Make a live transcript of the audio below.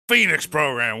Phoenix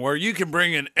program where you can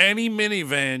bring in any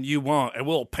minivan you want and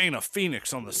we'll paint a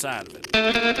phoenix on the side of it. I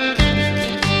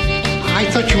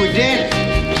thought you were dead.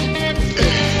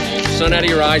 Sun out of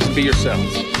your eyes and be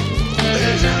yourselves.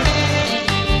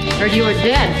 Heard you were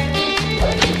dead.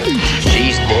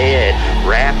 She's dead,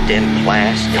 wrapped in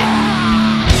plastic.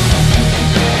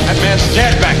 That man's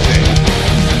dead back there.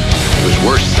 It was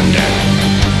worse than dead.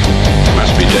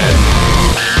 Must be dead.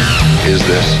 Is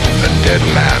this a dead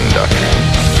man, Doctor?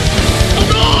 Oh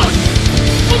God!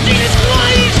 Oh Jesus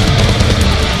Christ!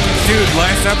 Dude,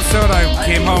 last episode I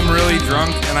came home really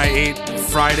drunk and I ate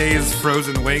Friday's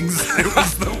frozen wings. It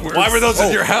was the worst. Why were those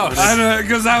in your house? I don't know,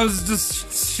 because I was just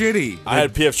shitty. I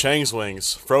had P.F. Chang's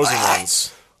wings, frozen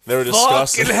ones. They were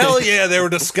disgusting. Fucking hell yeah, they were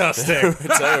disgusting. They were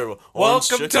terrible.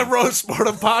 Welcome to Roast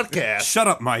Mortem Podcast. Shut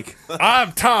up, Mike.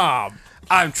 I'm Tom.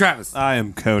 I'm Travis. I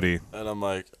am Cody. And I'm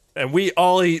like, and we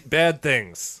all eat bad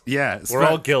things. Yeah. We're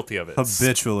all guilty of it.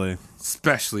 Habitually.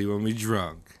 Especially when we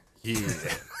drunk. Yeah.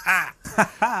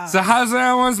 So how's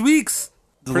everyone's weeks?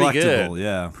 Pretty Delectable, good.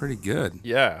 yeah. Pretty good.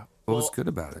 Yeah. What was good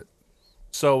about it?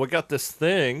 So we got this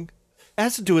thing. It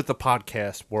has to do with the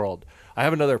podcast world. I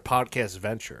have another podcast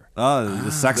venture. Oh,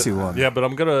 the sexy one. Yeah, but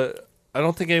I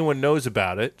don't think anyone knows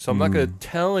about it, so I'm not going to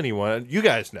tell anyone. You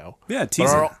guys know. Yeah, but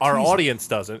tease it. our Tease it. audience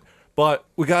doesn't. But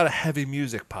we got a heavy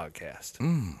music podcast.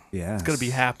 Yeah. It's going to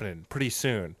be happening pretty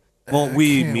soon. Well,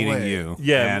 we can't meaning wait. you.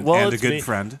 Yeah, and, well, and a it's good me.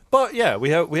 friend. But yeah, we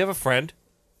have a friend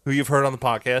who you've heard on the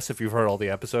podcast if you've heard all the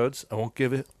episodes. I won't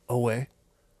give it away,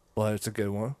 but it's a good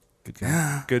one. Good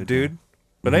guy. Good dude.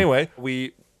 But anyway,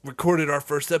 we recorded our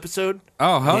first episode.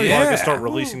 Oh, hell We're yeah. going to start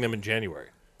releasing them in January.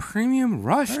 Premium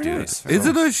Rush, Very dude. nice. Is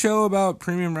it a show about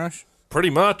Premium Rush? Pretty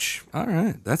much. All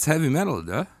right. That's heavy metal,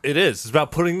 duh. It is. It's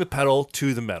about putting the pedal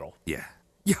to the metal. Yeah.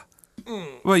 Yeah.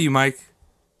 What about you, Mike?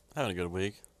 having a good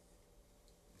week.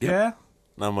 Yeah.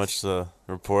 Not much to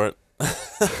report.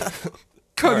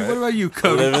 Cody, what about you,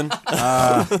 Cody? Living.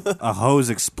 A hose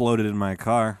exploded in my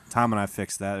car. Tom and I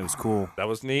fixed that. It was cool. That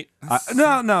was neat.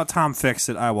 No, Tom fixed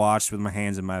it. I watched with my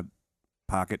hands in my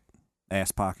pocket,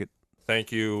 ass pocket.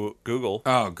 Thank you, Google.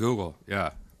 Oh, Google,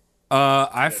 yeah.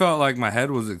 I felt like my head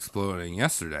was exploding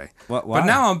yesterday. What? Why? But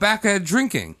now I'm back at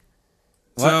drinking.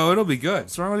 So it'll be good.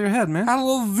 What's wrong with your head, man? Had a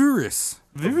little virus.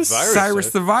 Virus, Cyrus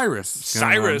eh? the virus.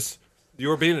 Cyrus. You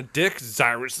were being a dick.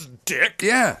 Cyrus dick.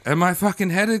 Yeah, and my fucking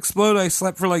head exploded. I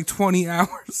slept for like 20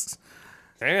 hours.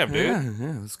 Damn, dude.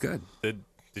 Yeah, it was good.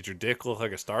 Did your dick look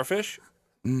like a starfish?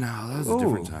 No, that was a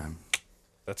different time.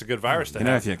 That's a good virus to You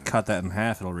know, have. if you cut that in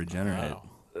half, it'll regenerate. Wow.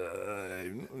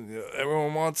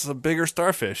 Everyone wants a bigger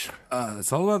starfish.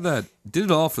 It's all about that. Did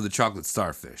it all for the chocolate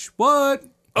starfish. What?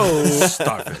 Oh,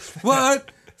 starfish.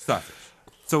 What? Starfish.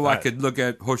 So I Right. could look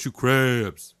at horseshoe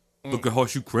crabs. Look at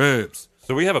horseshoe crabs.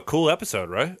 So we have a cool episode,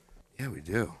 right? Yeah, we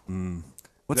do.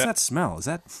 What's that smell? Is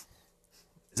that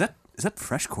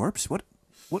fresh corpse? What?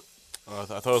 I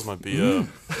thought it was my BO.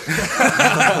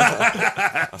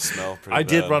 I smell pretty I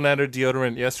did bad. run out of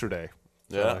deodorant yesterday.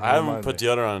 Yeah, I haven't put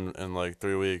deodorant on in like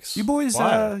 3 weeks. You boys,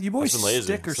 Why? you boys I've been lazy.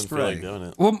 stick or Just didn't feel like spray? doing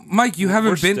it. Well, Mike, you haven't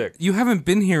We're been stick. you haven't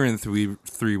been here in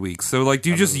three weeks. So like, do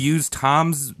you just use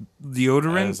Tom's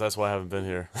deodorant? That's why I haven't been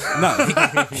here.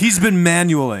 No, he's been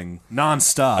manualing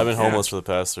nonstop. I've been homeless for the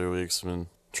past 3 weeks. I've been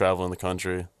traveling the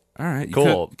country. All right, you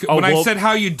Cool. could- Oh, when I well- said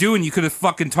how you doing, you could have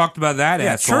fucking talked about that,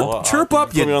 Yeah, asshole. chirp up,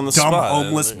 Put you me on the dumb spot.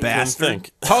 homeless I didn't bastard.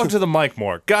 think. Talk to the mic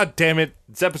more. God damn it.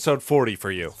 It's episode 40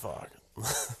 for you. Fuck.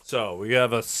 So we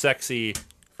have a sexy,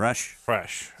 Fresh.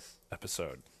 fresh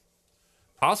episode.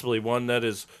 Possibly one that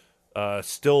is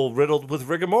still riddled with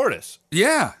rigor mortis.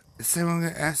 Yeah. Someone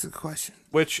gonna ask a question.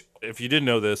 Which, if you didn't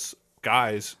know this,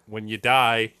 guys, when you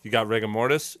die, you got rigor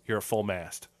mortis, you're a full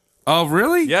mast. Oh,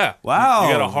 really? Yeah. Wow.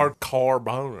 You got a hardcore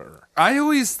boner. I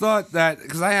always thought that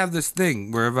because I have this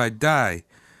thing where if I die,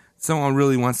 someone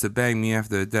really wants to bang me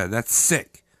after they're dead. That's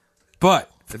sick. But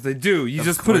if they do, you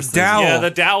just put a dowel. Yeah, the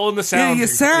dowel and the sound. Yeah, you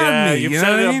sound me. You've you said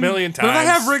know it what I a mean? million times. But if I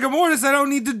have rigor mortis, I don't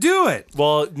need to do it.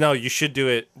 Well, no, you should do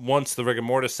it once the rigor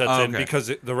mortis sets in Okay. because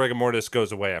the rigor mortis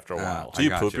goes away after a while. Do you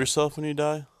got poop you. yourself when you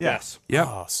die? Yes. Yep.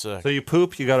 Oh, sick. So you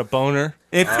poop, you got a boner.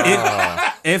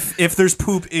 If there's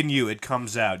poop in you, it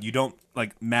comes out. You don't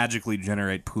like magically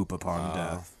generate poop upon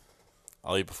death.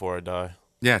 I'll eat before I die.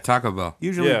 Yeah, Taco Bell.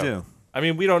 Usually Yeah. do. I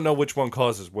mean, we don't know which one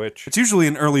causes which. It's usually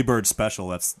an early bird special.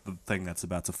 That's the thing that's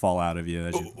about to fall out of you.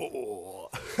 As you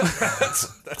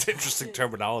That's interesting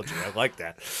terminology. I like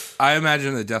that. I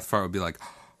imagine the death fart would be like.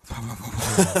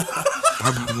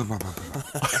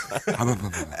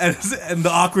 and the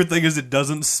awkward thing is, it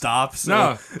doesn't stop.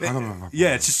 So No.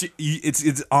 yeah, it's just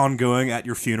it's ongoing at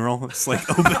your funeral. It's like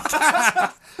open.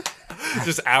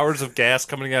 Just hours of gas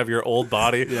coming out of your old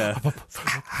body. Yeah.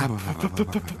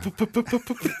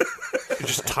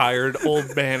 Just tired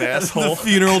old man asshole. The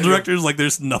funeral director's like,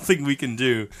 there's nothing we can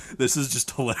do. This is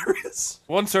just hilarious.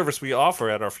 One service we offer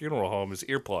at our funeral home is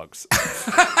earplugs.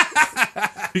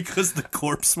 Because the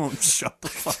corpse won't shut the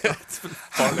fuck up.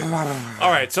 All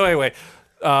right, so anyway,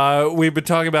 we've been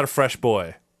talking about a fresh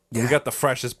boy. We got the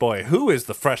freshest boy. Who is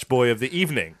the fresh boy of the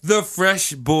evening? The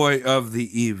fresh boy of the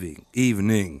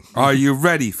evening. Are you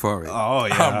ready for it? Oh,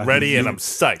 yeah. I'm ready and I'm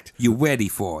psyched. You ready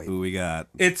for it? Who we got?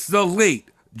 It's the late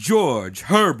George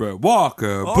Herbert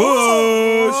Walker Bush.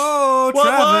 Oh,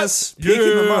 Travis. Peeking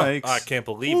the mics. I can't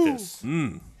believe this.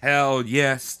 Hell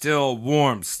yeah, still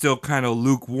warm, still kind of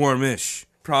lukewarmish.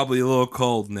 Probably a little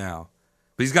cold now.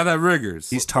 But he's got that rigors.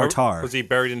 He's tartar. Was he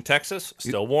buried in Texas?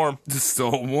 Still warm.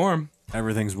 Still warm.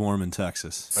 Everything's warm in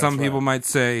Texas. Some people might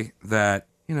say that,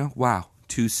 wow,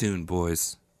 too soon,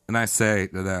 boys. And I say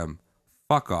to them,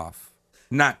 fuck off.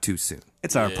 Not too soon.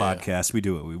 It's our podcast. We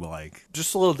do what we like.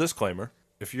 Just a little disclaimer.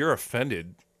 If you're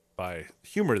offended by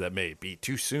humor that may be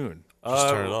too soon, Just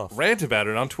turn it off. Rant about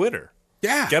it on Twitter.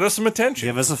 Yeah. Get us some attention.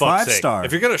 Give us a for fuck's 5 sake. star.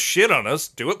 If you're going to shit on us,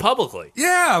 do it publicly.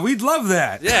 Yeah, we'd love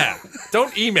that. Yeah.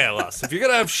 Don't email us. If you're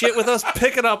going to have shit with us,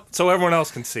 pick it up so everyone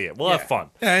else can see it. We'll have fun.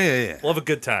 Yeah. We'll have a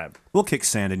good time. We'll kick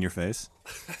sand in your face.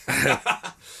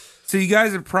 So you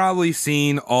guys have probably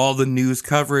seen all the news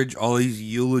coverage, all these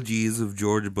eulogies of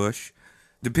George Bush,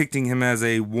 depicting him as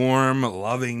a warm,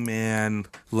 loving man,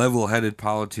 level-headed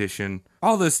politician.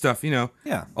 All this stuff,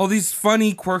 Yeah. All these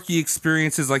funny, quirky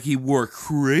experiences like he wore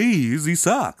crazy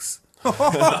socks. and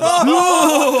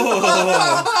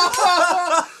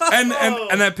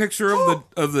that picture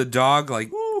of the dog,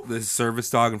 like the service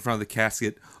dog in front of the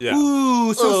casket. Yeah.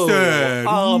 Ooh, so sad.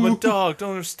 Oh, I'm a dog.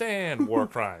 Don't understand war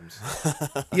crimes.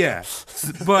 Yeah.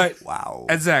 But Wow.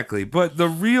 exactly. But the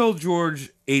real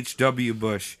George H.W.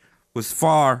 Bush was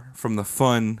far from the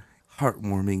fun,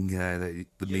 heartwarming guy that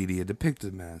the media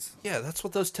depicted him as. Yeah, that's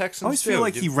what those Texans I always do. feel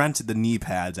like he rented the knee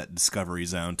pads at Discovery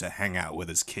Zone to hang out with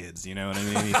his kids. You know what I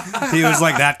mean? He was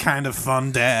like that kind of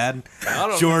fun dad.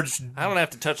 I don't have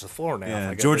to touch the floor now. Yeah,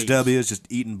 I got George these. W. is just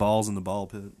eating balls in the ball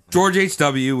pit. George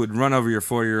H.W. would run over your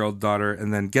 4-year-old daughter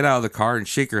and then get out of the car and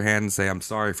shake her hand and say, "I'm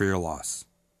sorry for your loss."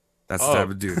 That's the type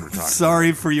of dude we're talking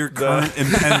Sorry for your current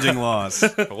impending loss.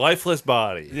 A lifeless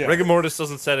body. Rigor mortis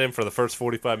doesn't set in for the first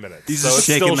 45 minutes. He's so just it's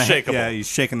shaking still the shakeable. Yeah, he's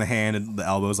shaking the hand and the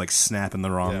elbow's like snapping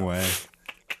the wrong way.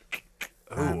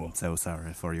 I'm so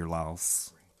sorry for your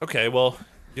loss. Okay, well,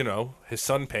 his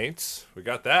son paints. We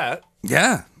got that.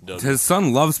 Yeah. His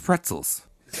son loves pretzels.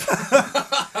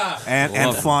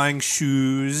 And flying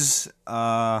shoes.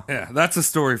 Yeah, that's a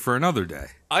story for another day.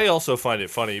 I also find it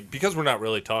funny, because we're not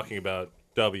really talking about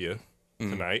W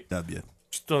tonight. W.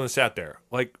 Just throwing this out there.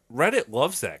 Like, Reddit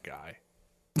loves that guy.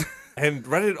 And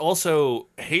Reddit also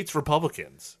hates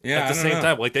Republicans at the same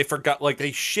time. Like, they forgot, like,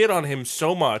 they shit on him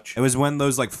so much. It was when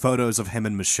those like photos of him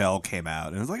and Michelle came out,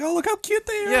 and it was like, oh, look how cute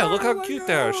they are. Yeah, look how cute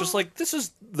they are. It's just like, this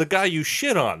is the guy you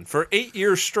shit on for 8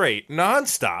 years straight,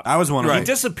 nonstop. I was one of He them.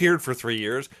 disappeared for 3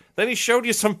 years. Then he showed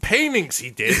you some paintings he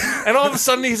did, and all of a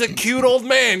sudden he's a cute old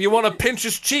man. You want to pinch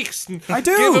his cheeks and I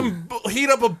do. heat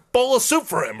up a bowl of soup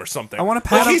for him or something. I wanna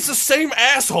pat him. He's the same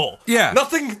asshole. Yeah.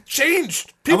 Nothing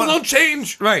changed. People don't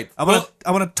change. Right. I want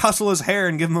to tussle his hair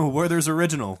and give him a Werther's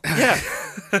original. Yeah.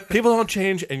 People don't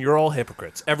change, and you're all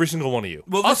hypocrites. Every single one of you.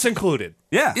 Well, Us included.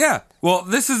 Yeah. Yeah. Well,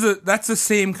 that's the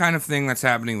same kind of thing that's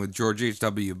happening with George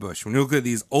H.W. Bush. When you look at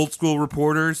these old school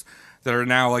reporters that are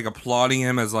now like applauding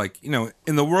him as like, in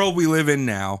the world we live in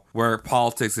now where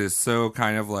politics is so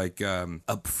kind of like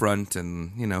upfront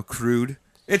and, crude.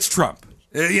 It's Trump.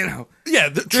 Yeah,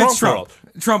 the It's Trump world.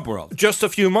 Trump world. Just a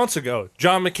few months ago,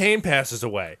 John McCain passes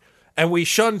away, and we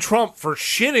shunned Trump for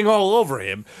shitting all over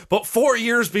him. But 4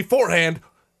 years beforehand,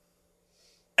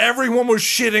 everyone was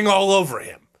shitting all over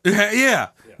him. Yeah.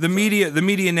 The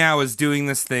media now is doing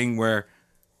this thing where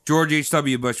George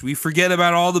H.W. Bush, we forget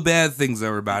about all the bad things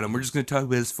that were about him. We're just going to talk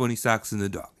about his funny socks and the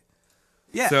dog.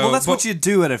 Yeah, So, well, that's but- what you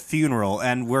do at a funeral,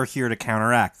 and we're here to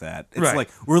counteract that. It's Right. like,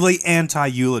 we're the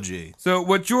anti-eulogy. So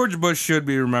what George Bush should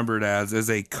be remembered as is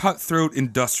a cutthroat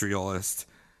industrialist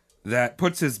that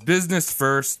puts his business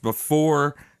first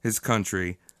before his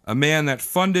country, a man that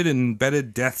funded and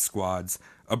embedded death squads,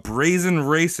 a brazen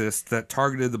racist that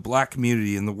targeted the black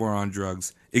community in the war on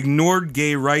drugs, ignored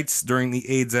gay rights during the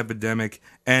AIDS epidemic,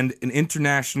 and an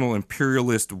international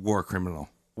imperialist war criminal.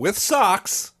 With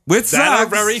socks. With That are socks.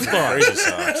 very fun.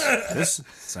 This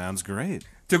sounds great.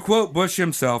 To quote Bush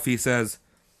himself, he says,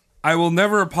 "I will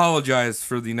never apologize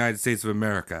for the United States of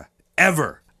America.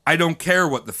 Ever. I don't care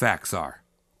what the facts are."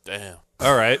 Damn.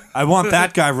 All right. I want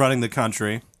that guy running the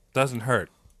country. Doesn't hurt.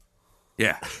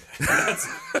 Yeah.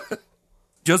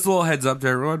 Just a little heads up to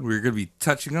everyone, we're going to be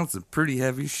touching on some pretty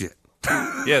heavy shit.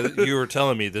 Yeah, you were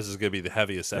telling me this is going to be the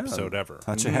heaviest episode ever.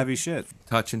 Touch of heavy shit.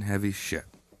 Touching heavy shit.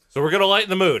 So we're going to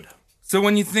lighten the mood. So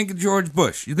when you think of George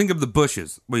Bush, you think of the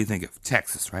Bushes. What do you think of?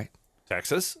 Texas, right?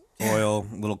 Texas? Oil,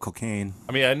 little cocaine.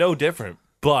 I mean, I know different,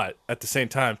 but at the same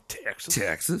time, Texas.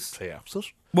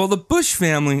 Texas. Well, the Bush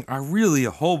family are really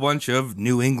a whole bunch of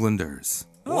New Englanders.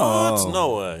 What?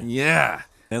 No way. Yeah.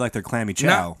 They like their clammy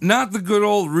chow. Not the good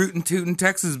old rootin' tootin'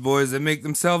 Texas boys that make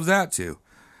themselves out to.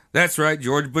 That's right,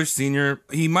 George Bush Sr.,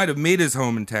 he might have made his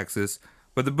home in Texas,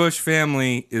 but the Bush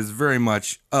family is very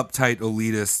much uptight,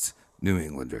 elitist New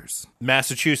Englanders.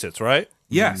 Massachusetts, right?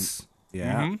 Yes.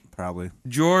 Yeah, probably.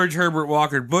 George Herbert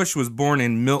Walker Bush was born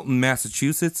in Milton,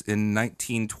 Massachusetts in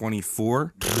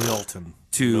 1924. Milton.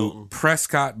 To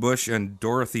Prescott Bush and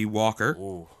Dorothy Walker.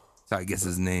 Ooh. That's how I guess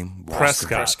his name.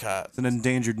 Prescott. It's an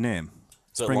endangered name.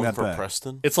 Is that Bring long that for back.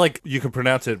 Preston? It's like you can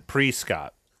pronounce it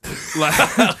Prescott.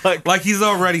 like he's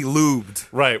already lubed.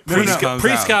 Right. No, no.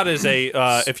 Prescott is a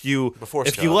if you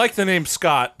Scott. like the name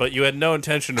Scott, but you had no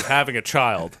intention of having a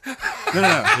child.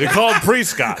 No. You called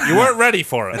Prescott. You weren't ready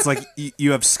for it. It's like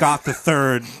you have Scott the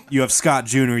Third, you have Scott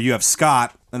Jr., you have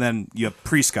Scott, and then you have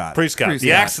Prescott. Prescott.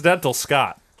 The accidental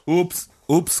Scott. Oops,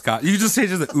 Scott. You just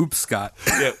change it to Oops, Scott.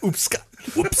 Yeah, oops, Scott.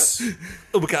 Whoops.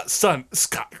 Oh my God, son,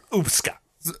 Scott. Oops, Scott.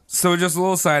 So just a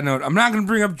little side note. I'm not going to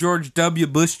bring up George W.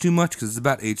 Bush too much because it's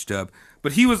about H-Dub.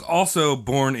 But he was also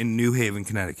born in New Haven,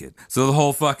 Connecticut. So the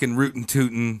whole fucking rootin'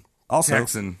 tootin'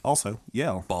 Texan. Also,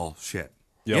 Yale. Bullshit.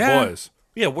 Yeah, boys.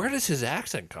 Yeah, where does his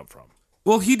accent come from?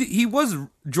 Well, he was,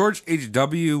 George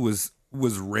H.W. was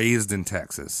raised in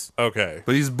Texas. Okay.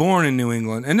 But he's born in New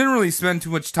England and didn't really spend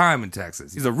too much time in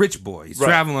Texas. He's a rich boy. He's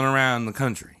traveling around the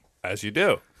country. As you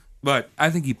do. But I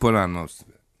think he put on most of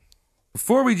it.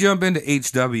 Before we jump into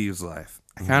H.W.'s life,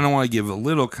 I kind of want to give a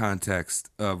little context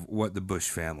of what the Bush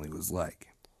family was like.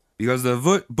 Because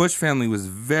the Bush family was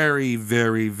very,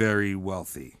 very, very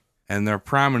wealthy. And their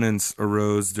prominence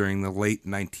arose during the late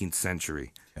 19th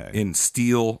century in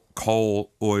steel,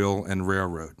 coal, oil, and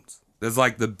railroads. There's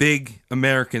like the big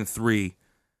American three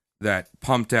that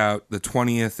pumped out the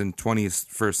 20th and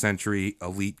 21st century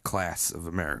elite class of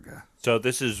America. So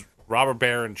this is robber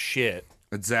baron shit.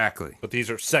 Exactly. But these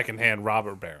are secondhand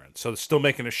robber barons. So they're still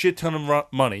making a shit ton of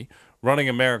money running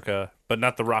America, but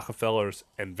not the Rockefellers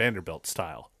and Vanderbilt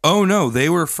style. Oh, no. They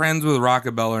were friends with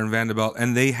Rockefeller and Vanderbilt,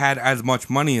 and they had as much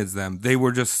money as them. They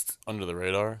were just... Under the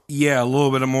radar? Yeah, a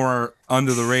little bit more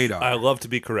under the radar. I love to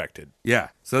be corrected. Yeah.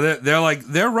 So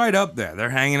they're right up there. They're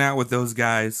hanging out with those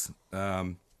guys.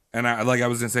 And I was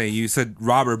going to say, you said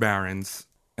robber barons.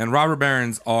 And robber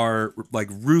barons are like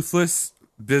ruthless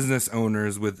business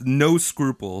owners with no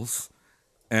scruples,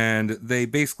 and they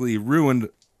basically ruined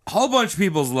a whole bunch of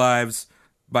people's lives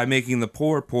by making the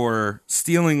poor poorer,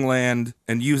 stealing land,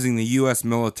 and using the U.S.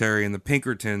 military and the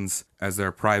Pinkertons as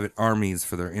their private armies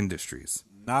for their industries.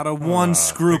 Not a one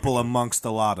scruple amongst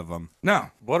a lot of them. No.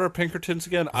 What are Pinkertons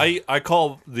again? I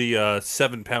call the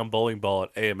 7-pound bowling ball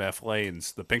at AMF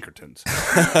Lanes the Pinkertons.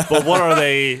 But what are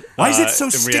they? Why is it so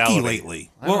in sticky reality?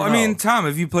 lately? Well, I mean, Tom,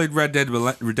 if you played Red Dead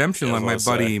Redemption Yeah, like my that's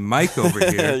what I buddy say. Mike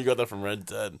over here. You got that from Red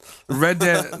Dead. Red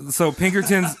Dead, so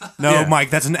Pinkertons... No, yeah.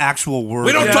 Mike, that's an actual word.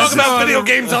 We don't Yeah, talk that's about just- video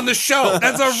games on this show.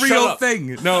 That's a Shut real up.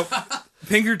 thing. No,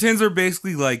 Pinkertons are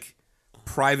basically like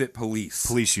private police.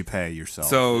 Police you pay yourself.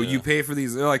 So you pay for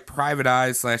these. They're like private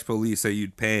eyes / police that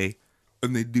you'd pay,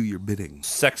 and they do your bidding.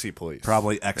 Sexy police.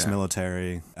 Probably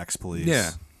ex-military, ex-police.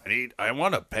 Yeah. I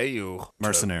want to pay you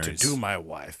Mercenaries. to do my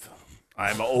wife.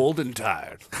 I'm old and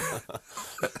tired.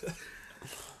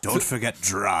 Don't forget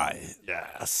dry.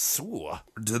 Yes. Ooh,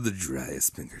 To the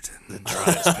driest Pinkerton. the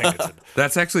driest Pinkerton.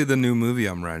 That's actually the new movie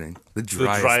I'm writing. The The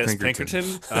driest, driest Pinkerton.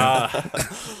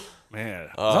 Pinkerton? Man.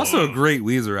 It's also a great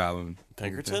Weezer album.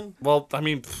 Pinkerton? Well, I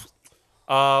mean,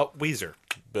 Weezer.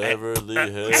 Beverly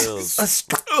Hills.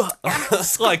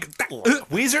 It's like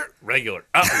Weezer, regular.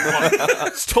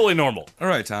 It's totally normal. All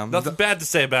right, Tom. Nothing bad to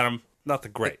say about him.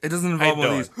 Nothing great. It doesn't How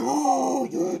involve you all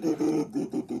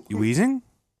doing? these. You wheezing?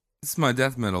 This is my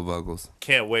death metal vocals.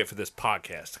 Can't wait for this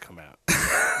podcast to come out.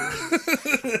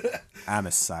 I'm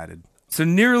excited. So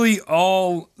nearly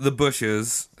all the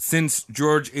Bushes, since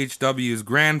George H.W.'s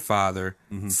grandfather,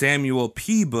 Samuel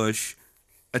P. Bush,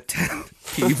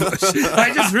 P. Bush.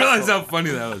 I just realized how funny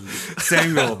that was.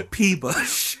 Samuel P.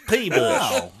 Bush.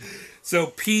 P-Bush. So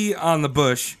P. on the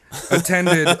Bush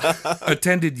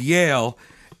attended Yale,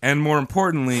 and more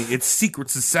importantly, its secret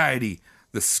society,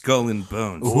 the Skull and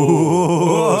Bones.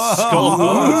 Skull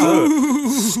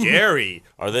Bones. Scary.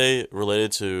 Are they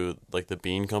related to like the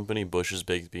bean company, Bush's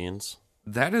Baked Beans?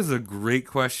 That is a great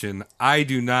question. I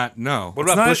do not know. What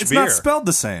about Bush It's beer? not spelled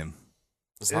the same.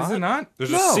 Is it not?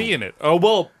 There's No. a C in it. Oh,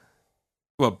 well,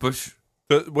 Well, Bush.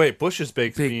 wait, Bush's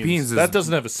baked Baked beans. beans is- That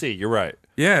doesn't have a C. You're right.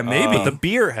 Yeah, maybe. But the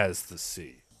beer has the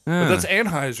C. Yeah. But that's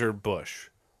Anheuser-Busch.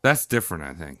 That's different,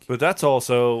 I think. But that's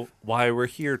also why we're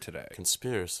here today.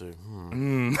 Conspiracy.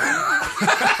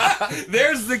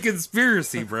 There's the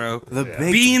conspiracy, bro. The baked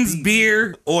Beans, bean.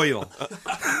 beer, oil.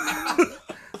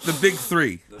 The big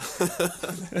three.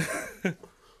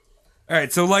 All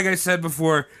right, so like I said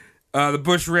before, the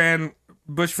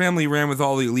Bush family ran with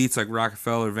all the elites like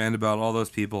Rockefeller, Vanderbilt, all those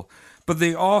people. But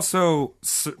they also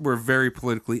were very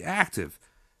politically active,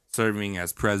 serving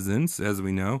as presidents, as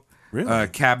we know. Really?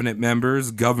 Cabinet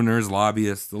members, governors,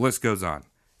 lobbyists, the list goes on.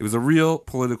 It was a real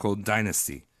political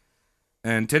dynasty.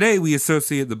 And today we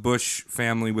associate the Bush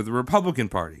family with the Republican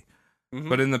Party.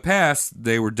 But in the past,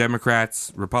 they were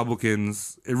Democrats,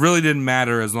 Republicans. It really didn't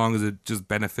matter as long as it just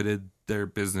benefited their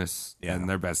business and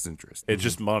their best interest. It's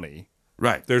just money.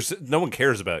 Right. There's no one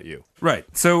cares about you. Right.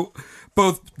 So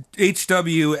both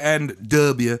HW and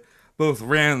W both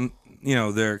ran,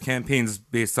 their campaigns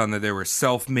based on that they were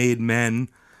self-made men,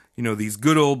 these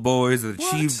good old boys that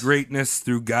achieved greatness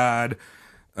through God,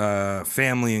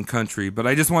 family, and country. But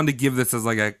I just wanted to give this as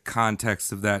like a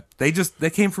context of that. They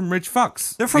came from rich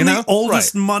fucks. They're from the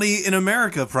oldest money in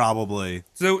America, probably.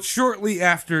 So shortly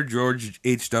after George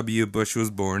H.W. Bush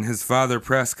was born, his father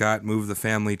Prescott moved the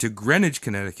family to Greenwich,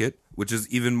 Connecticut, which is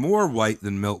even more white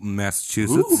than Milton,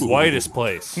 Massachusetts. Whitest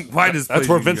place. Whitest That's place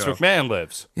where you can Vince go. McMahon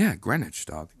lives. Yeah, Greenwich,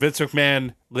 dog. Vince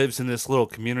McMahon lives in this little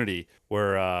community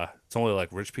where it's only like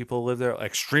rich people live there.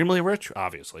 Extremely rich,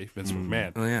 obviously, Vince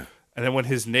McMahon. Oh, yeah. And then when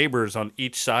his neighbors on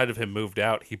each side of him moved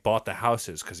out, he bought the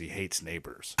houses because he hates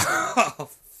neighbors.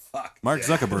 Mark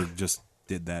Zuckerberg just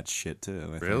did that shit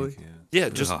too. I Really? think, yeah. Yeah,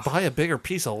 just buy a bigger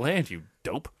piece of land, you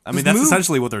dope. I mean, Just that's move.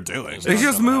 essentially what they're doing. They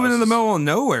just move into the middle of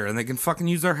nowhere and they can fucking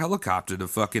use their helicopter to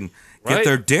fucking get Right.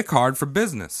 their dick hard for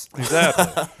business.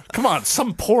 Exactly. Come on,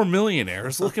 some poor millionaire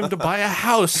is looking to buy a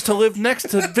house to live next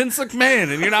to Vince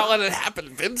McMahon, and you're not letting it happen,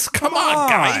 Vince. Come on,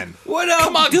 guy. What up,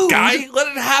 Come on, guy. Let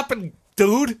it happen,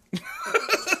 dude.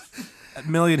 That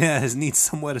millionaire needs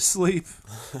somewhere to sleep.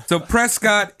 So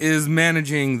Prescott is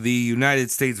managing the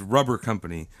United States Rubber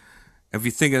Company. If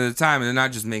you think of the time, they're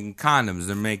not just making condoms,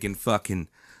 they're making fucking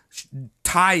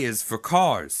tires for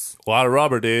cars. A lot of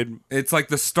rubber, dude. It's like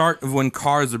the start of when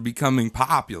cars are becoming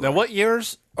popular. Now, what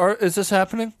years is this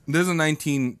happening? This is the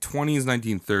 1920s,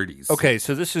 1930s. Okay,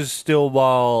 so this is still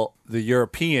while the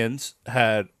Europeans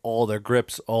had all their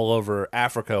grips all over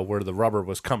Africa where the rubber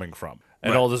was coming from,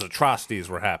 and Right. all those atrocities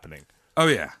were happening. Oh,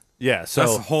 yeah. Yeah, so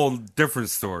That's a whole different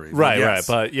story. But right, yes.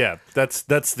 but yeah, that's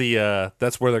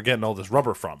where they're getting all this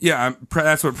rubber from. Yeah,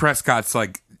 that's what Prescott's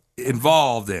like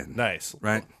involved in. Nice,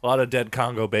 Right. A lot of dead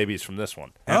Congo babies from this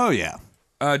one. Oh yeah.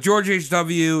 George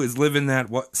H.W. is living that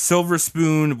silver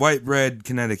spoon, white bread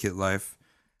Connecticut life.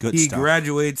 Good He stuff.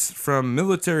 graduates from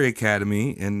military academy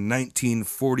in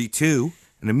 1942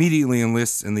 and immediately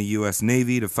enlists in the U.S.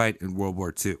 Navy to fight in World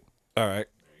War II. All right,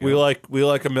 we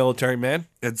like a military man.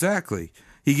 Exactly.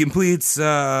 He completes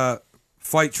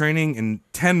flight training in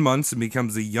 10 months and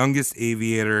becomes the youngest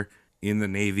aviator in the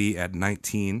Navy at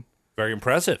 19. Very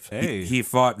impressive. Hey. He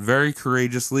fought very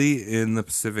courageously in the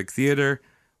Pacific Theater,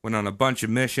 went on a bunch of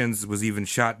missions, was even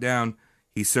shot down.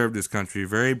 He served his country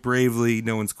very bravely.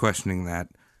 No one's questioning that.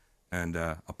 And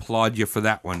applaud you for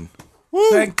that one.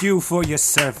 Thank you for your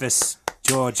service,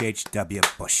 George H.W.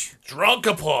 Bush. Drunk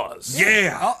applause.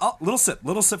 Yeah. Little sip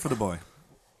for the boy.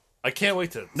 I can't wait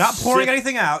to Not pouring sip.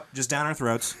 anything out, just down our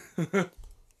throats.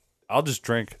 I'll just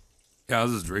drink. Yeah, I'll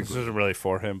just drink. This isn't really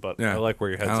for him, but Yeah. I like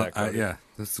where your head's at. Cody. Yeah,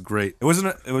 that's great. It wasn't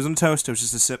a toast. It was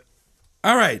just a sip.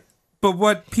 All right. But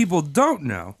what people don't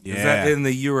know is that Yeah. in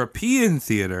the European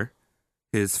theater,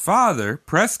 his father,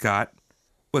 Prescott,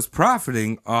 was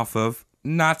profiting off of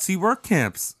Nazi work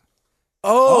camps.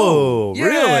 Oh,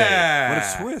 really? Yeah.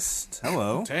 What a twist.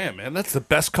 Hello. Damn, man, that's the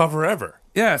best cover ever.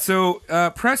 Yeah, so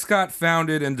Prescott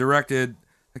founded and directed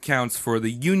accounts for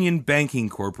the Union Banking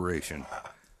Corporation,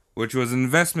 which was an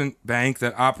investment bank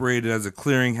that operated as a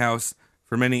clearinghouse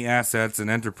for many assets and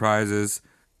enterprises,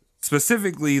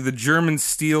 specifically the German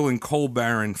steel and coal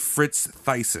baron Fritz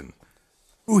Thyssen.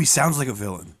 Ooh, he sounds like a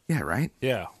villain. Yeah, right?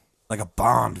 Yeah. Like a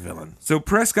Bond villain. So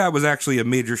Prescott was actually a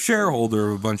major shareholder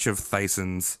of a bunch of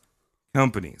Thyssen's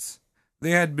companies.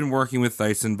 They had been working with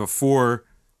Thyssen before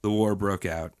the war broke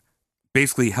out,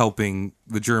 basically helping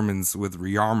the Germans with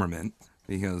rearmament,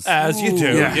 Because As you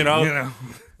do, yeah, you know.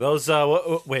 Those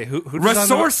wait, who designed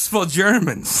resourceful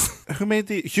Germans. who made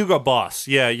the Hugo Boss?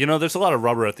 Yeah, you know, there's a lot of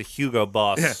rubber at the Hugo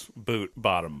Boss boot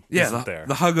bottom. Yeah, isn't there?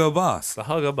 the Hugo Boss. The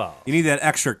Hugo Boss. You need that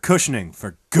extra cushioning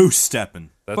for goose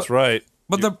stepping. That's right.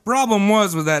 But the problem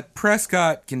was that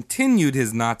Prescott continued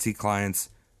his Nazi clients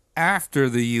after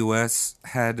the U.S.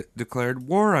 had declared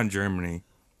war on Germany.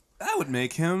 That would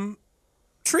make him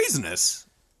treasonous.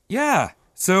 Yeah.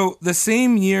 So the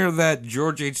same year that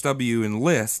George H.W.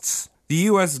 enlists, the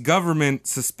U.S. government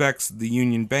suspects the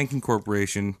Union Banking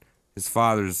Corporation, his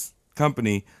father's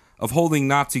company, of holding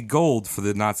Nazi gold for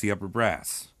the Nazi upper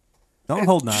brass. Don't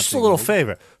hold Nazi. Just a little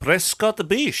favor. Prescott the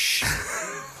Bish.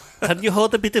 Can you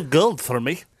hold a bit of gold for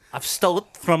me? I've stole it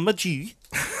from a Jew.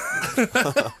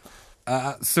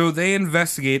 So they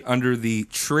investigate under the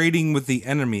Trading with the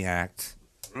Enemy Act.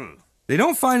 They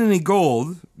don't find any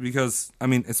gold because, I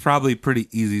mean, it's probably pretty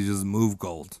easy to just move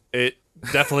gold. It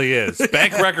definitely is.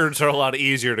 Bank records are a lot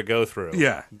easier to go through.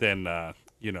 Yeah. Than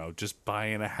just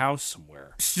buying a house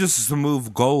somewhere. It's just to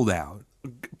move gold out.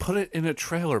 Put it in a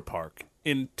trailer park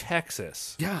in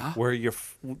Texas. Yeah. Where you're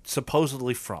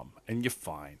supposedly from, and you're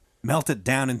fine. Melt it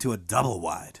down into a double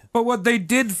wide. But what they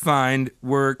did find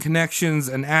were connections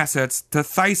and assets to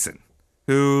Thyssen,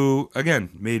 who, again,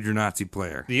 major Nazi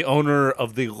player. The owner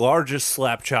of the largest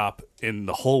slap chop in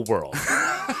the whole world.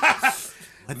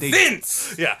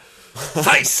 Vince! Yeah.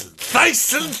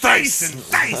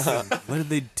 Thyssen. What did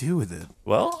they do with it?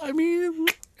 Well, I mean,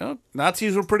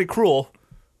 Nazis were pretty cruel.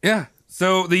 Yeah.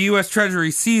 So the U.S.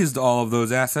 Treasury seized all of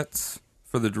those assets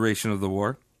for the duration of the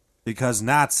war. Because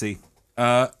Nazi.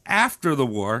 After the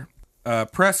war,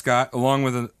 Prescott, along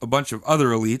with a bunch of other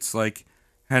elites like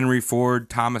Henry Ford,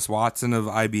 Thomas Watson of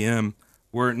IBM,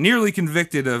 were nearly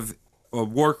convicted of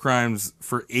war crimes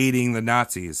for aiding the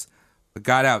Nazis, but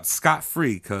got out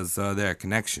scot-free because their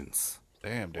connections.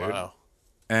 Damn, dude. Wow.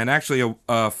 And actually,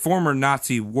 a former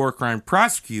Nazi war crime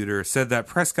prosecutor said that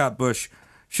Prescott Bush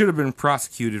should have been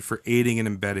prosecuted for aiding and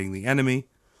abetting the enemy.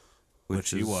 Which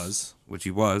he was. But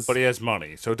he has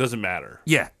money, so it doesn't matter.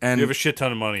 Yeah. And You have a shit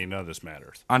ton of money, none of this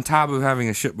matters. on top of having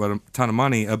a shit ton of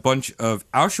money, a bunch of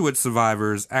Auschwitz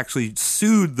survivors actually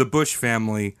sued the Bush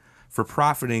family for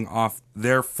profiting off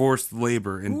their forced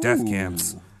labor in death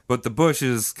camps. But the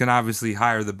Bushes can obviously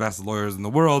hire the best lawyers in the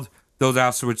world. Those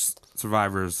Auschwitz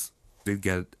survivors did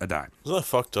get a dime. Isn't that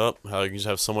fucked up? How you just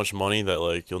have so much money that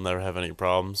like you'll never have any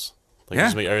problems. Like Yeah.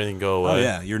 just make everything go away. Oh,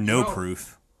 yeah. You're no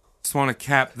proof. Just want to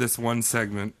cap this one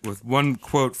segment with one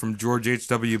quote from George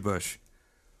H.W. Bush.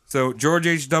 So George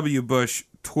H.W. Bush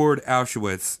toured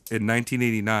Auschwitz in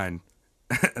 1989,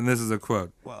 and this is a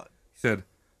quote. What? He said,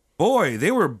 "Boy, they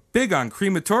were big on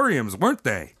crematoriums, weren't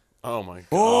they?" Oh my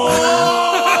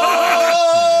god.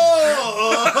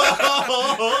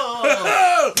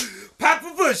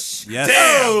 Papa Bush! Yes.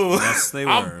 Damn! Yes, they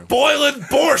were. I'm boiling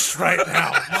borscht right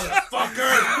now,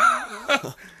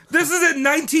 motherfucker. This is in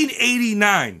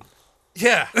 1989.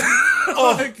 Yeah.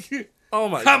 Oh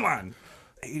my. Come on.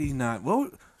 89.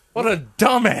 What a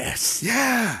dumbass.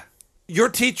 Yeah. Your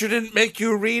teacher didn't make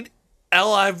you read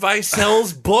L.I.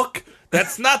 Wiesel's book?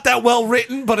 That's not that well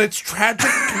written, but it's tragic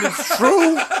and it's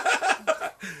true.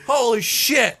 Holy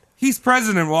shit. He's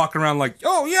president walking around like,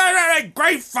 oh, yeah,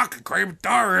 great fucking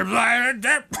crematorium.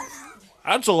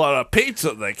 That's a lot of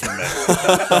pizza they can make.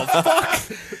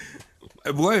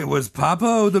 Wait, was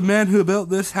Papa the man who built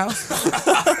this house?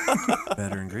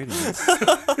 Better ingredients.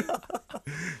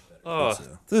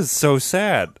 This is so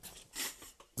sad.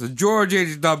 So George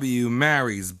H.W.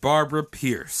 marries Barbara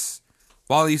Pierce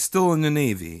while he's still in the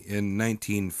Navy in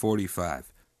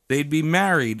 1945. They'd be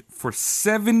married for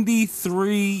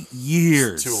 73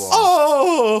 years. Too long.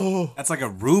 Oh. That's like a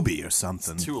ruby or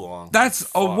something. Too long. That's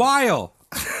a while.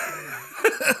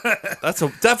 That's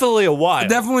definitely a while.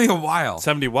 Definitely a while.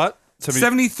 70 what?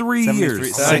 73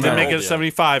 years. They Not can make old it yet.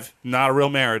 75. Not a real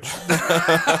marriage.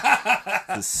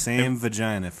 The same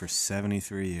vagina for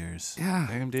 73 years. Yeah.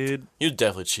 Damn, dude. You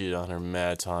definitely cheated on her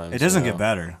mad times. It doesn't you know? get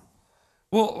better.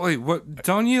 Well, wait, what?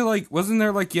 Don't you wasn't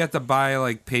there you have to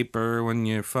buy paper when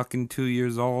you're fucking 2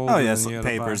 years old? Oh, and yeah. then you had to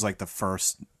Paper's buy- like the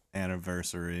first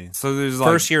anniversary. So there's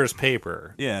First year's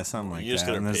paper. Yeah, something like You just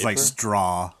that. get a And there's like paper?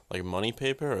 straw. Like money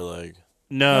paper or like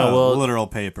No, well, literal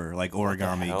paper, like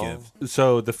origami hell? give.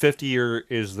 so the 50 year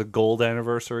is the gold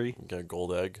anniversary. you get a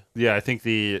gold egg. Yeah, I think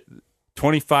the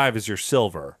 25 is your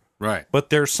silver. Right. But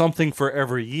there's something for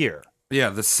every year. Yeah,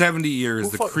 the 70 year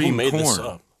is the cream who made corn. this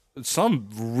up? Some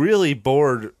really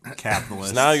bored. Capitalist.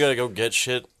 So now you gotta go get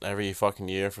shit every fucking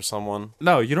year for someone.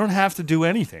 No, you don't have to do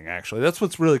anything. Actually, that's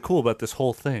what's really cool about this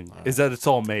whole thing is that it's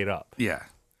all made up. Yeah.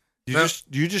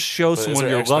 You just show is someone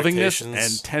there your lovingness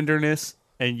expectations? and tenderness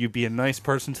and you be a nice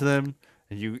person to them,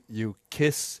 and you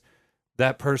kiss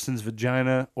that person's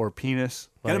vagina or penis.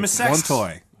 Get him a sex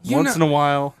toy. Once in a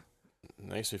while.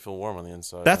 Makes me feel warm on the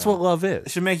inside. That's yeah. what love It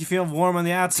is. should make you feel warm on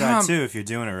the outside, Tom- too, if you're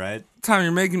doing it right. Tom,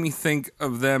 you're making me think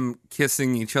of them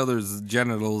kissing each other's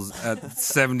genitals at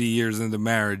 70 years into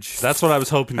marriage. That's what I was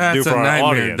hoping to That's do for a our nightmare,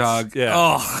 audience. dog. Yeah.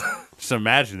 Oh. Just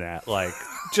imagine that. Like,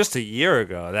 just a year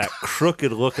ago, that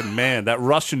crooked-looking man, that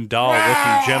Russian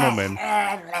doll-looking gentleman,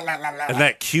 and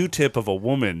that Q-tip of a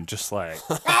woman just like...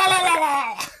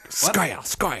 Scale.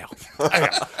 Why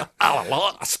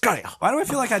do I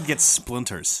feel like I'd get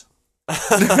splinters?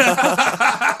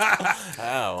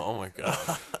 Ow, oh my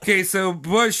god. Okay, so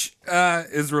Bush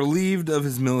is relieved of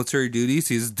his military duties.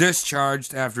 He's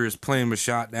discharged after his plane was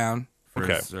shot down for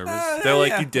Okay. his service. They're like,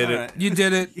 Yeah, you did all it. right. You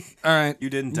did it. All right. You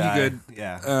didn't You die. good.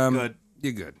 Yeah, good.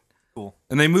 You're good. Cool.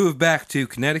 And they move back to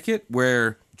Connecticut,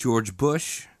 where George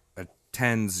Bush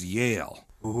attends Yale,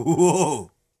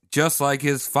 Ooh. just like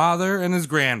his father and his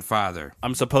grandfather.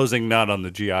 I'm supposing not on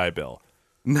the GI Bill.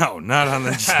 No, not on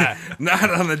the not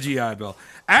on the GI Bill.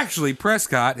 Actually,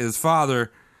 Prescott, his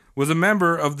father, was a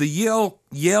member of the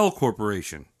Yale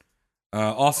Corporation,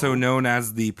 also known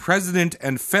as the President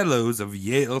and Fellows of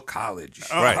Yale College.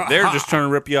 Right. They're just trying to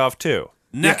rip you off, too.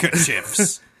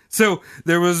 Neckerchiefs. So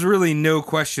there was really no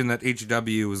question that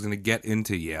H.W. was going to get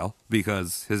into Yale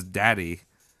because his daddy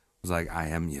was like, I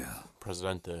am Yale.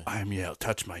 Presidente. I'm Yale.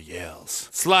 Touch my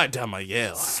Yales. Slide down my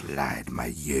Yale. Slide my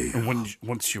Yale. And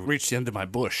once you reach the end of my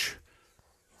bush,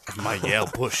 of my Yale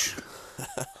bush,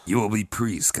 You will be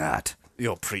Prescott.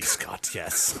 you're pre-Scott,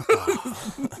 yes.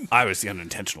 Oh, I was the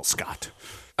unintentional Scott.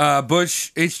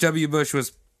 H.W. Bush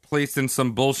was placed in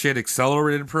some bullshit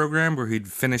accelerated program where he'd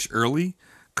finish early.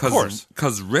 Of course.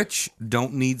 Because rich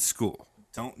don't need school.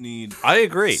 Don't need I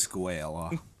agree.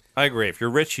 squale. I agree. If you're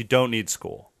rich, you don't need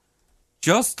school.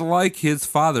 Just like his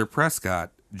father,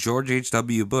 Prescott, George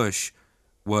H.W. Bush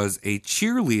was a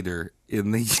cheerleader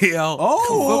in the Yale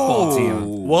football team.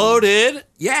 Loaded.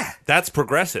 Yeah. That's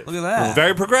progressive. Look at that.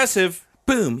 Very progressive.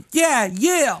 Boom. Yeah,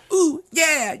 Yale. Ooh,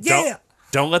 yeah, yeah.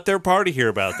 Don't let their party hear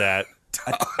about that.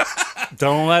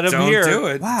 Don't let them Don't hear. do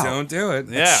it. Wow. Don't do it.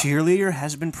 Yeah. Cheerleader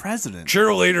has been president.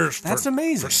 Cheerleaders That's for,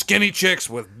 amazing. for skinny chicks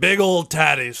with big old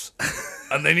tatties,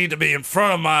 and they need to be in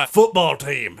front of my football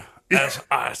team. As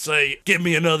I say, give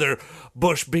me another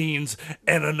Bush Beans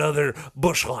and another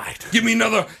Bush Light. Give me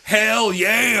another hell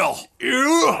Yale.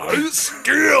 Yeah,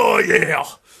 skill, yeah.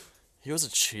 He was a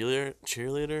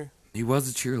cheerleader? He was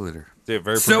a cheerleader. They're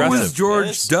very So progressive. was George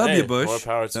Yes. W. Hey, Bush. More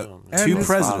power to him. And Two his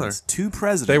presidents. father. Two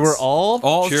presidents. They were all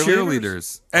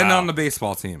Cheerleaders. And Wow. on the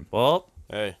baseball team. Well,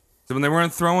 Hey, So when they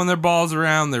weren't throwing their balls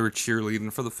around, they were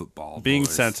cheerleading for the football. being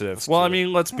boys. sensitive. Well, I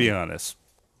mean, let's be honest.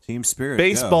 team spirit.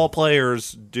 Baseball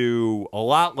players do a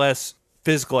lot less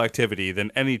physical activity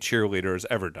than any cheerleader has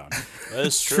ever done. that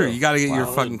is True. true. You got to get your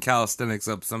fucking calisthenics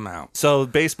up somehow. So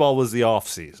baseball was the off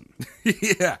season.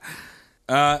 Yeah.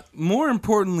 More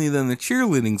importantly than the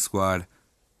cheerleading squad,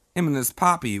 him and his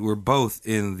poppy were both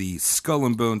in the Skull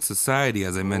and Bones Society,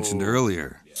 as I mentioned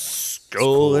earlier.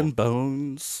 Skull and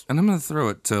bones. And I'm going to throw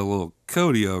it to little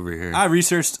Cody over here I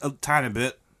researched a tiny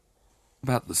bit.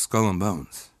 about the Skull and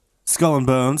Bones. Skull and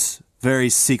Bones, very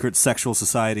secret sexual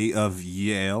society of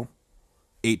Yale.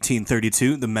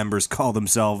 1832, the members call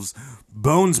themselves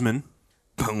Bonesmen.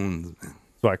 Bones.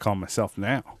 So I call myself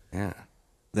now. Yeah.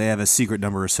 They have a secret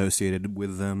number associated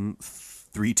with them,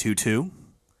 322.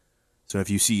 So if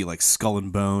you see like Skull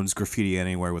and Bones graffiti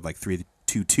anywhere with like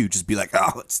 322, just be like,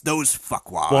 oh, it's those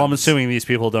fuckwads. Well, I'm assuming these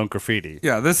people don't graffiti.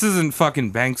 Yeah, this isn't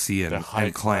fucking Banksy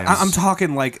and clans. I'm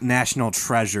talking like National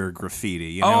Treasure graffiti.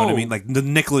 You know what I mean? Like the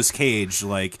Nicolas Cage.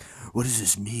 Like, what does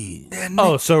this mean?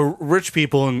 Oh, so rich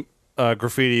people in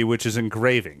graffiti, which is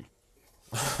engraving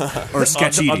Or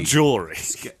sketchy. on jewelry.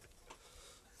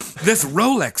 This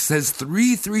Rolex says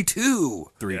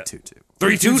 332. 322.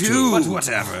 322.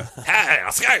 Whatever. Hey,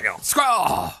 scale.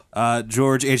 Scrawl.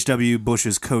 George H.W.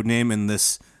 Bush's code name in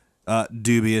this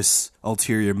dubious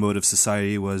ulterior motive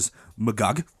society was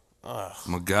Magog.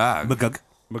 Magog. Magog.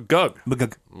 Magug.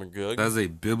 Magog. Magug. That's a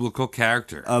biblical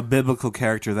character. A biblical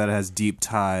character that has deep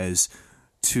ties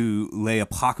to lay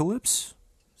apocalypse.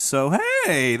 So,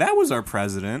 hey, that was our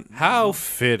president. How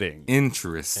fitting. End of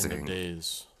Interesting.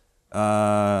 days.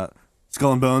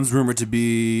 Skull and Bones, rumored to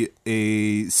be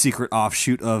a secret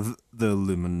offshoot of the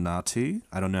Illuminati.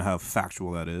 I don't know how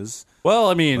factual that is. Well,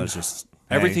 I mean, But it's just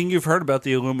everything you've heard about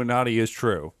the Illuminati is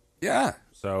true. Yeah.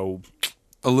 So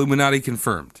Illuminati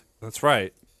confirmed. that's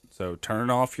right. So turn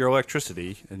off your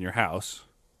electricity in your house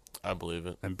I believe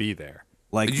it. and be there.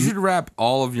 Like You should wrap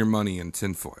all of your money in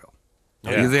tinfoil.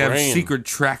 Because they have a Brain. secret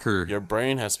tracker. Your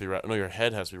brain has to be wrapped. No, your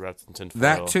head has to be wrapped in tinfoil.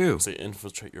 That too. So they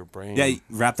infiltrate your brain. Yeah, you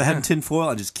wrap the head in tin foil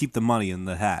and just keep the money in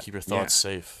the hat. Keep your thoughts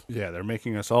safe. Yeah, they're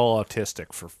making us all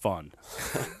autistic for fun.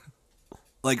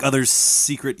 Like other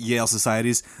secret Yale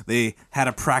societies, they had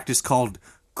a practice called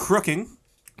crooking.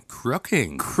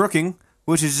 Crooking,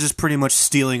 which is just pretty much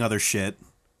stealing other shit.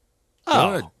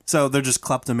 Good. So they're just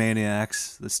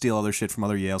kleptomaniacs that steal other shit from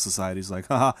other Yale societies. Like,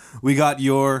 haha, we got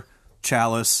your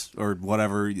chalice or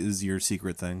whatever is your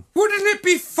secret thing. Wouldn't it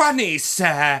be funny,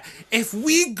 sir, if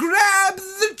we grab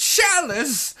the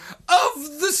chalice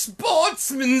of the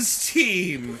sportsman's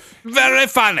team? Very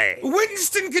funny.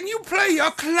 Winston, can you play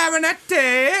your clarinet?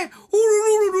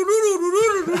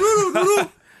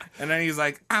 And then he's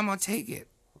like, I'm gonna take it.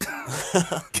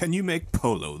 Can you make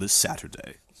polo this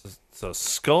Saturday? So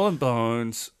Skull and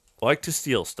Bones like to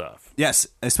steal stuff. Yes,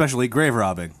 especially grave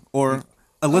robbing or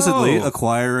illicitly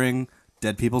acquiring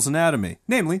dead people's anatomy,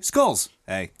 namely skulls.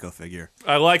 Hey, go figure.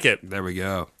 I like it. There we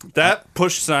go. That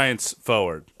pushed science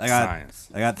forward. I got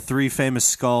Science. 3 famous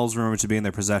skulls rumored to be in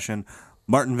their possession.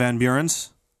 Martin Van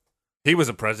Buren's, He was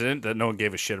a president that no one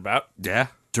gave a shit about. Yeah.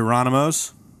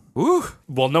 Geronimo's, Woo.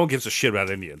 Well, no one gives a shit about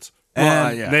Indians.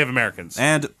 and, Native Americans.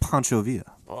 and Pancho Villa.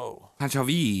 Pancho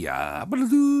Villa.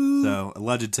 So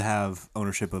alleged to have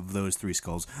ownership of those 3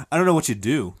 skulls. I don't know what you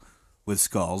do with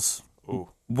skulls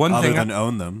One other thing, than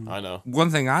own them. I know. one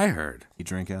thing I heard. You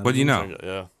drink out of What do you them. know?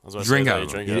 Yeah. I was about to Drink say out that. of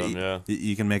You drink them. out of them, yeah.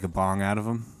 You can make a bong out of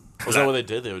them. Was that what they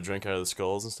did? They would drink out of the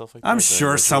skulls and stuff like that? I'm Like the sure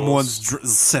rituals?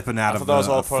 someone's sipping out of thought that was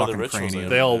the all part of the fucking rituals, cranium. like-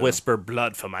 They all whisper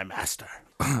blood for my master.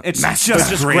 It's It's just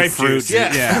just grapefruit.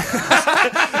 grape juice.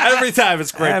 Yeah. Every time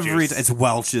it's grape juice. It's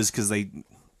Welch's because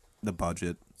the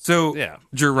budget. So, Yeah.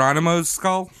 Geronimo's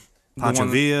skull? The Pancho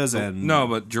one- Villa's and No,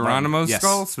 but Geronimo's Yes.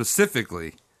 skull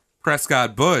specifically.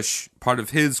 Prescott Bush, part of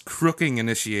his crooking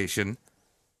initiation,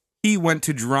 he went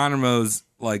to Geronimo's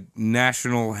like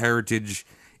national heritage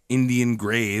Indian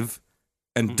grave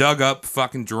and dug up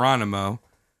fucking Geronimo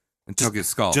and took his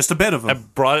skull. just a bit of I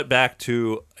them. brought it back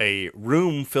to a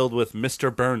room filled with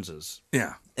Mr. Burns's.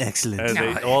 yeah. Excellent.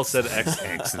 And they all said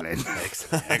excellent. Excellent.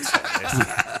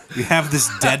 Excellent. We have this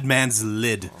dead man's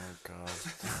lid. Oh,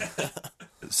 God.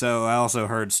 So I also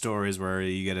heard stories where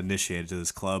you get initiated to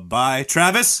this club by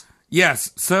Travis.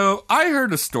 Yes. So I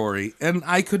heard a story and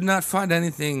I could not find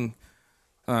anything,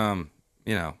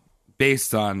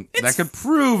 based on that could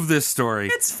prove this story.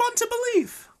 It's fun to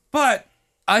believe. But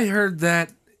I heard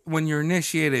that when you're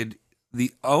initiated,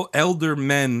 the elder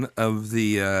men of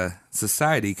the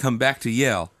society come back to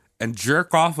Yale and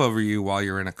jerk off over you while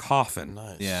you're in a coffin.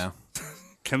 Nice. Yeah.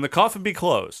 Can the coffin be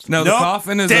closed? No, the Nope.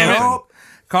 coffin is Damn it. open.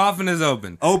 Coffin is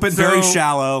open. Open, So- very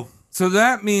shallow. So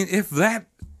that means if that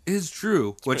is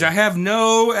true, which I have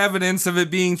no evidence of it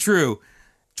being true,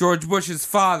 George Bush's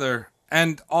father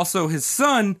and also his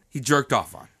son, he jerked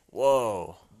off on.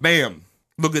 Whoa. Bam.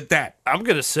 Look at that. I'm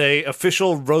going to say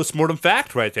official roast mortem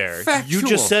fact right there. Factual. You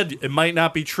just said it might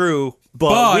not be true, but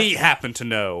But- we happen to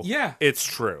know Yeah. it's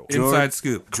true. Inside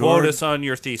scoop. Quote us on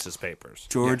your thesis papers.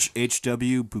 George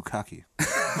H.W. Bukaki.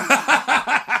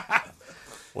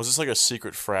 Was this like a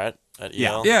secret frat at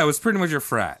Yeah. Yale? Yeah, it was pretty much a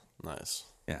frat. Nice.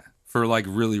 Yeah. For like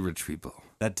really rich people.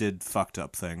 That did fucked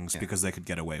up things because they could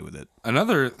get away with it.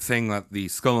 Another thing that the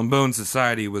Skull and Bones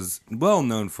Society was well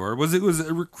known for was it was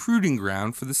a recruiting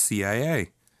ground for the CIA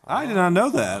I did not know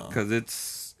that. because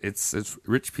it's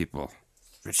rich people.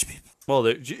 Rich people. Well,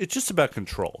 it's just about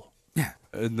control. Yeah,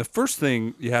 And the first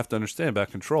thing you have to understand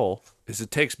about control is it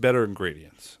takes better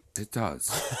ingredients. it does.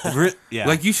 Yeah.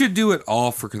 Like you should do it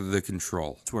all for the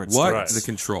control. where it What starts. the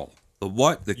control? The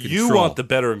what the control? You want the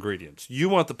better ingredients. You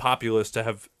want the populace to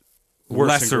have worse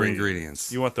lesser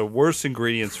ingredients. You want the worst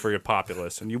ingredients for your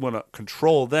populace, and you want to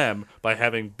control them by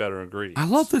having better ingredients. I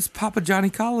love this Papa John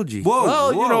ecology. Whoa,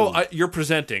 Well, whoa. you know, you're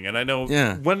presenting, and I know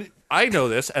Yeah. when I know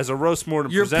this as a roast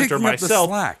mortem You're presenter picking up the myself,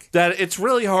 slack. that it's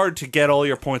really hard to get all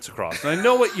your points across. And I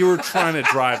know what you were trying to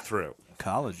drive through.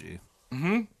 Ecology.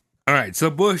 All right, so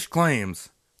Bush claims,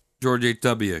 George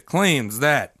H.W. claims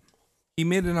that he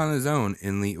made it on his own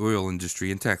in the oil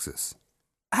industry in Texas.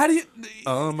 How do you...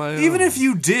 On my Even own. if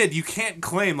you did, you can't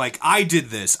claim, like, I did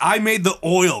this. I made the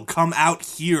oil come out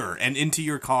here and into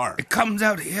your car. It comes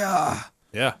out here.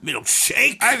 Yeah. It'll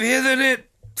shake. I've hidden it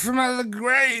from out of the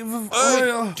grave of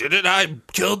oil. Did it? I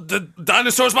killed the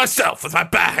dinosaurs myself with my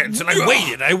bare hands, and I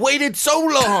waited. I waited so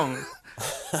long.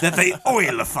 that they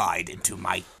oilified into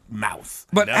my mouth.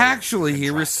 But actually, he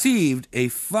received a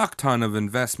fuck ton of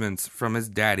investments from his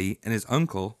daddy and his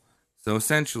uncle. So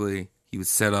essentially, he was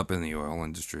set up in the oil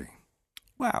industry.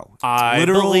 Wow. I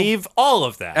believe all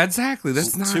of that. Exactly.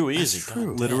 That's not too easy. That's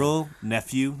true. Literal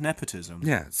nephew nepotism.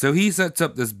 Yeah. So he sets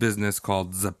up this business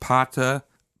called Zapata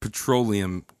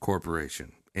Petroleum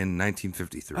Corporation in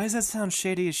 1953. Why does that sound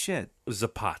shady as shit?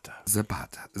 Zapata.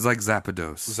 Zapata. It's like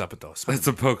Zapdos. Zapatos. It's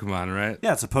a Pokemon, right?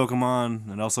 Yeah, it's a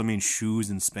Pokemon. It also means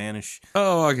shoes in Spanish.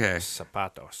 Oh, okay.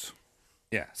 Zapatos.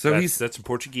 Yeah. So That's in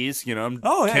Portuguese. You know, I'm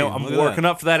hey, I'm look at working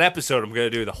that. up for that episode. I'm going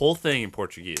to do the whole thing in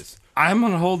Portuguese. I'm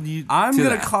gonna hold you. I'm to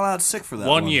going to that. call out sick for that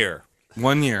 1 year.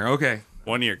 1 year. Okay.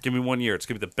 1 year. Give me 1 year. It's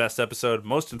going to be the best episode,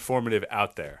 most informative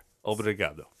out there.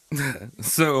 Obrigado.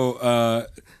 So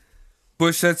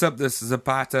Bush sets up this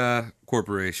Zapata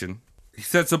Corporation. He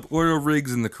sets up oil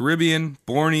rigs in the Caribbean,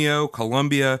 Borneo,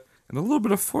 Colombia, and a little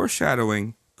bit of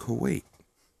foreshadowing, Kuwait.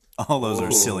 All those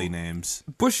are silly names.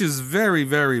 Bush is very,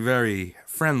 very, very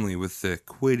friendly with the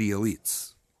Kuwaiti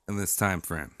elites in this time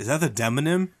frame. Is that the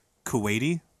demonym?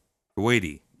 Kuwaiti?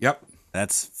 Kuwaiti. Yep.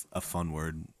 That's a fun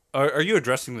word. Are you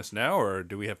addressing this now, or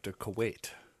do we have to Kuwait?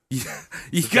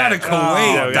 You gotta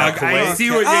Kuwait, yeah, Doug. Kuwait. I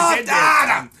see what you did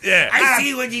there. Yeah. I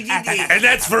see what you did there. And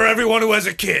that's for everyone who has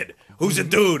a kid who's a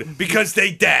dude because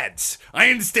they dads. I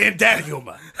understand dad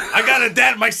humor. I got a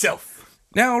dad myself.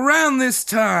 Now, around this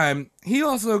time, he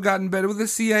also got in bed with the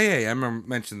CIA. I remember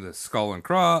mentioned the Skull and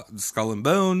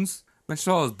Bones.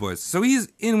 Mentioned all his boys. So he's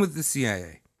in with the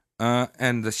CIA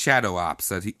and the shadow ops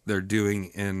that they're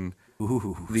doing in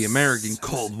the American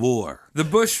Cold War. The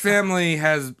Bush family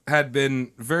had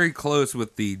been very close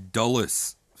with the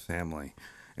Dulles family.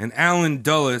 And Allen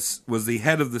Dulles was the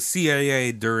head of the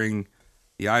CIA during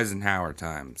the Eisenhower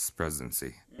times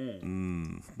presidency.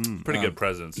 Pretty good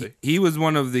presidency. He was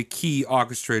one of the key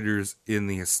orchestrators in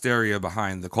the hysteria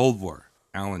behind the Cold War.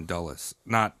 Allen Dulles,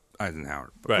 not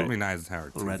Eisenhower. Right. I mean Eisenhower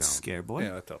too. Red no. scare boy.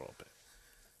 Yeah, that's a little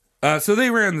bit. So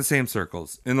they ran in the same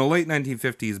circles. In the late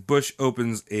 1950s, Bush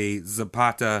opens a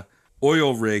Zapata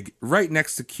oil rig right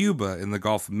next to Cuba in the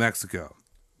Gulf of Mexico.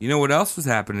 You know what else was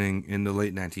happening in the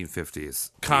late 1950s?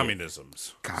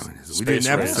 Communisms. Communism. We did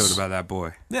an race. episode about that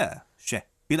boy. Yeah. Che.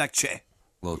 Be like Che.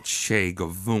 Little Che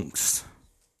Gavunks.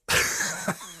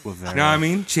 Well, very You know what I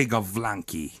mean? Che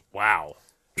Gavlanki. Wow.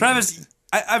 Travis,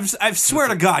 I swear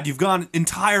to God, you've gone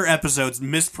entire episodes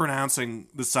mispronouncing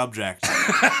the subject.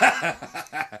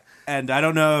 And I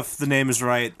don't know if the name is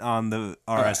right on the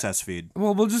RSS feed.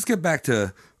 Well, we'll just get back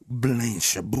to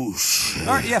Blanche Bush.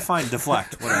 All right, yeah, fine.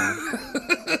 Deflect.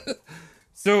 Whatever.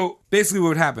 So basically what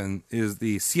would happen is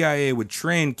the CIA would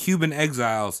train Cuban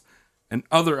exiles and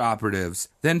other operatives,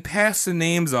 then pass the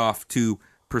names off to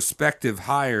prospective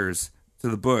hires to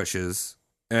the Bushes,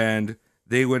 and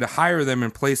they would hire them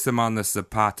and place them on the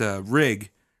Zapata rig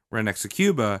right next to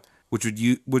Cuba, which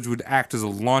would act as a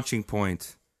launching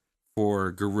point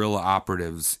for guerrilla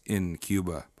operatives in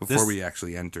Cuba before we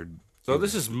actually entered. So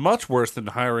this is much worse than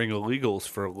hiring illegals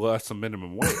for less than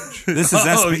minimum wage. This is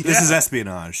this is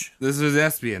espionage. This is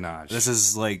espionage. This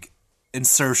is like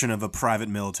insertion of a private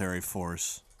military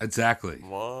force. Exactly.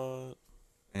 What?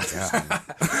 Interesting.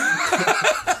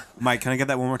 Mike, can I get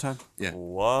that one more time? Yeah.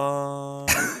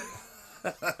 What?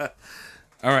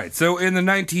 All right. So in the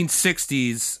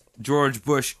 1960s, George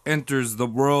Bush enters the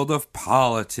world of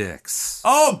politics.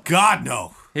 Oh God,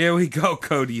 no! Here we go,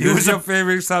 Cody. This is your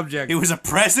favorite subject. He was a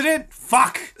president?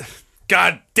 Fuck!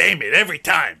 God damn it, every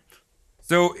time.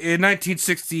 So in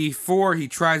 1964, he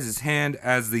tries his hand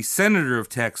as the senator of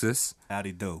Texas.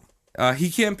 Howdy do.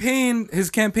 His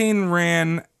campaign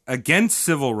ran against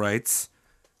civil rights.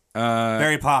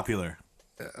 Very popular.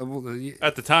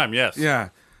 At the time, yes. Yeah.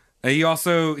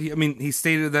 He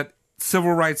stated that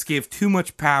civil rights gave too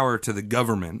much power to the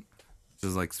government, which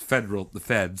is like the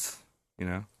feds, you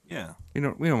know? Yeah. We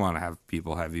don't want to have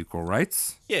people have equal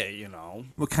rights. Yeah, you know.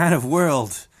 What kind of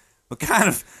world? What kind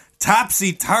of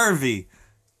topsy-turvy,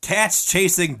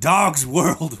 cats-chasing dogs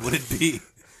world would it be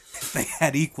if they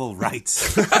had equal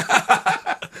rights?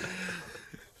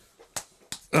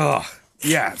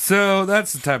 Yeah, so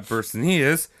that's the type of person he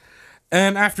is.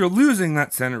 And after losing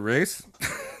that Senate race,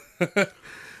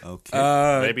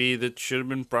 Okay. Maybe that should have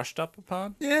been brushed up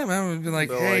upon. yeah, man would be like,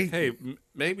 They're hey,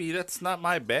 maybe that's not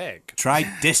my bag. Try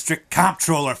district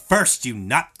comptroller first, you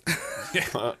nut.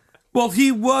 well,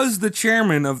 he was the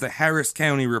chairman of the Harris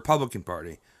County Republican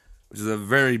Party, which is a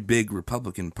very big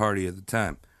Republican party at the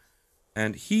time.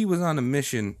 And he was on a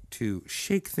mission to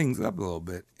shake things up a little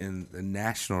bit in the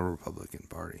National Republican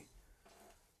Party.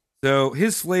 So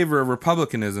his flavor of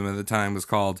republicanism at the time was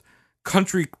called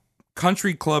Country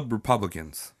Club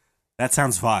Republicans. That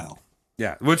sounds vile.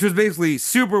 Yeah, which was basically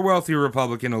super wealthy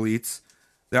Republican elites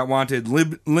that wanted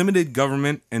limited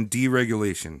government and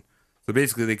deregulation. So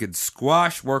basically they could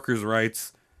squash workers'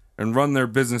 rights and run their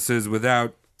businesses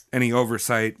without any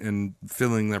oversight and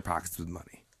filling their pockets with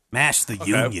money. Mash the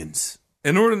unions.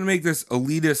 In order to make this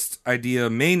elitist idea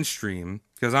mainstream,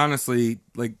 because honestly,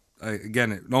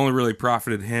 again, it only really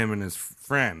profited him and his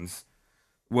friends,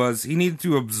 was he needed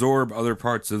to absorb other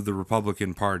parts of the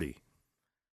Republican Party.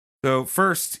 So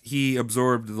first, he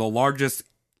absorbed the largest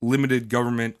limited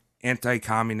government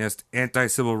anti-communist,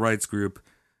 anti-civil rights group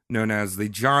known as the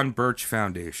John Birch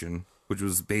Foundation, which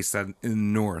was based in the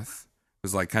North. It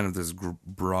was like kind of this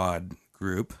broad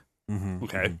group. Mm-hmm.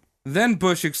 Okay. Then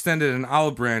Bush extended an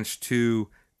olive branch to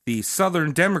the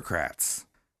Southern Democrats.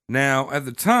 Now, at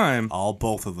the time,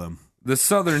 Both of them. the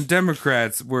Southern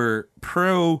Democrats were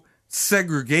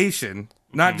pro-segregation,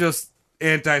 not just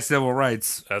anti-civil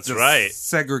rights. That's just right.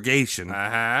 Segregation.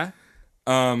 Uh-huh.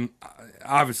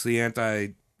 Obviously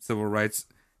anti-civil rights.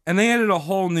 And they added a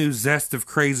whole new zest of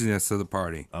craziness to the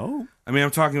party. Oh. I mean,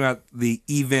 I'm talking about the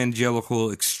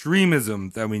evangelical extremism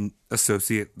that we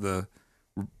associate the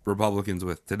Republicans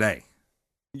with today.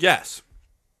 Yes.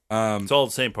 It's all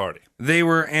the same party. They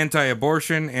were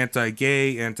anti-abortion,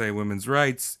 anti-gay, anti-women's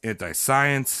rights,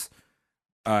 anti-science,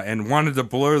 and wanted to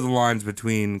blur the lines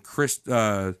between church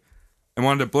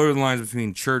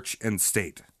and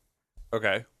state.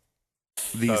 Okay.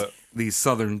 These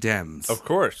Southern Dems. Of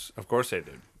course they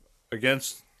did.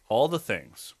 Against all the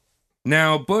things.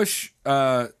 Now, Bush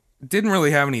didn't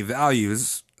really have any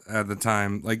values at the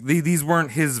time. Like these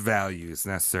weren't his values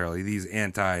necessarily. These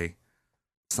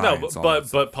anti-science. No,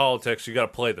 but politics, you got to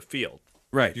play the field.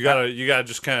 Right. You gotta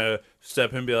just kind of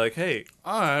step in and be like, hey,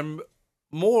 I'm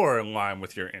more in line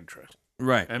with your interest.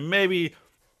 Right. And maybe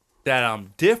that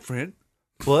I'm different,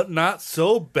 but not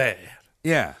so bad.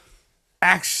 Yeah.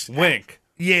 Wink.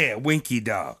 Yeah, winky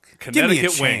dog.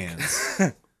 Connecticut wink.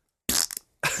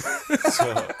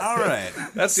 All right.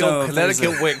 That's the old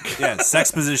Connecticut wink. Yeah,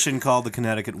 sex position called the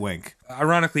Connecticut wink.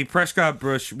 Ironically, Prescott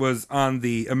Bush was on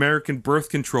the American Birth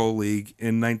Control League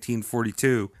in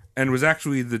 1942 and was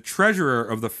actually the treasurer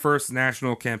of the first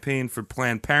national campaign for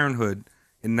Planned Parenthood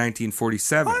in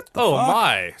 1947. Oh,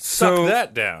 my. Suck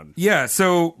that down. Yeah,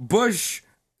 so Bush,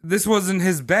 this wasn't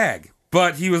his bag,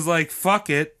 but he was like, fuck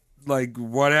it, like,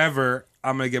 whatever,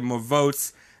 I'm going to get more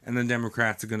votes, and the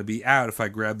Democrats are going to be out if I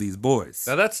grab these boys.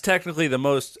 Now, that's technically the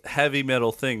most heavy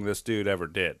metal thing this dude ever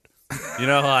did. You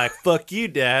know, like, fuck you,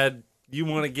 Dad. You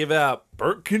want to give out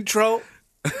birth control?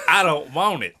 I don't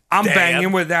want it. I'm Dad.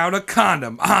 banging without a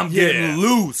condom. I'm getting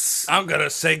loose. I'm going to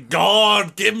say,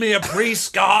 God, give me a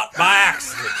Prescott by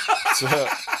accident.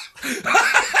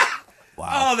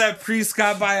 Wow. Oh, that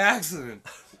Prescott by accident.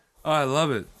 Oh, I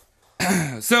love it.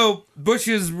 So, Bush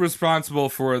is responsible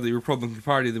for the Republican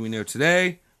Party that we know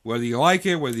today. Whether you like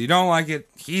it, whether you don't like it,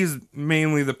 he's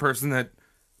mainly the person that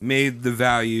made the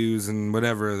values and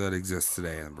whatever that exists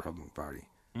today in the Republican Party.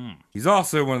 He's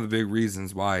also one of the big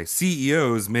reasons why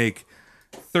CEOs make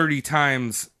 30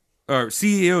 times, or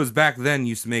CEOs back then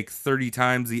used to make 30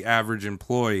 times the average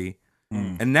employee,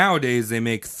 and nowadays they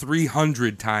make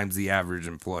 300 times the average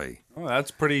employee. Oh, that's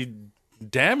pretty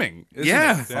damning, isn't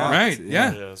Yeah, it? right,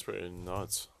 yeah. Yeah, that's pretty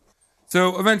nuts.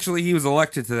 So eventually he was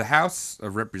elected to the House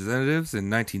of Representatives in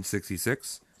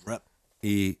 1966. Rep.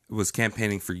 He was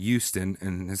campaigning for Houston,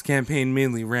 and his campaign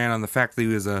mainly ran on the fact that he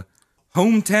was a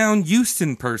hometown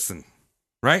Houston person,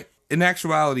 right? In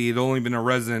actuality, he'd only been a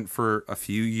resident for a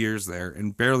few years there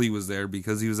and barely was there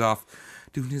because he was off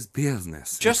doing his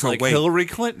business. Just So like wait. Hillary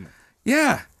Clinton.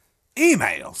 Yeah.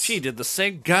 Emails. She did the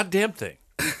same goddamn thing.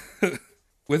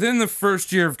 Within the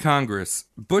first year of Congress,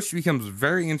 Bush becomes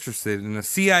very interested in a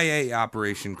CIA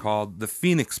operation called the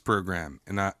Phoenix Program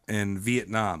in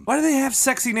Vietnam. Why do they have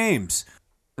sexy names?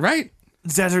 Right?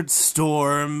 Desert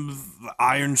Storm,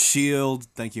 Iron Shield.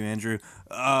 Thank you, Andrew.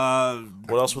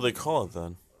 What else would they call it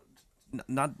then?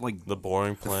 Not like The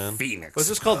boring plan? Phoenix. What's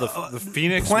this called? The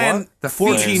Phoenix Plan what? The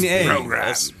 14A.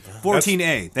 Program.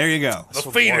 14A. There you go. The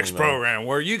so Phoenix boring, man. program,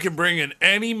 where you can bring in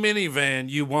any minivan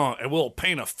you want, and we'll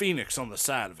paint a phoenix on the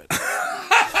side of it.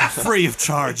 Free of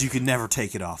charge. You can never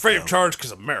take it off. Free though. of charge,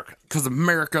 because America. Because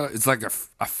America is like a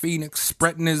phoenix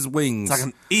spreading his wings. It's like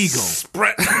an eagle.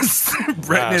 Spread. spreading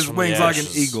Rise his from wings the like an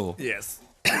ashes. eagle. Yes.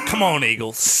 Come on,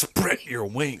 Eagle. Spread your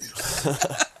wings.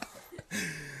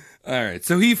 All right,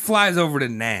 so he flies over to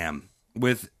Nam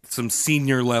with some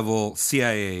senior level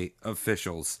CIA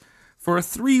officials for a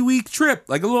 3-week trip,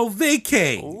 like a little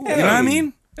vacay. You know what I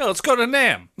mean? Yeah, let's go to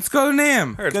Nam. Let's go to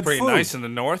Nam. Heard it's Good pretty food. nice in the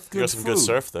north. You got some good food.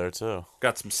 surf there, too.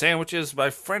 Got some sandwiches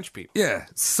by French people. Yeah,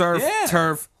 surf, Yeah.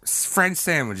 turf, French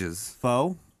sandwiches.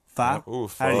 Faux. Fa. Ooh,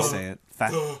 How do you pho. say it?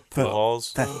 Fa. The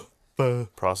halls,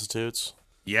 prostitutes.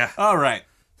 Yeah. All right.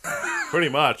 Pretty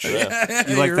much. You like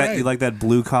you're that? right. You like that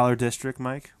blue collar district,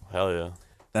 Mike? Hell yeah.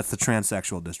 That's the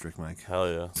transsexual district, Mike. Hell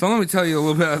yeah. So let me tell you a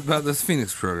little bit about this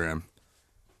Phoenix program.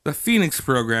 The Phoenix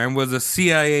program was a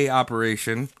CIA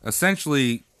operation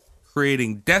essentially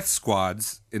creating death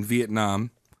squads in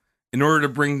Vietnam in order to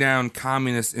bring down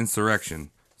communist insurrection.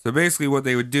 So basically what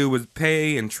they would do was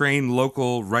pay and train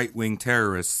local right-wing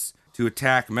terrorists to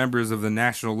attack members of the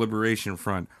National Liberation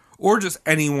Front or just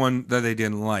anyone that they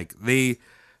didn't like. They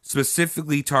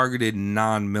specifically targeted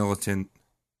non-militant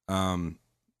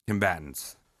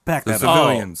combatants. Back The that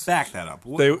civilians. up. Back that up.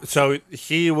 So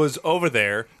he was over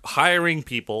there hiring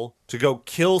people to go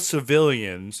kill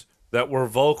civilians that were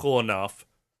vocal enough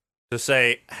to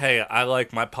say, hey, I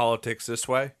like my politics this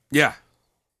way. Yeah,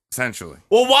 essentially.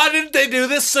 Well, why didn't they do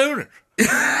this sooner?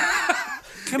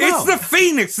 It's the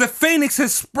Phoenix. The Phoenix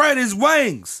has spread his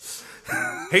wings.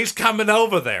 He's coming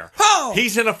over there. Oh!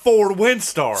 He's in a Ford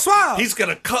Windstar. Swell! He's going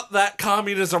to cut that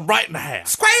communism right in half.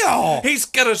 Squeal! He's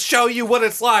going to show you what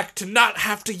it's like to not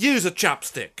have to use a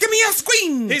chopstick. Give me a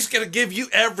scream! He's going to give you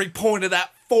every point of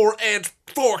that 4-edged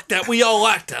fork that we all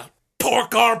like to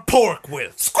pork our pork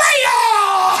with. Squeal!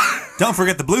 Don't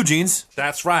forget the blue jeans.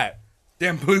 That's right.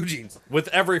 Damn blue jeans. With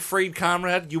every freed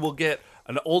comrade, you will get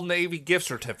an Old Navy gift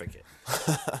certificate.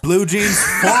 Blue jeans,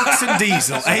 forks, and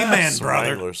diesel. Amen, brother.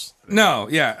 Wranglers. No,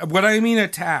 yeah. When I mean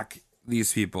attack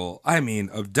these people, I mean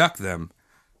abduct them,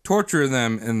 torture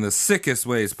them in the sickest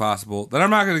ways possible that I'm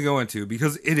not going to go into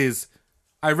because it is.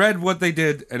 I read what they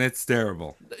did and it's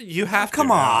terrible. You have to.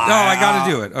 Come on. No, I got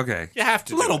to do it. Okay. You have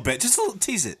to. A little bit. Just a little,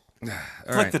 tease it. All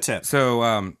Flick right. the tip.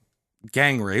 So,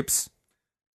 gang rapes,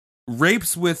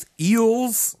 rapes with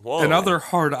eels Whoa. and other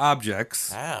hard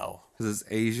objects. How? Because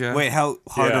it's Asia. Wait, how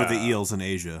hard are the Yeah. eels in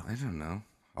Asia? I don't know.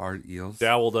 Hard eels.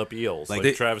 Dowled up eels. Like,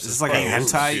 they- Travis Is this like a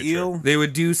hentai eel? They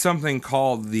would do something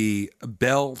called the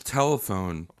Bell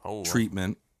telephone Oh.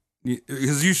 treatment.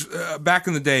 Because back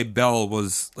in the day, Bell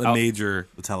was a major.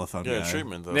 The telephone Yeah, guy.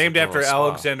 treatment. Though. Named It's a after little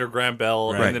Alexander Graham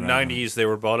Bell. Right, in the right, 90s, they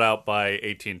were bought out by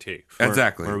AT&T.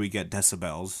 Exactly. Where we get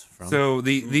decibels from. So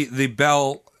the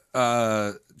Bell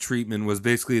treatment was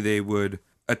basically they would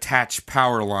attach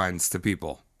power lines to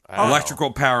people.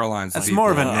 Electrical power lines. That's to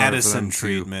more of people an in order for Edison them to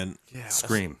treatment.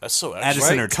 Scream. That's so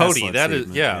Edison extra. or Cody, Tesla that is,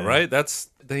 treatment, yeah, right? That's,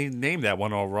 they named that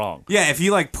one all wrong. Yeah, if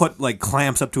you like put like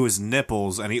clamps up to his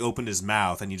nipples and he opened his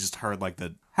mouth and you just heard like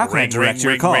the how can I direct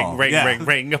your call? ring, Yeah.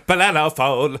 ring, banana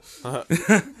phone.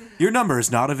 Your number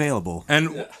is not available.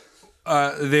 And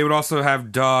they would also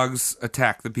have dogs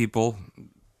attack the people.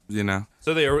 You know,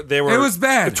 So they were. It was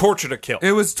bad. Torture to kill.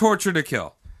 it was torture to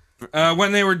kill.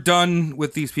 When they were done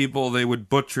with these people, they would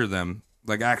butcher them,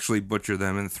 like actually butcher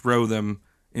them, and throw them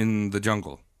in the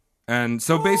jungle. And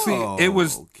so basically, it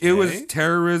was okay.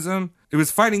 terrorism. It was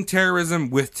fighting terrorism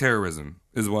with terrorism,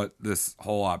 is what this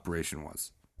whole operation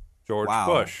was. George Wow.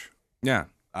 Bush. Yeah,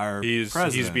 Our He's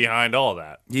president. behind all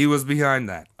that. he was behind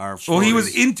that. Our Well, he was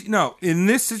stories- in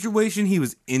this situation, he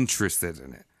was interested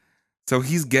in it. So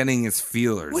he's getting his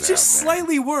feelers, Which out is there.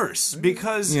 slightly worse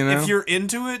because You know? if you're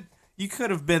into it, you could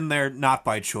have been there not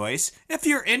by choice. If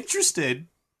you're interested,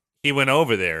 He went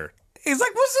over there. he's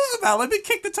like, "What's this about? Let me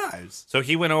kick the tires." So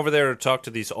he went over there to talk to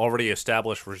these already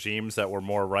established regimes that were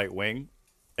more right wing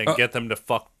and get them to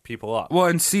fuck people up. Well,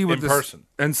 and see what in person.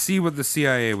 and see what the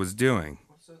CIA was doing.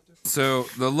 So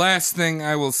the last thing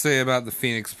I will say about the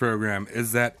Phoenix program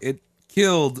is that it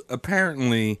killed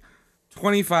apparently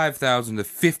 25,000 to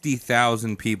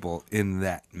 50,000 people in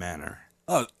that manner.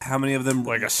 Oh, how many of them?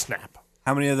 Like a snap.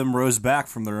 How many of them rose back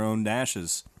from their own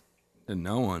ashes? And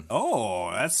no one. Oh,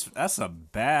 that's a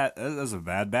bad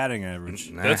batting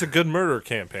average. Nah. That's a good murder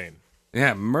campaign.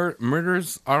 Yeah,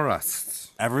 murders are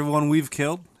us. Everyone we've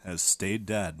killed has stayed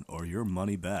dead, or your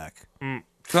money back.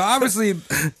 So obviously,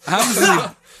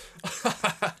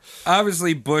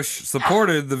 Bush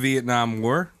supported the Vietnam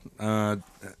War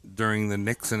during the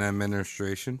Nixon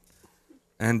administration.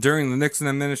 And during the Nixon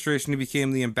administration, he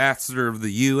became the ambassador of the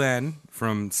UN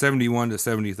from 71 to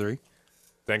 73.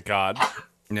 Thank God.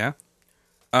 Yeah.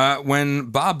 When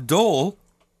Bob Dole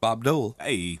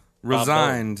Hey,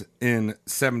 resigned in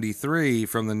 73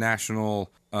 from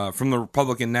the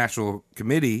Republican National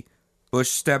Committee, Bush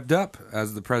stepped up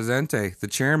as the presidente, the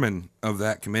chairman of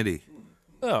that committee.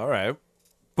 Oh, all right.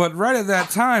 But right at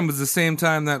that time was the same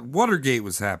time that Watergate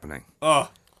was happening.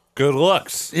 Good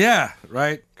looks. Yeah,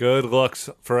 right? Good looks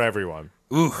for everyone.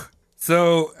 Ooh.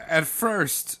 So at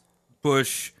first,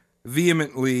 Bush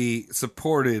vehemently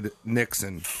supported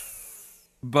Nixon.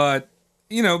 But,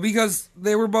 because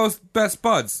they were both best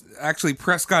buds. Actually,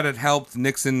 Prescott had helped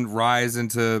Nixon rise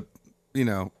into,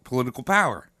 political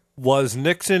power. Was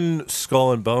Nixon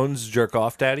Skull and Bones jerk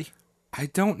off daddy? I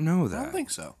don't know that. I don't think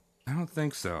so. I don't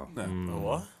think so.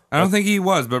 What? I don't think he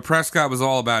was, but Prescott was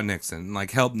all about Nixon,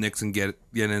 like helped Nixon get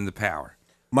into power.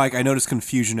 Mike, I noticed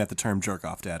confusion at the term jerk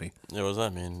off daddy. Yeah, what does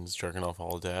that mean? He's jerking off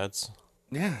all the dads?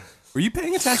 Yeah. Were you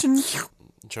paying attention?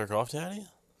 Jerk off daddy?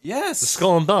 Yes.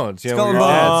 Skull and Bones. You know, Skull when and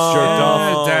your dad's Bones. jerked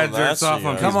off. Yeah, Dad that's jerks off what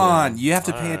on you Come guys on, you have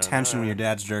to pay attention when your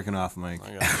dad's jerking off, Mike.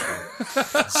 I got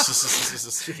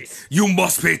you. You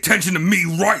must pay attention to me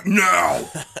right now.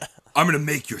 I'm gonna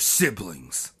make your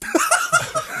siblings.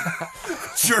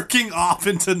 Jerking off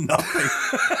into nothing.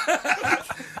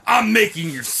 I'm making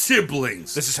your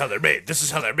siblings. This is how they're made. This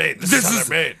is how they're made. This is how they're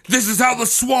made. This is how the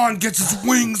swan gets its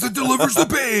wings and delivers the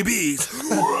babies.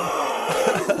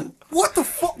 What the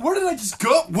fuck? Where did I just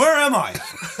go? Where am I?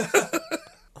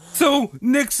 So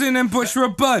Nixon and Bush were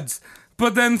buds,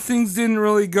 but then things didn't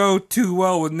really go too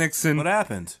well with Nixon. What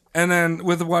happened? And then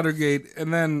with Watergate,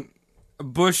 and then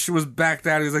Bush was backed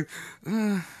out. He was like,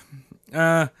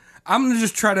 I'm going to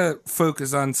just try to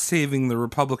focus on saving the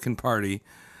Republican Party.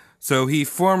 So he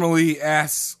formally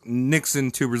asked Nixon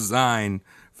to resign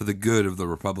for the good of the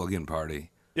Republican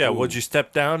Party. Yeah, would you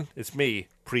step down? It's me,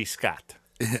 Prescott.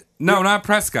 No, not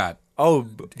Prescott. Oh,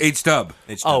 H-Dub.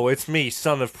 oh, it's me,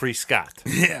 son of Prescott.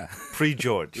 Yeah.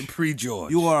 Pre-George.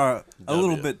 Pre-George. You are a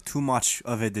little bit too much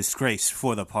of a disgrace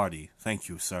for the party. Thank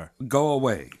you, sir. Go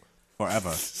away.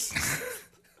 Forever.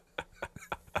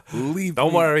 Leave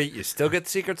Don't me. worry, you still get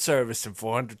Secret Service and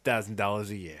 $400,000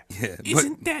 a year. Yeah,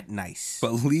 Isn't that nice?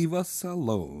 but leave us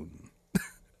alone.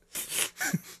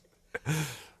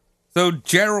 So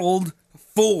Gerald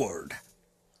Ford.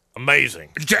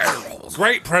 Amazing. Gerald.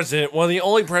 Great president. One of the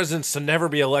only presidents to never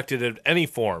be elected in any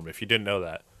form, if you didn't know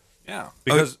that. Yeah.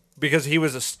 Because he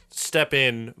was a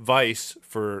step-in vice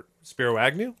for Spiro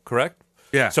Agnew, correct?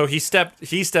 Yeah. So he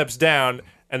steps down,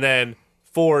 and then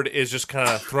Ford is just kind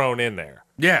of thrown in there.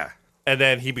 Yeah. And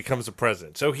then he becomes the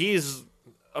president. So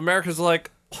America's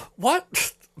like,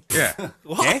 what? Yeah.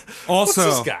 What? Also,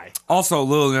 What's this guy? Also,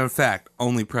 little known fact: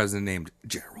 only president named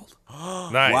Gerald.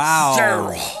 Nice.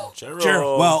 Wow.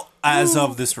 Gerald. Well, as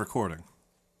of this recording.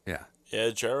 Yeah.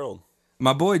 Yeah, Gerald.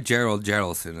 My boy Gerald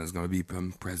Geraldson is going to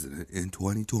become president in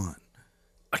 2020.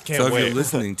 I can't So if wait. you're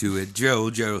listening to it, Joe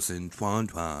Geraldson, Twan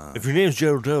Twan. If your name's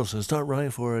Gerald Geraldson, start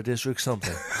running for a district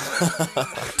something.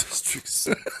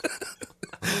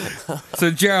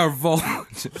 So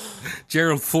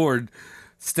Gerald Ford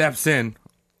steps in,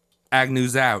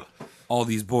 Agnew's out. All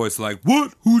these boys are like,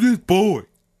 what? Who this boy?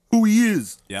 Who he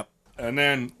is? Yep. And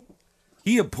then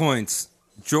he appoints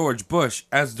George Bush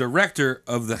as director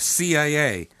of the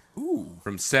CIA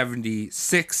from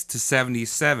 76 to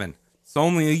 77. It's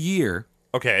only a year,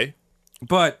 Okay.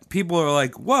 but people are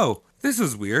like, whoa, this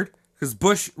is weird, because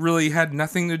Bush really had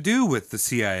nothing to do with the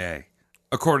CIA,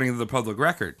 according to the public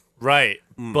record. Right.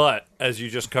 But, as you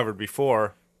just covered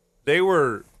before, they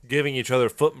were giving each other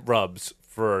foot rubs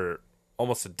for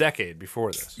almost a decade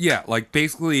before this. Yeah, like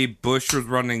basically Bush was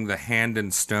running the hand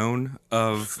and stone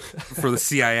for the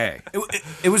CIA.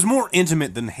 It was more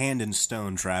intimate than hand and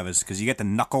stone, Travis, because you get the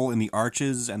knuckle in the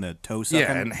arches and the toe sucking.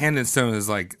 Yeah, and hand and stone is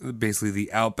like basically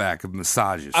the outback of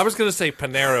massages. I was going to say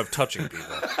Panera of touching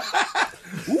people.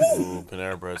 Ooh,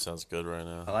 Panera Bread sounds good right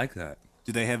now. I like that.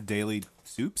 Do they have daily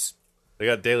soups? They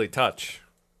got Daily Touch.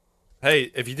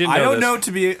 Hey, if you didn't know I don't this, know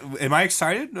to be... Am I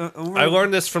excited? I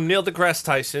learned this from Neil deGrasse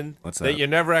Tyson. What's that? that? You're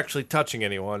never actually touching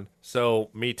anyone. So,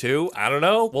 me too. I don't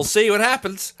know. We'll see what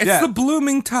happens. It's Yeah. the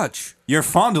blooming touch. You're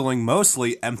fondling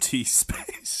mostly empty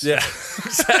space. Yeah,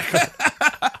 exactly.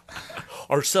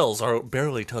 Our cells are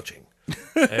barely touching.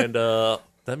 And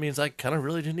that means I kind of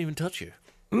really didn't even touch you.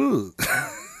 Ooh.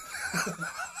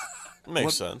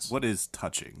 Makes sense. What is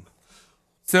touching?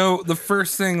 So the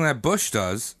first thing that Bush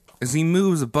does is he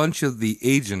moves a bunch of the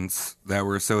agents that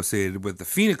were associated with the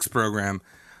Phoenix program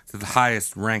to the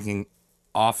highest ranking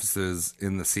offices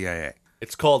in the CIA.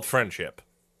 It's called friendship.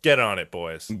 Get on it,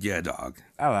 boys. Yeah, dog.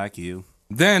 I like you.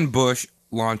 Then Bush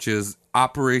launches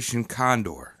Operation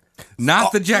Condor.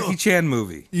 Not the Jackie Chan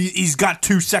movie. He's got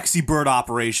 2 sexy bird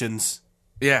operations.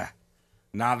 Yeah.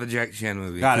 Not the Jackie Chan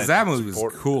movie. Got Because it. that movie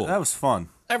was cool. That was fun.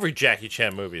 Every Jackie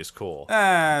Chan movie is cool.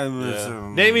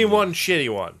 Name Name me one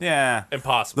shitty one. Yeah.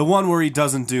 Impossible. The one where he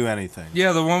doesn't do anything.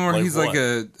 Yeah, the one where Like he's what? like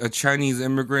a Chinese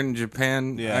immigrant in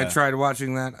Japan. Yeah. I tried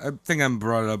watching that. I think I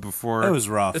brought it up before. It was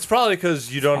rough. It's probably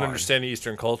because you don't understand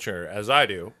Eastern culture as I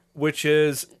do, which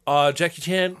is Jackie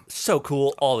Chan, so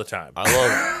cool all the time. I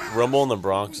love Rumble in the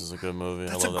Bronx is a good movie.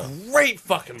 It's I love a that. great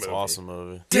fucking movie. It's an awesome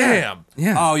movie. Damn.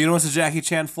 Yeah. Oh, you know what's a Jackie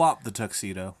Chan flop? The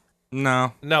tuxedo.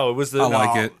 No. No, it was the. I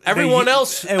like it. Everyone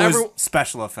else. It was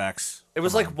special effects. It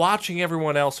was like watching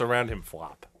everyone else around him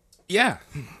flop. Yeah.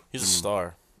 He's a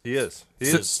star. He is. He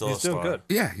He's is. still He's a doing star. good.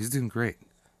 Yeah, he's doing great.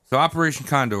 So Operation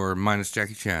Condor, minus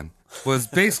Jackie Chan, was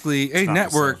basically a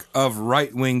network of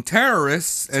right-wing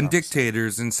terrorists and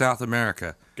dictators in South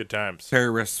America. Good times.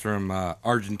 Terrorists from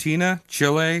Argentina,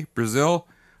 Chile, Brazil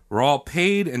were all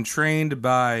paid and trained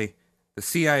by the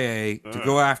CIA to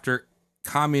go after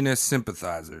communist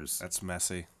sympathizers. That's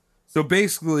messy. So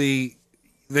basically,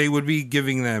 they would be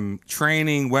giving them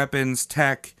training, weapons,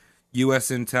 tech,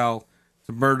 U.S. intel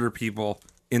to murder people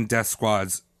in death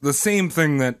squads. The same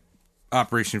thing that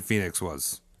Operation Phoenix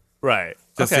was, Right.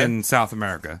 just in South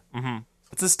America.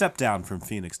 It's a step down from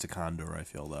Phoenix to Condor, I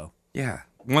feel, though. Yeah.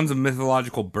 One's a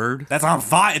mythological bird. That's on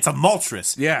fire. It's a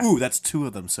Moltres. Yeah. Ooh, that's 2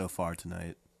 of them so far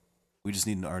tonight. We just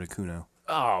need an Articuno.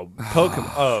 Oh,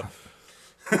 Pokemon. Oh.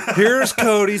 Here's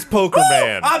Cody's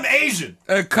Pokemon. I'm Asian.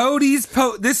 Cody's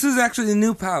This is actually a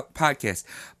new podcast.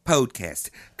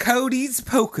 Cody's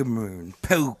Pokemon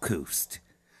Podcast.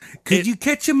 Could you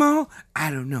catch them all? I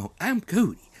don't know. I'm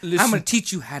Cody. I'm going to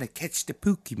teach you how to catch the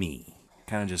Pokemon.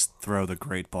 Kind of just throw the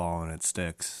great ball and it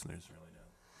sticks. There's really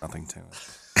nothing to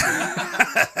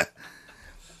it.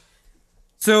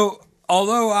 So,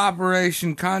 although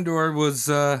Operation Condor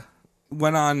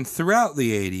went on throughout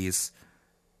the 80s,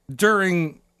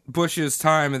 during Bush's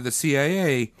time at the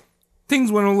CIA,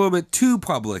 things went a little bit too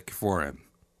public for him.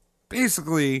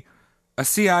 Basically, a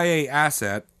CIA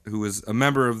asset who was a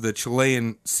member of the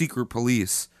Chilean secret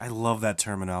police. I love that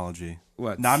terminology.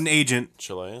 What? Not an agent.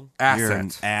 Chilean? You're an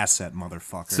Asset. asset,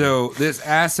 motherfucker. So this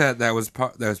asset that was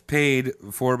paid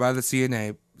for by the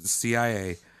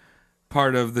CIA,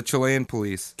 part of the Chilean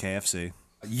police, KFC.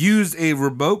 used a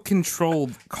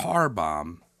remote-controlled car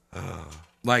bomb,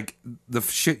 like the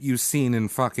shit you've seen in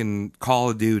fucking Call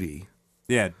of Duty,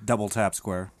 Yeah, double tap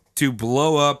square. to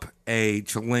blow up a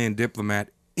Chilean diplomat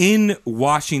in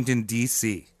Washington,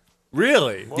 D.C.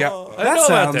 Really? Yeah. I That know about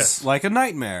sounds this. like a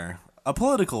nightmare. A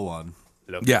political one.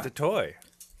 Look Yeah. at the toy.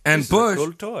 And This is a Bush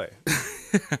cool toy.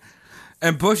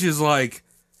 and Bush is like,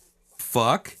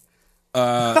 fuck.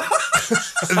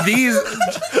 These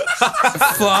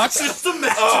fuck. Just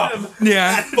imagine him.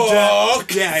 Yeah.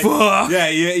 Fuck. Yeah. Fuck. Yeah,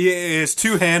 it's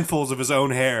 2 handfuls of his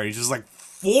own hair. He's just like,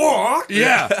 fuck.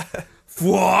 Yeah.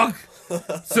 Fuck.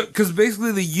 So, because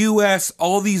basically the U.S.,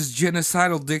 all these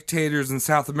genocidal dictators in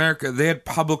South America, they had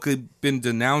publicly been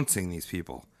denouncing these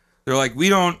people. They're like, we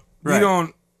don't,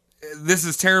 this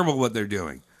is terrible what they're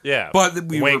doing. Yeah. But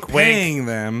we Wink, were paying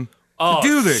them Oh, to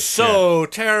do this so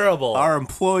terrible. Our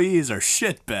employees are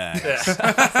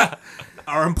shitbags.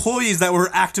 Our employees that were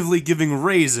actively giving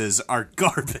raises are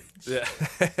garbage.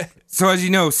 So as you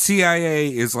know, CIA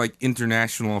is like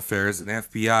international affairs and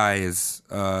FBI is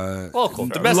Local,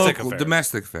 domestic affairs.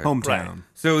 domestic affairs. Hometown.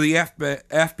 So the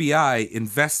FBI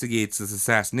investigates this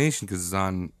assassination because it's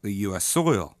on the U.S.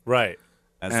 soil. Right.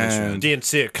 As they And- should. Didn't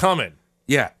see it coming.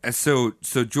 Yeah, and so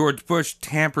George Bush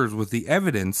tampers with the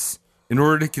evidence in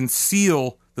order to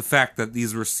conceal the fact that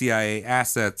these were CIA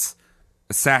assets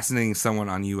assassinating someone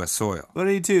on U.S. soil. What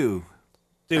did he do?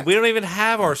 Dude, we don't even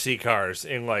have RC cars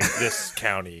in, like, this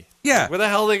county. Yeah. Where the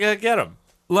hell are they going to get them?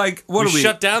 Like, what We do we...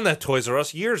 shut down that Toys R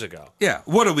Us years ago. Yeah,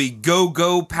 what are we,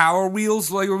 go Power Wheels?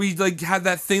 Like, where we, like, had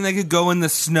that thing that could go in the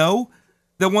snow?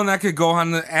 The one that could go on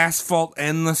the asphalt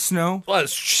and the snow? Well,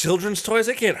 it's children's toys.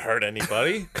 They can't hurt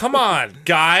anybody. Come on,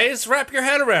 guys. Wrap your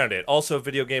head around it. Also,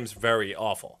 video games, very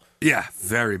awful. Yeah,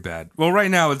 very bad. Well, right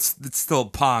now, it's still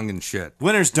Pong and shit.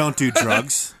 Winners don't do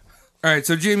drugs. All right,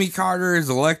 so Jimmy Carter is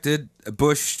elected.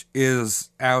 Bush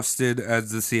is ousted as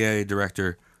the CIA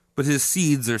director, but his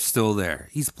seeds are still there.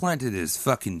 He's planted his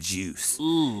fucking juice.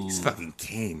 He's fucking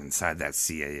came inside that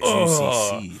CIA.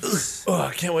 Seeds. Oh,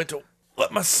 I can't wait to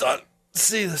let my son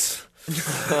see this.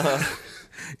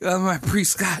 My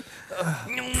Prescott.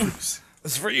 This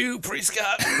is for you,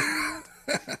 Prescott.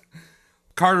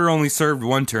 Carter only served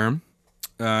 1 term,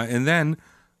 and then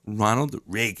Ronald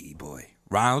Reagan.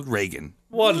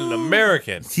 What an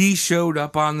American. He showed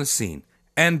up on the scene,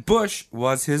 and Bush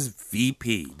was his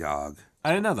VP, dog. I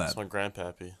didn't know that. That's my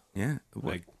grandpappy. Yeah,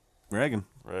 Like Reagan.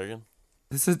 Reagan.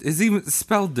 it's even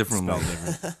spelled differently.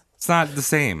 It's not the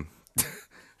same.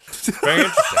 Very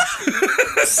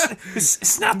interesting.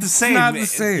 It's not the same. not the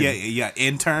same. Yeah,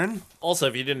 intern. Also,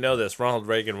 if you didn't know this, Ronald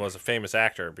Reagan was a famous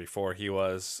actor before he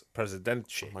was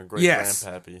presidential. My great Yes.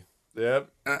 grandpappy. Yep.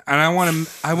 And I want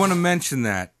to mention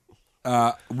that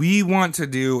we want to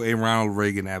do a Ronald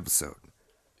Reagan episode.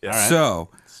 Yeah. So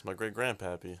It's my great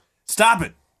grandpappy. Stop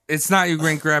it. it's not your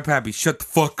great grandpappy. Shut the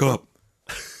fuck up.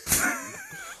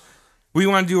 We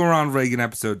want to do a Ronald Reagan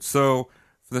episode. So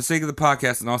for the sake of the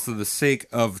podcast and also the sake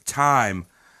of time,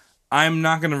 I'm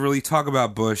not going to really talk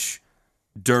about Bush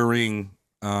during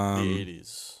The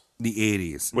 80s. the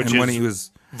 80s. Which and when is he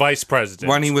was Vice president.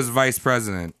 when he was vice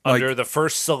president. Under the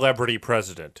first celebrity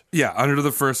president. Yeah, under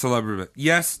the first celebrity.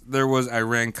 Yes, there was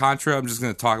Iran-Contra. I'm just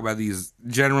going to talk about these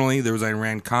generally. There was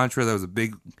Iran-Contra. That was a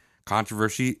big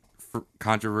controversy.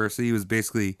 It was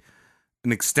basically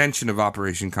an extension of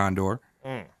Operation Condor.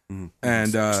 And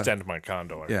Extend my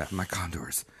condor. yeah, my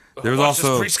condors. There was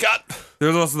also the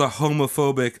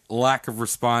homophobic lack of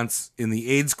response in the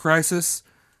AIDS crisis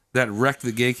that wrecked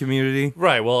the gay community.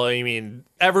 Right. Well, I mean,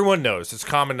 everyone knows. It's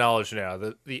common knowledge now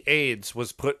that the AIDS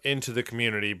was put into the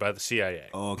community by the CIA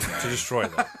to destroy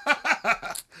them.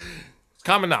 It's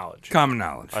common knowledge. Common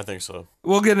knowledge. I think so.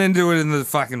 We'll get into it in the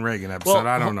fucking Reagan episode.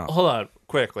 I don't know. Hold on.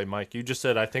 Quickly, Mike. You just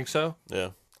said, I think so? Yeah.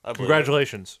 I believe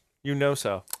Congratulations. You know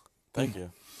so. it. Thank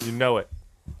you. You know it.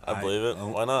 I believe it.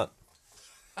 Why not?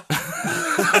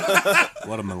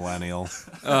 What a millennial.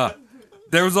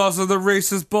 There was also the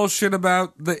racist bullshit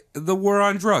about the war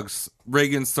on drugs.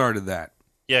 Reagan started that.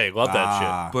 Yeah, you love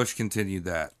that shit. Bush continued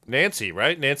that. Nancy,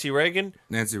 right? Nancy Reagan?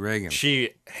 Nancy Reagan.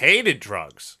 She hated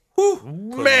drugs.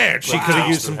 Man, she could have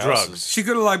used some drugs. She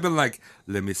could have been like,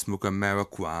 let me smoke a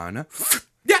marijuana.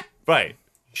 Right.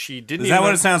 She didn't Is even... that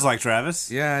what it sounds like,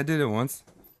 Travis? Yeah, I did it once.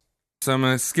 So I'm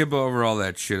going to skip over all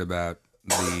that shit about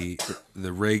the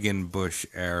Reagan-Bush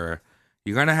era.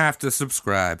 You're going to have to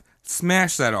subscribe.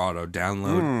 Smash that auto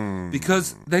download.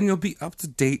 Because then you'll be up to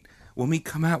date when we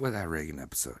come out with that Reagan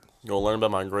episode. You'll learn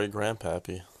about my great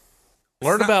grandpappy.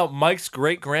 Learn about Mike's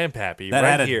great-grandpappy That right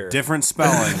had a here. different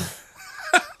spelling.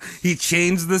 He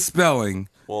changed the spelling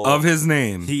of his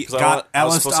name. He 'Cause got I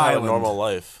was Ellis supposed to have a Island. normal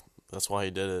life. That's why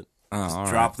he did it. all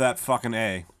Drop that fucking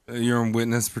A. You're in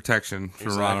witness protection for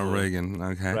Ronald Reagan.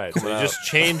 Okay. Right. So you just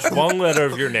changed one letter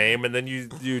of your name, and then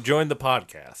you joined the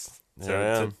podcast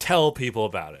to tell people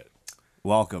about it.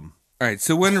 Welcome. All right.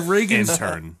 So when Reagan's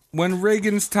Intern. when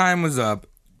Reagan's time was up,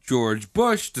 George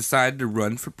Bush decided to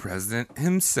run for president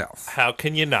himself. How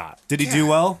can you not? Did he do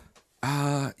well?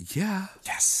 Yeah.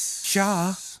 Yes.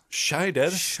 Shaw. Shy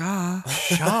dead. Shaw.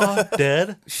 Shaw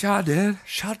dead. Shaw did.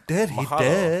 Shaw dead. He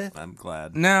dead. I'm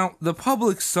glad. Now, the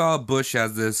public saw Bush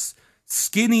as this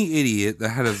skinny idiot that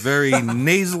had a very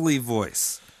nasally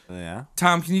voice. Yeah.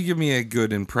 Tom, can you give me a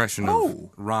good impression of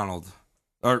Ronald?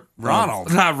 Or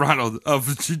Ronald. Not Ronald,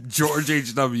 of George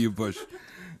H.W. Bush.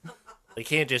 You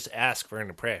can't just ask for an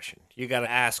impression. You got to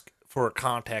ask for a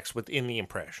context within the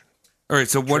impression. All right,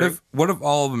 so what if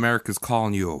all of America's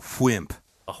calling you a whimp?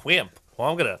 A wimp. Well,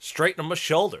 I'm going to straighten my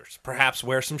shoulders. Perhaps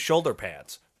wear some shoulder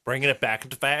pads. Bringing it back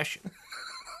into fashion.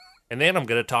 And then I'm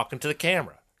going to talk into the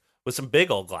camera with some big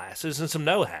old glasses and some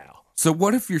know-how. So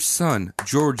what if your son,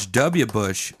 George W.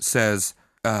 Bush, says,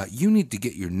 you need to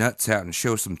get your nuts out and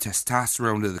show some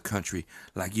testosterone to the country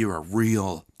like you're a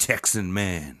real Texan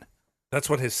man? That's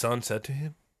what his son said to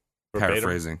him? Verbatim?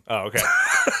 Paraphrasing. Oh, okay.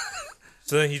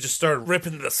 So then he just started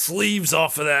ripping the sleeves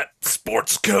off of that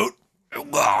sports coat.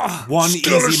 One easy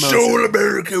motion.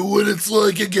 America what it's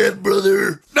like again,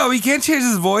 brother. No, he can't change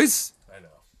his voice.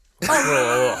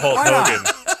 Hulk Hogan.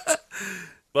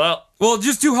 Well,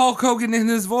 just do Hulk Hogan in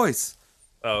his voice.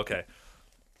 Oh, okay.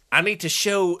 I need to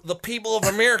show the people of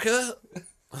America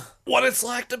what it's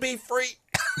like to be free.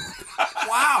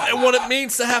 Wow. And what it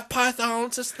means to have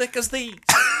pythons as thick as these.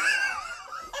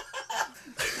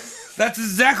 That's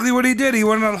exactly what he did. He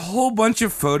went on a whole bunch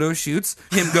of photo shoots.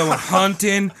 Him going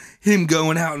hunting, him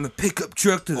going out in the pickup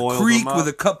truck to the Oiled creek him up. with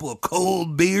a couple of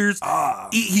cold beers.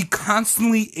 He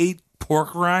constantly ate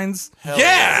pork rinds.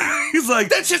 Yeah. He's like,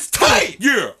 that's just tight.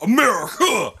 Yeah,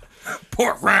 America.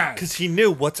 Pork rinds. Because he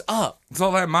knew what's up. It's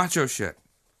all that macho shit.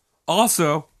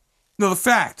 Also, the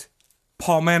fact,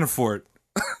 Paul Manafort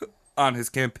on his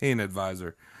campaign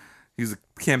advisor. He's a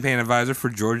campaign advisor for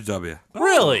George W.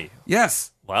 Really? Yes.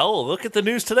 Well, look at the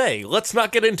news today. Let's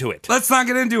not get into it. Let's not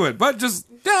get into it, but just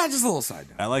a little side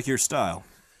note. I like your style.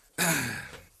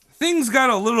 Things got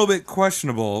a little bit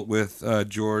questionable with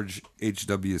George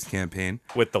H.W.'s campaign.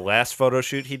 With the last photo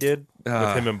shoot he did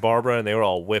with him and Barbara, and they were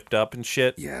all whipped up and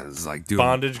shit. Yeah, this is like doing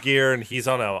Bondage gear, and he's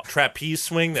on a trapeze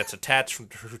swing that's attached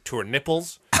to her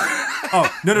nipples. Oh,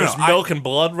 no. There's milk and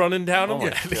blood running down him.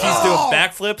 And he's doing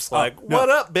backflips like, what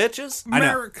up, bitches?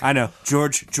 I know.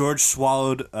 George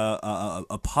swallowed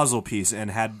a puzzle piece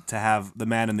and had to have the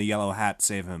man in the yellow hat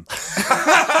save him.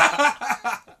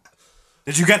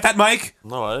 Did you get that, Mike?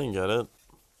 No, I didn't get it.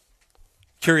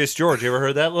 Curious George, you ever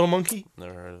heard that, little monkey?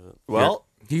 Never heard of it. Well,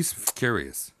 He's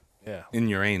curious. yeah, In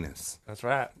your anus. that's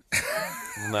right.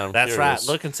 No, I'm That's curious. right.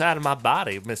 Look inside of my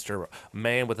body, Mr.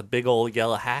 Man with a big old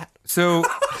yellow hat. So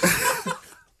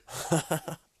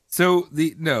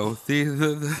the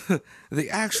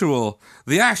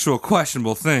actual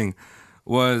questionable thing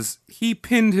was he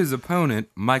pinned his opponent,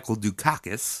 Michael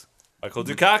Dukakis, Michael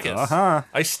Dukakis. Uh-huh.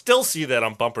 I still see that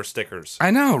on bumper stickers.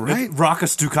 I know, right?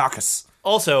 Raucous Dukakis.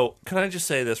 Also, can I just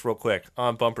say this real quick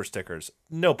on bumper stickers?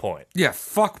 No point. Yeah,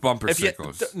 fuck bumper If you,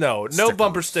 stickers. no Stickers.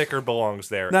 bumper sticker belongs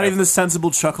there. Not even ever. the sensible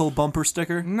chuckle bumper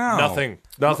sticker. No.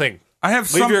 Nothing. I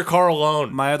have Leave some... your car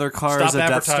alone. My other car Stop is a Death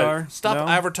advertising. Star. Stop No?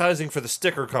 advertising for the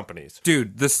sticker companies.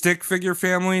 Dude, the stick figure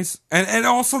families, and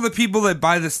also the people that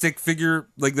buy the stick figure,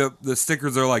 like the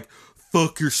stickers are like,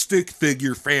 fuck your stick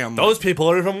figure family. Those people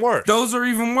are even worse. Those are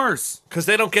even worse. Because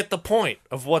they don't get the point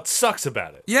of what sucks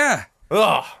about it. Yeah.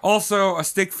 Ugh. Also, a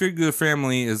stick figure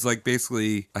family is like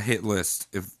basically a hit list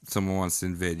if someone wants to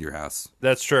invade your house.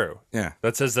 That's true. Yeah.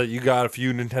 That says that you got a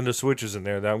few Nintendo Switches in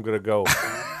there that I'm going to go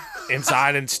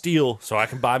inside and steal so I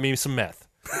can buy me some meth.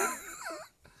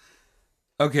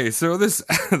 Okay, so this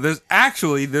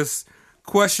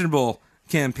questionable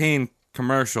campaign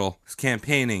commercial,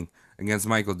 campaigning against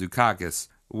Michael Dukakis,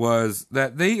 was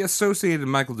that they associated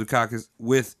Michael Dukakis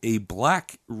with a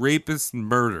black rapist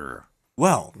murderer.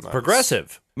 Well,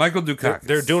 Progressive. Michael Dukakis.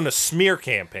 They're doing a smear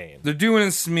campaign. They're doing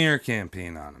a smear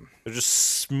campaign on him. They're just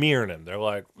smearing him. They're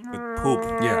like, poop.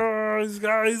 Yeah.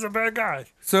 he's a bad guy.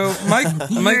 So Michael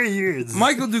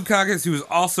Dukakis, who was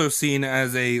also seen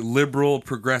as a liberal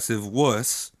progressive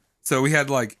wuss. So we had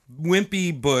like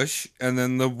wimpy Bush and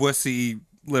then the wussy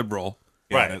liberal.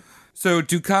 Right. So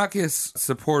Dukakis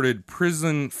supported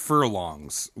prison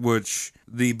furlongs, which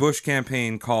the Bush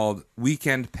campaign called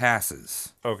weekend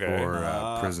passes Okay.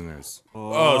 for prisoners.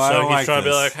 Oh, I so don't he's like trying to be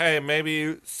this. like, hey, maybe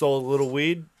you sold a little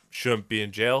weed. Shouldn't be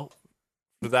in jail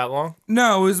for that long.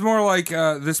 No, it was more like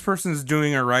this person's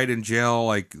doing it right in jail,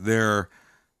 like they're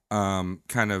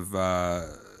kind of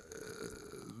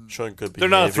Showing good They're behavior.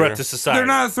 not a threat to society. they're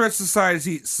not a threat to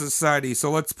society,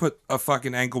 so let's put a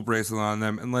fucking ankle bracelet on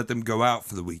them and let them go out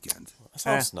for the weekend. That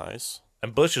sounds nice.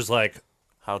 And Bush is like,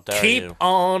 How dare keep you?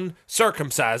 on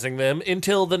circumcising them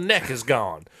until the neck is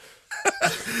gone.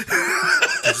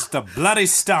 Just a bloody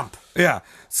stump. Yeah.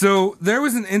 So there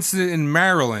was an incident in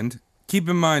Maryland. Keep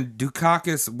in mind,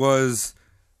 Dukakis was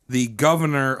the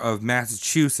governor of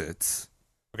Massachusetts.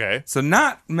 Okay. So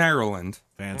not Maryland.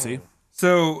 Fancy.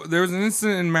 So there was an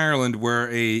incident in Maryland where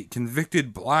a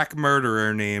convicted black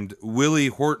murderer named Willie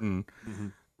Horton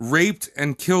raped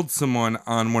and killed someone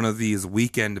on one of these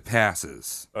weekend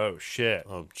passes. Oh, shit.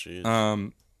 Oh,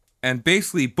 jeez. And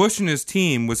basically, Bush and his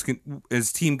team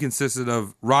his team consisted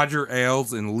of Roger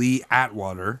Ailes and Lee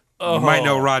Atwater. You might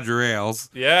know Roger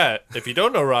Ailes. Yeah, if you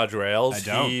don't know Roger Ailes,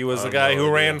 I don't. he was the guy who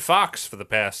ran Fox for the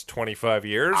past 25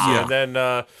 years. Yeah. And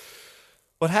then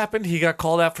what happened? He got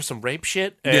called out for some rape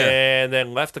shit and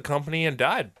then left the company and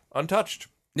died untouched.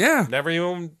 Yeah.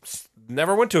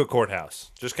 Never went to a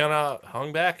courthouse. Just kind of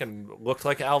hung back and looked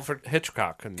like Alfred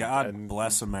Hitchcock. And, God and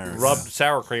bless America. rubbed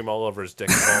sour cream all over his dick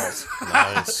and balls.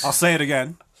 Nice. I'll say it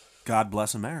again. God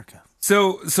bless America.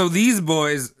 So these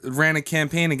boys ran a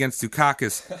campaign against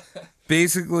Dukakis,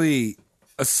 basically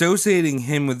associating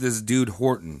him with this dude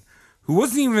Horton, who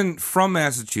wasn't even from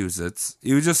Massachusetts.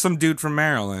 He was just some dude from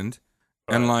Maryland,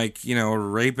 and a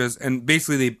rapist. And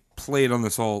basically, they played on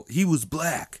this whole he was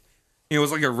black. It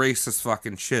was like a racist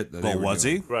fucking shit. That Well, they were was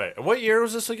doing. he? Right. And what year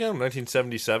was this again?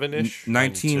 1977-ish?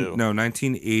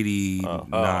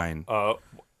 1989.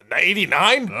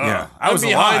 89? Yeah. I was I'm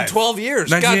behind alive. 12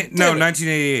 years.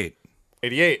 1988.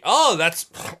 88. Oh,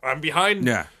 I'm behind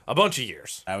Yeah. a bunch of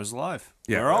years. I was alive.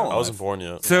 Yeah. We're all alive. I wasn't born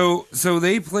yet. So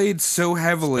they played so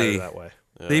heavily. Better that way.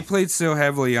 They played so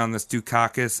heavily on this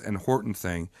Dukakis and Horton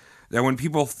thing that when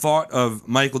people thought of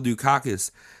Michael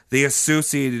Dukakis, they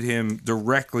associated him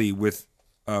directly with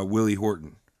Willie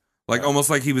Horton, like almost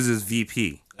like he was his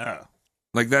VP. Oh.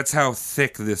 Like that's how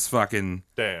thick this fucking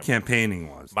Damn. campaigning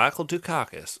was. Michael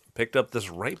Dukakis picked up this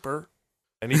raper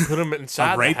and he put him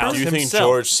inside the raper? house Do you think himself.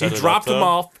 George set he it dropped up, him though?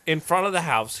 off in front of the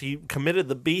house. He committed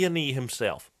the B&E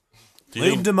himself. Do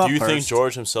you, Lubed him up do you think first.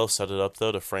 George himself set it up,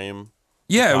 though, to frame?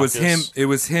 Yeah, it was him. Dukakis? It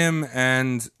was him,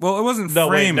 and well, it wasn't No,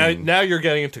 wait. framing. Now you're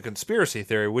getting into conspiracy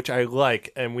theory, which I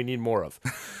like and we need more of.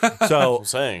 So I'm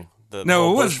saying the No,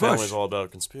 whole it was Bush family Bush. is all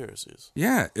about conspiracies.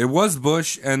 Yeah, it was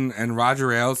Bush and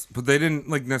Roger Ailes, but they didn't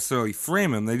like necessarily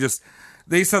frame him.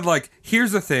 They said like,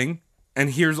 here's a thing, and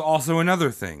here's also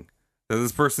another thing that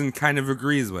this person kind of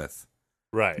agrees with.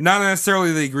 right. Not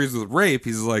necessarily that he agrees with rape.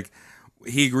 He's like,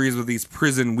 he agrees with these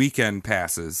prison weekend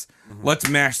passes. Let's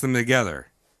mash them together.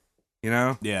 You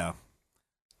know? Yeah.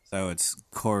 So it's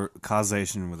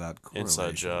causation without correlation.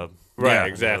 Inside job. Right, Yeah.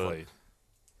 exactly.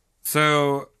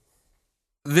 So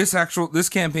this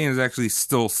campaign is actually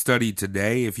still studied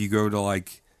today. If you go to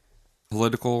like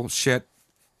political shit,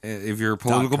 if you're a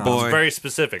political .com. boy, Very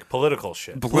specific political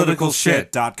shit. political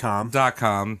shit Politicalshit.com.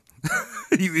 .com.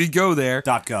 You go there,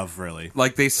 .gov, really.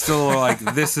 like they still are like,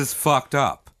 this is fucked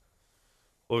up.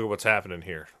 Look at what's happening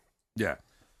here. Yeah.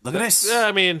 Look at this. Yeah,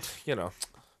 I mean, you know.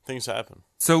 Things happen.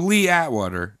 So Lee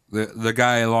Atwater, the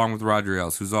guy along with Roger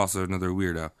Ailes, who's also another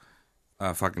weirdo,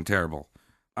 fucking terrible.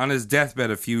 On his deathbed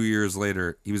a few years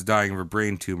later, he was dying of a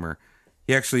brain tumor.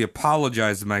 He actually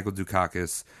apologized to Michael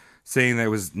Dukakis, saying that it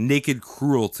was naked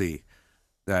cruelty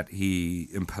that he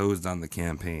imposed on the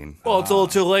campaign. Well, it's a little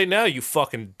too late now, you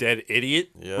fucking dead idiot.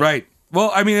 Yeah. Right.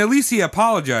 Well, I mean, at least he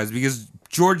apologized because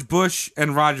George Bush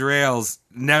and Roger Ailes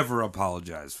never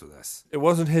apologized for this. It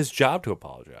wasn't his job to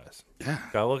apologize. Yeah.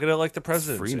 Gotta look at it like the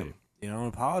presidency. Freedom. You don't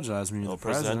apologize when you're the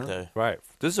president. Presidente. Right.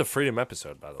 This is a freedom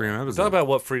episode, by the Freedom way. episode. Talk about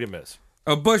what freedom is.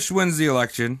 Bush wins the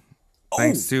election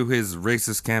thanks to his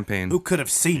racist campaign. Who could have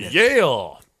seen it?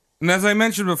 Yeah. And as I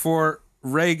mentioned before,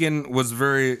 Reagan was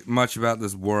very much about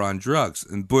this war on drugs,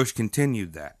 and Bush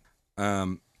continued that.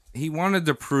 He wanted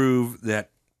to prove that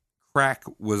crack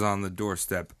was on the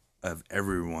doorstep of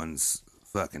everyone's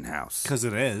fucking house. Because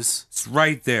it is. It's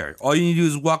right there. All you need to do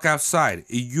is walk outside.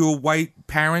 You're a white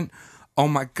parent. Oh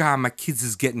my God, my kids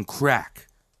is getting crack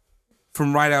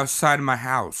from right outside of my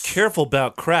house. Careful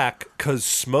about crack, because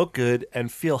smoke good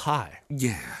and feel high.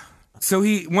 Yeah. So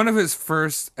one of his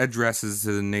first addresses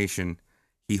to the nation,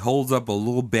 he holds up a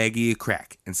little baggie of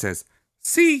crack and says,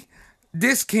 "See,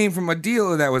 this came from a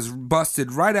dealer that was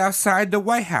busted right outside the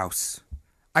White House.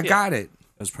 I got it."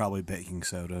 It was probably baking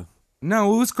soda.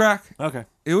 No, it was crack. Okay.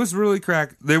 It was really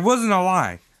crack. There wasn't a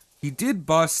lie. He did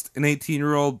bust an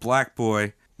 18-year-old black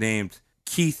boy named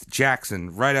Keith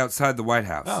Jackson right outside the White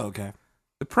House. Oh, okay.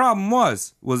 The problem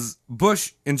was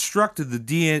Bush instructed the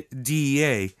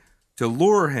DEA to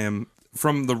lure him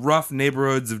from the rough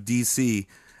neighborhoods of D.C.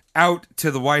 out to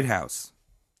the White House.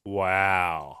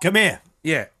 Wow. Come here.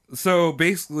 Yeah. So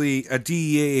basically, a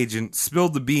DEA agent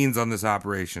spilled the beans on this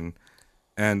operation,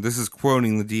 and this is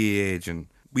quoting the DEA agent.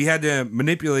 "We had to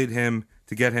manipulate him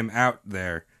to get him out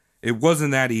there. It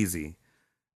wasn't that easy."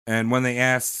 And when they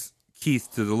asked Keith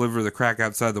to deliver the crack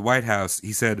outside the White House,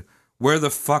 he said, "Where the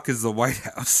fuck is the White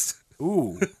House?"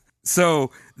 Ooh.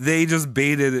 So they just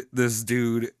baited this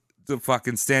dude to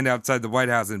fucking stand outside the White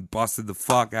House and busted the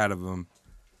fuck out of him.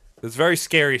 It's very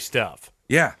scary stuff.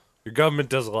 Yeah. Your government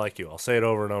doesn't like you. I'll say it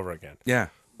over and over again. Yeah.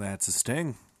 That's a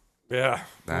sting. Yeah.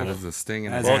 That is a sting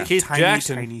in That's the Well, a ass. Keith tiny,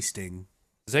 Jackson- tiny sting.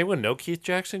 Does anyone know Keith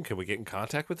Jackson? Can we get in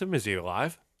contact with him? Is he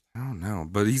alive? I don't know,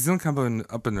 but he's gonna come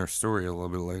up in their story a little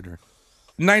bit later.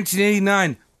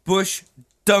 1989, Bush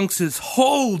dunks his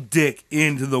whole dick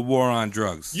into the war on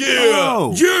drugs. Yeah.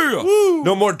 Oh. Yeah!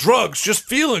 No more drugs. Just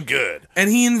feeling good. And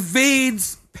he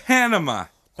invades Panama.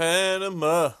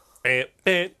 Panama. Bam,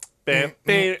 bam, bam,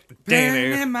 bam,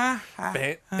 Panama.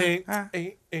 bam,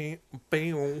 bam, bam,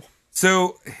 bam.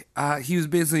 So he was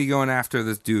basically going after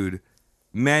this dude,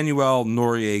 Manuel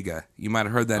Noriega. You might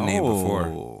have heard that name before.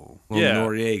 Little Yeah.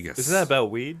 Noriegas. Isn't that about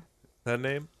weed? That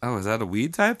name? Oh, is that a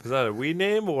weed type? Is that a weed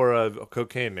name or a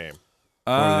cocaine name?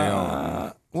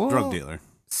 Well, Drug dealer.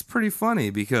 It's pretty funny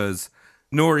because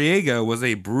Noriega was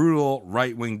a brutal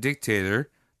right-wing dictator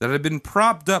that had been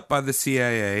propped up by the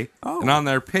CIA and on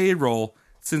their payroll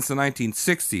since the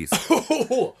 1960s.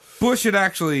 Bush had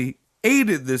actually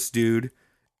aided this dude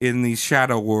in these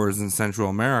shadow wars in Central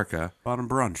America. Bottom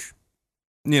brunch.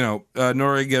 You know,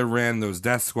 Noriega ran those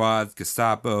death squads,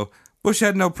 Gestapo. Bush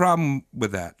had no problem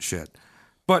with that shit.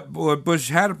 But what Bush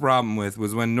had a problem with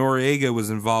was when Noriega was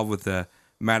involved with the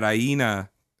Medellin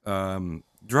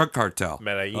drug cartel.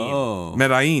 Medellin. Oh.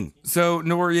 Medellin. So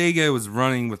Noriega was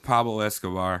running with Pablo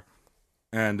Escobar,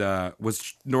 and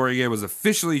Noriega was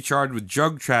officially charged with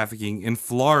drug trafficking in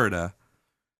Florida.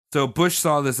 So Bush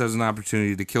saw this as an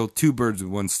opportunity to kill two birds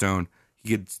with one stone. He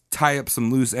could tie up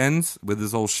some loose ends with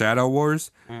his whole shadow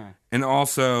wars, and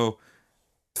also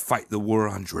fight the war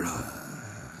on drugs.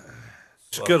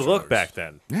 It's a good look back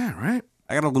then. Yeah, right.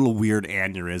 I got a little weird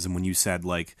aneurysm when you said,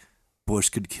 like, Bush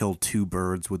could kill two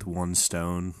birds with one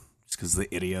stone. Just because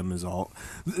the idiom is all...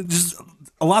 Just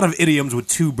a lot of idioms with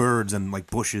two birds and, like,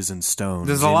 bushes and stones.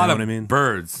 There's you a lot know of what I mean?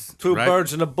 birds. Two right?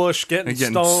 birds in a bush getting,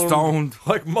 Getting stoned, stoned.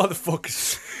 like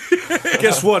motherfuckers.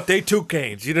 Guess what? They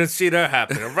toucans. You didn't see that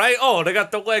happening, right? Oh, they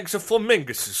got the legs of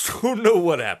flaminguses. Who knew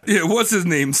what happened? Yeah, what's his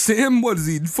name? Sam? What is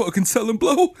he fucking selling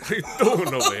blow? What are you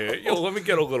doing over here? Yo, let me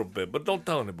get a little bit, but don't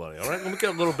tell anybody, all right? Let me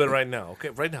get a little bit right now, okay?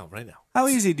 Right now. How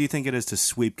easy do you think it is to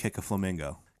sweep kick a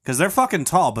flamingo? Because they're fucking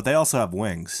tall, but they also have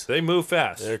wings. They move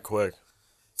fast. They're quick.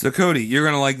 So, Cody, you're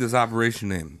going to like this operation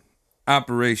name.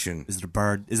 Operation Is it a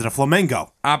bird? Is it a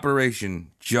flamingo?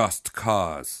 Just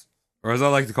Cause. Or as I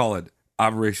like to call it,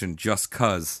 Operation Just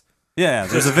Cuz. Yeah,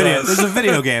 there's a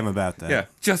video game about that. Yeah,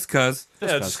 Just Cuz.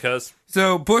 Yeah, just because.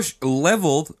 So Bush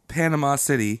leveled Panama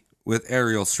City with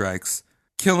aerial strikes,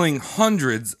 killing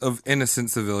hundreds of innocent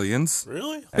civilians.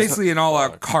 Really? Basically an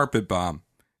all-out carpet bomb.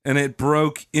 And it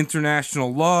broke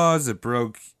international laws. It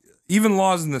broke even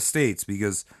laws in the States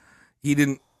because he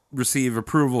didn't receive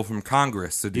approval from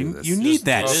Congress to do this. You need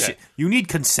that Okay. shit. You need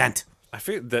consent. I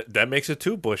feel that makes it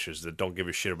two Bushes that don't give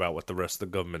a shit about what the rest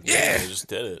of the government They does. just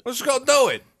did it. Let's go do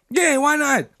it. Yeah, why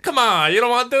not? Come on, you don't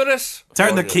want to do this?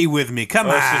 Turn the key with me. Come Oh,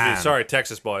 on. excuse me. Sorry,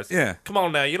 Texas boys. Yeah. Come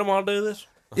on now, you don't want to do this?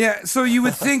 Yeah, so you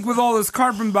would think with all this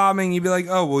carpet bombing, you'd be like,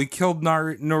 oh, well, he killed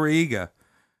Noriega.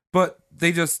 But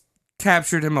they just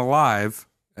captured him alive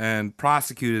and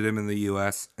prosecuted him in the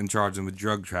U.S. and charged him with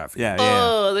drug trafficking. Yeah,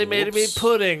 Oh, they made him eat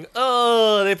pudding.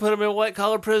 Oh, they put him in white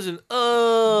collar prison.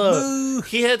 Oh,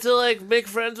 he had to like make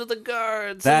friends with the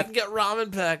guards so he That- can get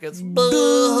ramen packets.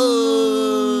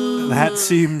 Boo. That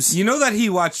seems. You know that he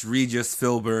watched Regis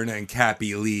Philbin and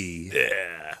Kappy Lee.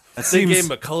 Yeah, That they gave seems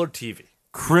him a color TV.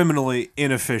 criminally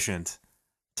inefficient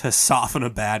to soften a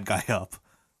bad guy up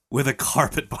with a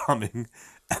carpet bombing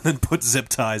and then put zip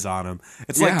ties on him.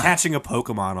 It's like Yeah. catching a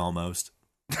Pokemon almost.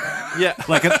 Yeah,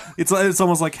 It's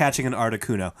almost like catching an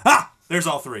Articuno. Ah, there's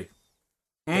all three.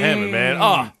 damn it, man.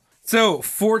 Oh, So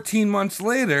 14 months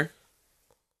later,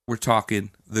 we're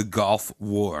talking the Gulf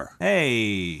War.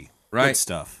 Hey, Right. good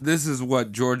stuff. This is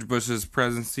what George Bush's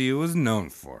presidency was known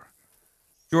for.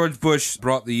 George Bush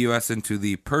brought the U.S. into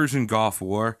the Persian Gulf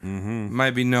War. Mm-hmm.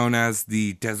 Might be known as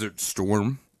the Desert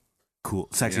Storm. Cool,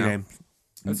 sexy Yeah. name.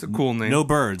 That's a cool name. No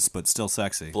birds, but still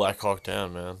sexy. Black Hawk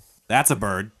Down, man. That's a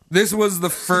bird. This was the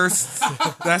first.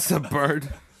 That's a bird.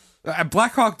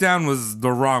 Black Hawk Down was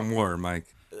the wrong war, Mike.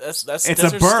 That's It's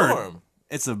Desert a bird. Storm.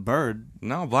 It's a bird.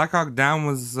 No, Black Hawk Down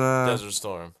was. Desert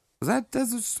Storm. Was that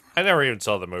Desert Storm? I never even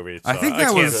saw the movie. So I think that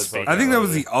can't was. speak I think on that it.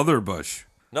 was the other Bush.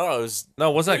 No, it was.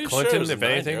 No, wasn't that pretty sure it Clinton? was If the 90s,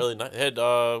 anything, early it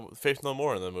had Faith No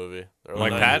More in the movie. The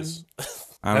early Like 90s.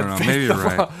 I don't know. Maybe you're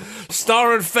right.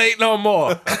 starring Fate No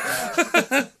More.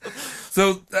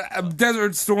 So,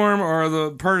 Desert Storm or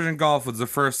the Persian Gulf was the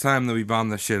first time that we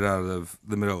bombed the shit out of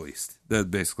the Middle East,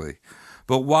 basically.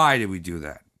 But why did we do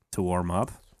that? To warm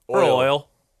up. For oil.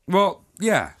 Well,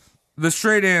 yeah. The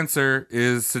straight answer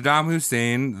is Saddam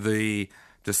Hussein, the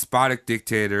despotic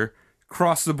dictator,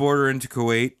 crossed the border into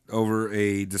Kuwait over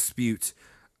a dispute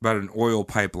about an oil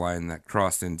pipeline that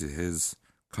crossed into his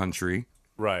country.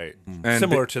 Right. And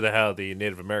Similar to how the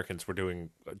Native Americans were doing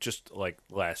just like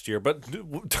last year. But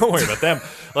don't worry about them.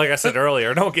 Like I said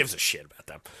earlier, no one gives a shit about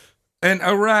them. And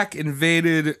Iraq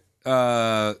invaded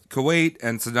Kuwait,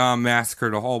 and Saddam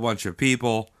massacred a whole bunch of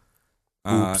people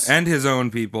and his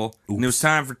own people. And it was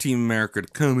time for Team America to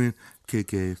come in,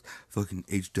 kick ass, fucking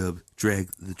H-dub, drag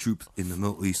the troops in the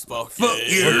Middle East. Fuck Dude,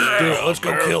 let's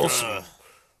go kill some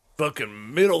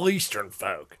fucking Middle Eastern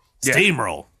folk. Yeah.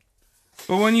 Steamroll.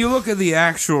 But when you look at the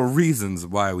actual reasons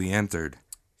why we entered,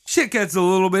 shit gets a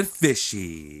little bit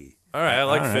fishy. All right, I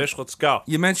like fish. Let's go.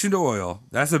 You mentioned oil.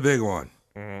 That's a big one.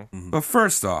 But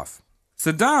first off,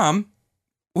 Saddam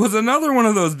was another one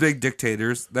of those big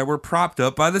dictators that were propped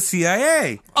up by the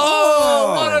CIA.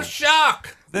 Oh, what a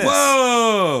shock.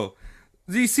 Whoa!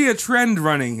 Do you see a trend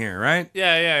running here, right?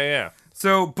 Yeah.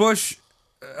 So Bush,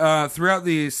 throughout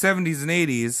the 70s and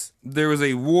 80s, there was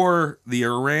a war, the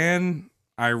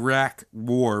Iran-Iraq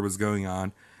war was going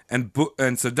on, and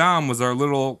Saddam was our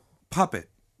little puppet.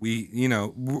 We,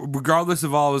 regardless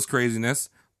of all his craziness,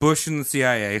 Bush and the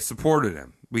CIA supported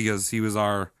him because he was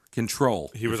our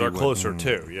control. He was if our you would. closer,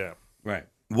 too. Yeah. Right.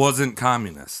 Wasn't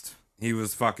communist. He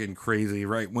was fucking crazy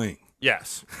right wing.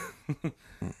 Yes.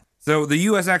 So the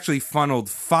U.S. actually funneled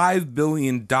 $5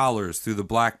 billion through the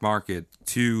black market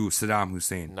to Saddam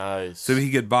Hussein. Nice. So he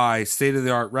could buy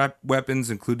state-of-the-art weapons,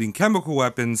 including chemical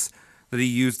weapons that he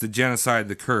used to genocide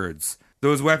the Kurds.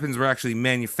 Those weapons were actually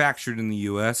manufactured in the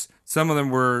U.S. Some of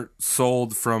them were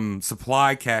sold from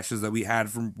supply caches that we had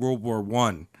from World War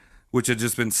I, which had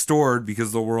just been stored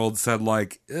because the world said,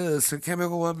 like, so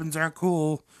chemical weapons aren't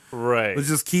cool. Right. Let's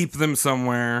just keep them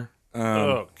somewhere.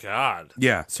 Oh, God.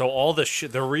 Yeah. So all the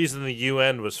shit, the reason the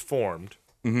UN was formed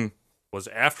was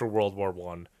after World War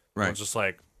I. Right. It was just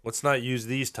like, let's not use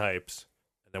these types.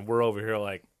 And then we're over here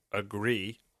like,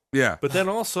 agree. Yeah. But then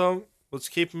also, let's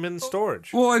keep them in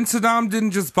storage. Well, and Saddam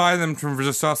didn't just buy them from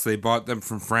just us. They bought them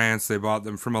from France. They bought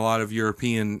them from a lot of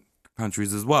European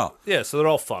countries as well. Yeah, so they're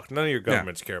all fucked. None of your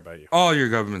governments care about you. All your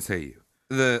governments hate you.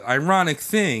 The ironic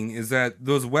thing is that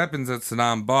those weapons that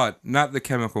Saddam bought, not the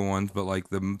chemical ones, but like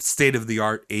the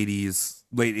state-of-the-art 80s,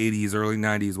 late 80s, early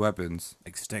 90s weapons,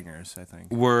 Like stingers, I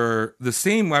think. were the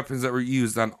same weapons that were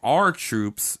used on our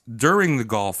troops during the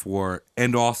Gulf War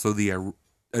and also the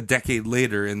a decade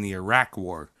later in the Iraq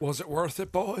War. Was it worth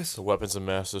it, boys? The weapons of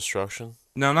mass destruction.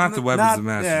 No, not the weapons not- of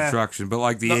mass yeah. destruction, but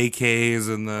like the AKs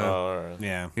and the, All right.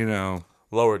 Yeah. you know,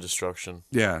 Lower destruction.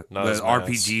 yeah, Not the as mass.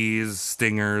 RPGs,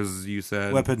 Stingers, you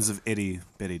said. Weapons of itty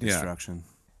bitty destruction.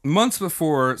 Months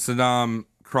before Saddam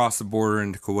crossed the border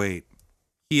into Kuwait,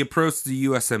 he approached the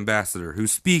U.S. ambassador, who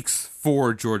speaks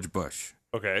for George Bush.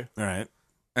 Okay. All right.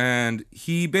 And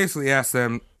he basically asked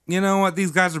them, you know what,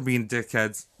 these guys are being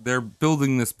dickheads. They're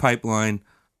building this pipeline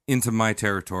into my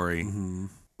territory.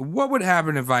 What would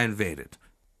happen if I invaded?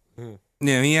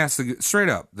 Yeah, he asked straight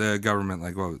up the government,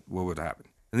 like, what would happen?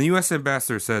 And the U.S.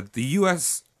 ambassador said, the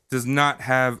U.S. does not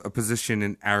have a position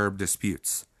in Arab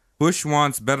disputes. Bush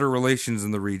wants better relations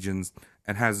in the regions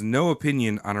and has no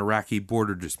opinion on Iraqi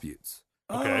border disputes.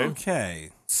 Okay. Okay.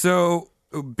 So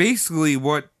basically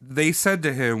what they said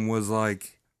to him was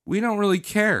like, we don't really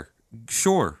care.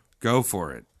 Sure, go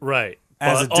for it. Right.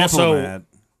 As But a also, diplomat,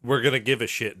 we're going to give a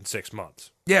shit in 6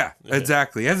 months. Yeah,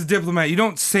 exactly. As a diplomat, you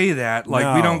don't say that.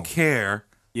 Like, we No. don't care.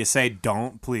 you say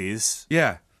don't, please.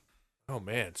 Yeah. Oh,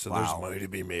 man. So Wow. there's money to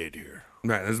be made here.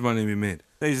 Right, there's money to be made.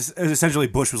 Essentially,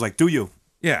 Bush was like, do you?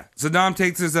 Yeah. Saddam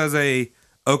takes this as a,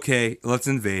 okay, let's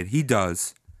invade. He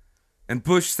does. And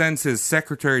Bush sends his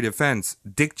Secretary of Defense,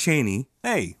 Dick Cheney.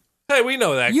 Hey. Hey, we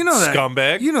know that You know that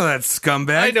scumbag. You know that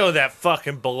scumbag. I know that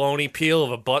fucking baloney peel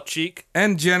of a butt cheek.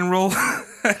 And General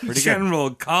good.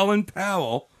 General Colin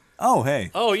Powell Oh, hey.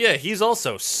 Oh, yeah. He's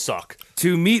also suck.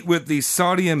 to meet with the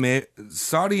Saudi and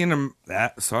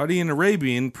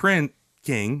Arabian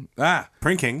king.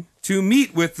 Prinking. To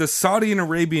meet with the Saudi and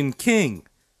Arabian king.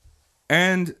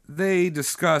 And they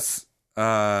discuss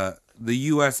the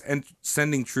U.S.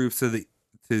 sending troops to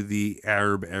the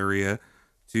Arab area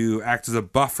to act as a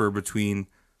buffer between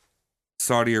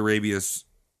Saudi Arabia's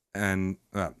and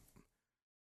let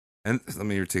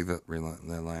me retake that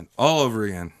line all over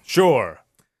again. Sure.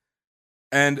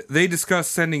 And they discuss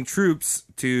sending troops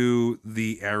to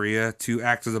the area to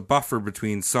act as a buffer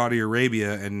between Saudi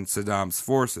Arabia and Saddam's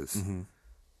forces. Mm-hmm.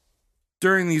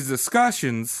 During these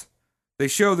discussions, they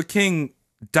show the king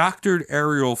doctored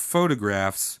aerial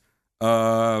photographs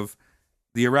of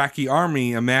the Iraqi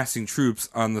army amassing troops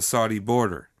on the Saudi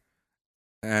border.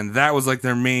 And that was like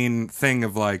their main thing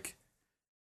of like,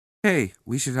 hey,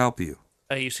 we should help you.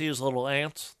 Hey, you see those little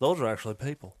ants? Those are actually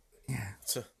people. Okay,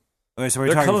 so we're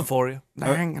They're talking. coming for you.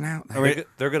 They're hanging out.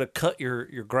 They're going to cut your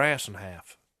grass in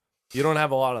half. You don't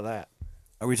have a lot of that.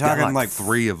 Are we Got talking like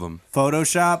three of them.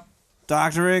 Photoshop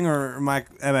doctoring or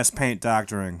MS Paint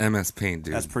doctoring? MS Paint,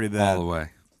 dude. That's pretty bad. All the way.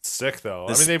 Sick, though.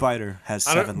 The spider has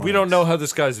I 7 we don't legs. know how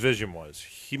this guy's vision was.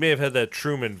 He may have had that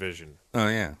Truman vision, Oh,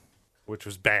 yeah. which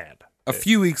was bad. A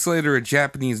few weeks later, a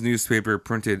Japanese newspaper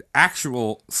printed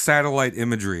actual satellite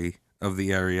imagery of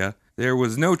the area. There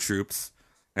was no troops.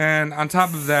 And on top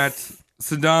of that,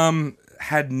 Saddam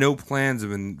had no plans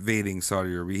of invading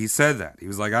Saudi Arabia. He said that. He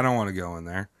was like, I don't want to go in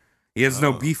there. He has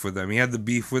no beef with them. He had the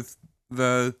beef with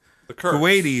the Kurds.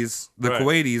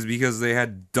 Kuwaitis because they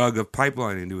had dug a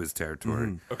pipeline into his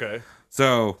territory. Okay.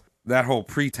 So that whole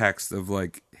pretext of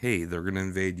like, hey, they're going to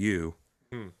invade you,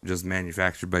 just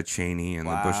manufactured by Cheney and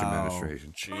the Bush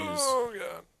administration. Jeez. Oh,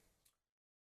 God.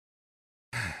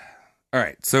 All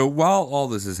right. So while all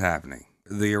this is happening,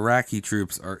 the Iraqi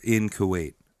troops are in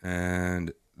Kuwait,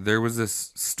 and there was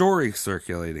this story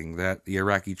circulating that the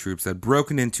Iraqi troops had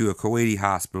broken into a Kuwaiti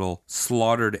hospital,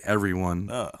 slaughtered everyone,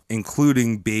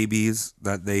 including babies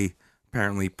that they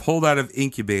apparently pulled out of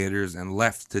incubators and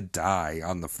left to die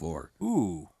on the floor.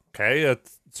 Ooh. Okay, that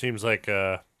seems like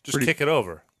just kick it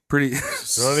over. Pretty, You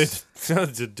don't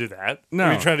need to do that. No.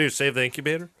 What are you trying to do? Save the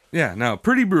incubator? yeah, no,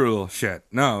 pretty brutal shit.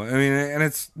 No, I mean, and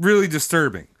it's really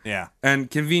disturbing. Yeah. And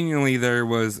conveniently, there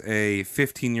was a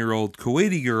 15-year-old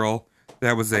Kuwaiti girl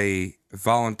that was a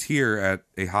volunteer at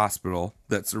a hospital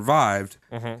that survived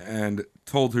and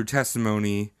told her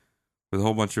testimony with a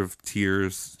whole bunch of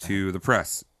tears to the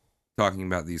press, talking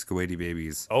about these Kuwaiti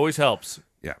babies. Always helps.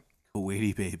 Yeah.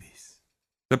 Kuwaiti babies.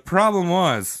 The problem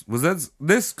was that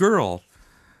this girl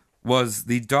was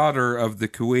the daughter of the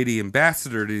Kuwaiti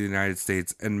ambassador to the United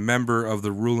States and member of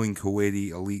the ruling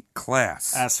Kuwaiti elite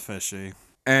class. That's fishy.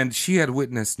 And she had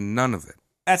witnessed none of it.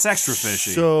 That's extra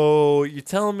fishy. So you're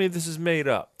telling me this is made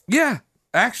up? Yeah.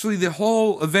 Actually, the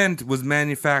whole event was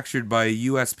manufactured by a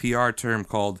US PR term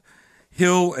called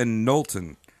Hill and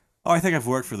Knowlton. Oh, I think I've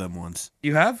worked for them once.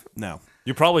 You have? No.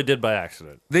 You probably did by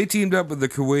accident. They teamed up with the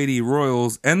Kuwaiti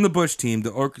royals and the Bush team to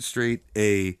orchestrate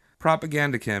a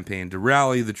propaganda campaign to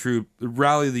rally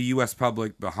the U.S.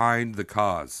 public behind the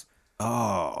cause.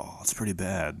 Oh, that's pretty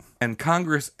bad. And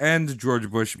Congress and George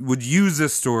Bush would use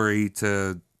this story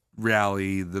to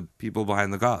rally the people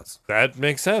behind the cause. That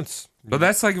makes sense. But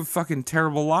that's like a fucking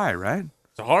terrible lie, right?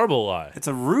 It's a horrible lie. It's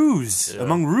a ruse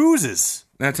among ruses.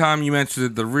 That time you mentioned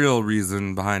that the real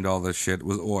reason behind all this shit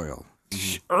was oil.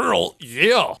 Earl,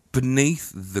 yeah.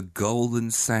 Beneath the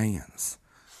golden sands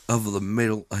of the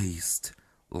Middle East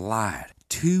lied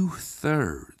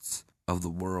 2/3 of the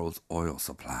world's oil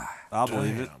supply. I'll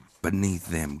believe it. Beneath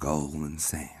them golden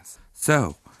sands.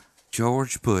 So,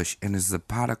 George Bush and his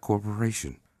Zapata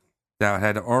Corporation that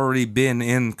had already been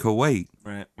in Kuwait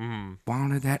Right.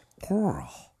 wanted that oil.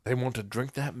 They want to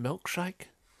drink that milkshake?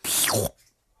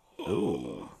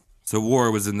 So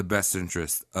war was in the best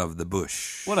interest of the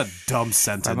Bush. What a dumb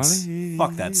sentence.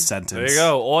 Fuck that sentence. There you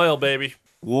go. Oil, baby.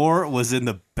 War was in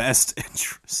the best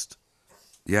interest.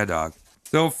 Yeah, dog.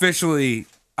 So officially,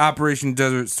 Operation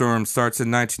Desert Storm starts in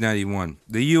 1991.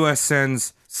 The U.S.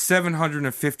 sends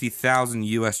 750,000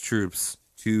 U.S. troops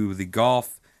to the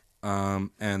Gulf, and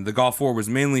the Gulf War was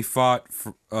mainly fought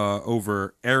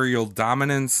over aerial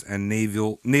dominance and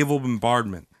naval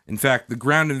bombardment. In fact, the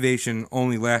ground invasion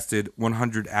only lasted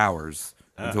 100 hours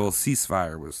until a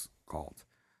ceasefire was called.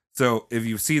 So if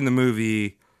you've seen the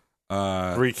movie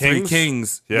Three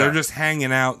Kings? Yeah. They're just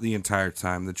hanging out the entire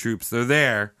time. The troops, they're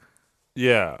there,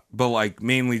 Yeah. but like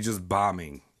mainly just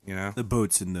bombing, you know? The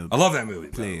boats and the I love that movie.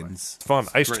 by the way. planes. It's fun.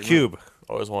 Iced Great Cube.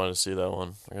 Always wanted to see that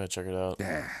one. I gotta check it out.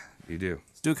 Yeah, you do.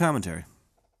 Let's do a commentary.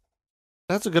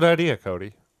 That's a good idea,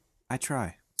 Cody. I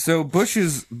try. So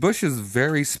Bush's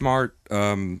very smart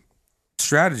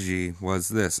strategy was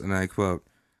this, and I quote,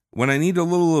 "When I need a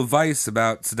little advice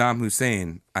about Saddam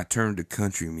Hussein, I turn to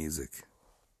country music."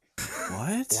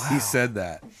 What? He said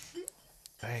that.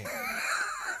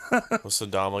 Was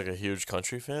Saddam like a huge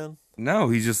country fan? No,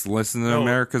 he just listened to No.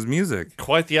 America's music.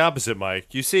 Quite the opposite,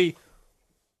 Mike. You see,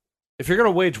 if you're going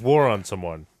to wage war on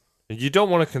someone, and you don't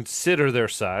want to consider their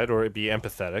side or be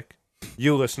empathetic,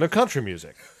 you listen to country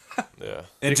music. Yeah.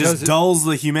 It Because just it- dulls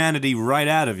the humanity right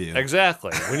out of you.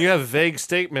 Exactly. When you have vague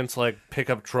statements like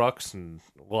pickup trucks and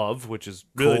love, which is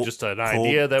really Cold- just an cold-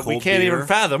 idea that we cold can't beer. even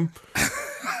fathom,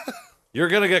 you're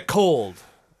going to get cold.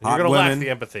 Hot You're going to lack women. the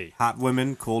empathy. Hot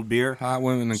women, cold beer, Hot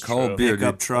women and true. cold beer.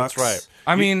 pickup Dude. trucks. That's right.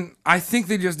 I mean, I think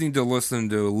they just need to listen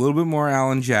to a little bit more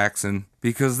Alan Jackson,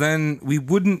 because then we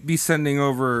wouldn't be sending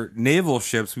over naval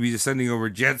ships. We'd be just sending over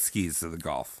jet skis to the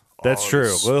Gulf. That's Oh, true.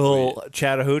 sweet. Little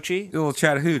Chattahoochee. A little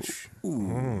Chattahoochee,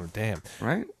 Damn.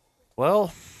 right?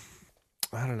 Well,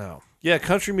 I don't know. Yeah,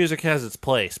 country music has its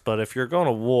place, but if you're going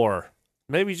to war,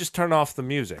 maybe just turn off the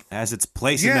music. As its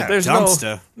place Yeah, in the There's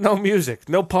dumpster. no music,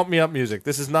 no pump me up music.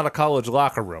 This is not a college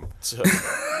locker room. So,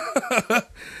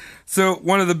 So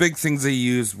one of the big things they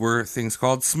used were things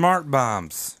called smart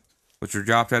bombs, which were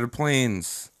dropped out of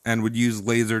planes and would use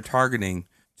laser targeting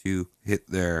to hit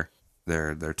their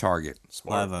target.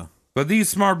 Lava. But these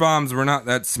smart bombs were not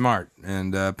that smart,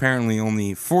 and apparently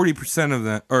only 40%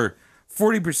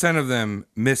 of them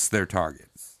missed their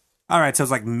targets. All right, so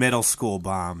it's like middle school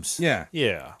bombs. Yeah,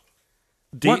 Yeah.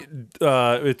 What?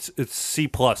 It's C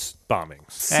plus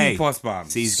bombings. C plus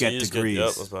bombs. C's get C's degrees. Yep,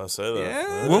 I was about to say that.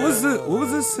 Yeah. What was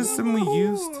the system we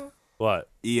used? What?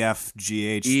 E, F, G,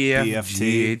 H, E, F, B, F, G,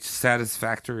 T. H,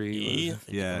 satisfactory. E?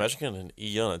 Yeah. Imagine getting an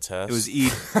E on a test. It was E.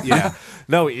 Yeah.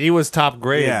 No, E was top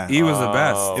grade. Yeah. E was the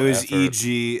best. Oh, It was effort. E,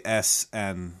 G, S,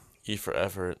 N. E for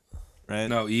effort. Right?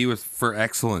 No, E was for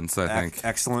excellence, I think.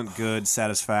 Excellent, good,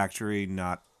 satisfactory,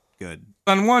 not good.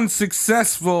 On one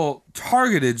successful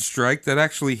targeted strike that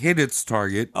actually hit its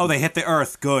target, Oh, they hit the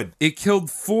earth. Good. it killed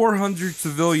 400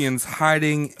 civilians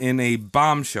hiding in a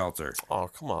bomb shelter. Oh,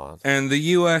 come on. And the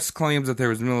U.S. claims that there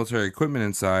was military equipment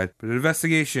inside, but an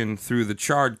investigation through the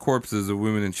charred corpses of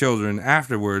women and children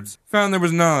afterwards found there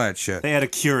was none of that shit. They had a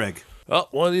Keurig. Oh,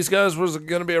 one of these guys was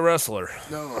going to be a wrestler.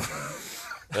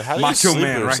 Like, how do Macho you sleep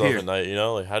Man with right yourself here. at night, you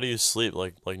know? Like, how do you sleep,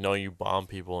 like knowing you bomb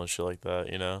people and shit like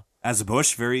that, you know? As a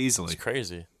Bush, very easily. It's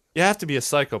crazy. You have to be a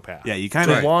psychopath. Yeah, you kind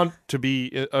to of want to be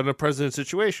in a president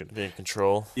situation. Be in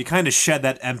control. shed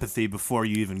that empathy before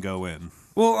you even go in.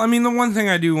 Well, I mean, the one thing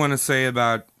I do want to say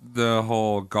about the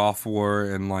whole Gulf War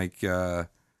and and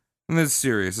that's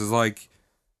serious, is like,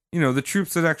 you know, the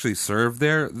troops that actually served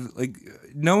there, like,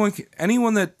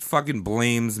 anyone that fucking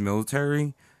blames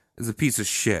military is a piece of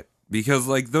shit, because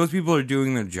like those people are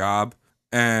doing their job,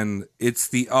 and it's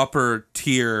the upper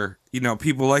tier, you know,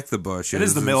 people like the Bushes. It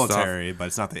is the and military, stuff. but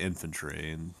it's not the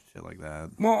infantry and shit like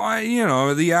that. Well,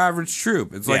 the average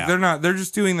troop. It's like Yeah. they're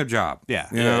just doing their job. Yeah.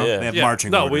 You know? Yeah. They have Yeah,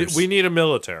 marching no, orders. we need a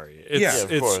military. It's, Yeah,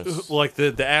 of it's course. like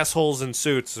the assholes in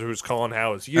suits who's calling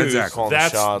how it's used. Exactly. Calling the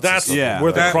That's shots that's and stuff.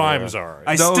 where the That- crimes are.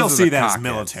 I Those still are see the that as cockheads.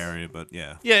 military, but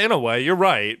yeah. Yeah, in a way, you're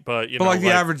right, but you But know, like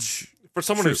the average for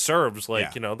someone who serves, like,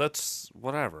 Yeah. you know, that's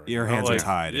whatever. Your You know, hands like, are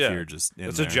tied yeah. if you're just in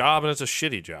It's there. a job and it's a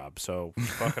shitty job. So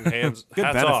fucking hands, Good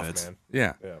hats benefits. off, man.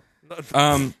 Yeah.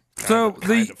 Yeah. So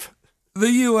Kind of.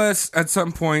 the U.S. at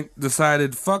some point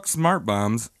decided, fuck smart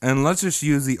bombs, and let's just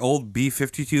use the old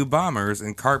B-52 bombers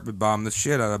and carpet bomb the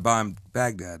shit out of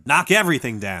Baghdad. Knock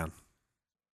everything down.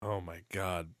 Oh my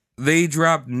god. They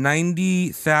dropped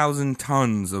 90,000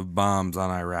 tons of bombs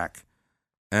on Iraq,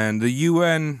 and the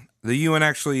UN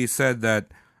actually said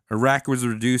that Iraq was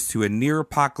reduced to a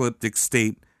near-apocalyptic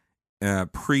state,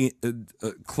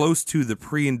 close to the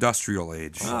pre-industrial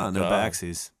age. Ah, no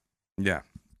backsies. Yeah.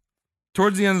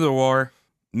 Towards the end of the war,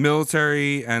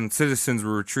 military and citizens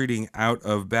were retreating out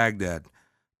of Baghdad.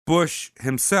 Bush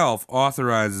himself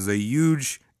authorizes a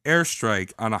huge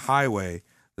airstrike on a highway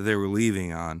that they were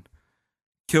leaving on.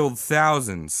 Killed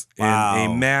thousands in a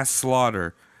mass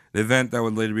slaughter, the event that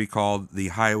would later be called the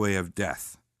Highway of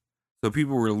Death. So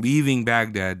people were leaving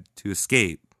Baghdad to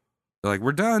escape. They're like,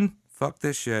 we're done. Fuck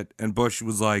this shit. And Bush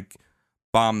was like,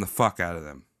 bomb the fuck out of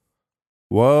them.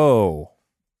 Whoa.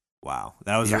 Wow,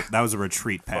 that was a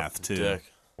retreat path too. Dick.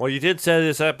 Well, you did say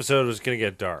this episode was going to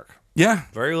get dark. Yeah,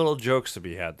 Very little jokes to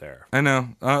be had there. I know.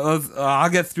 I'll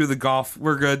get through the golf.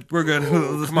 We're good.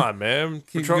 Come on, man.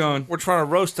 Keep going. We're trying to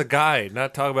roast a guy,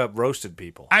 not talk about roasted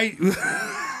people.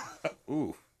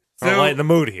 Ooh. I'll lighten the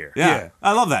mood here. Yeah,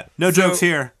 I love that. No jokes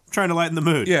here. I'm trying to lighten the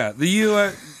mood. Yeah, the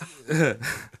U.S.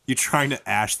 You trying to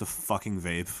ash the fucking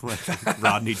vape like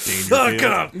Rodney Oh,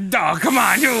 Dangerfield? Come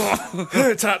on,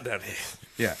 It's hot down here.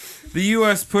 Yeah, the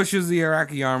U.S. pushes the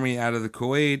Iraqi army out of the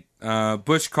Kuwait.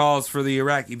 Bush calls for the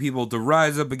Iraqi people to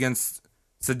rise up against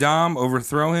Saddam,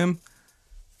 overthrow him.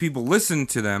 People listen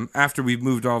to them after we've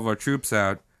moved all of our troops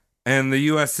out, and the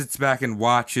U.S. sits back and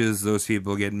watches those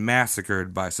people get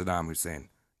massacred by Saddam Hussein.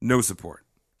 No support.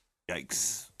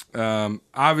 Yikes.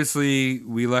 Obviously,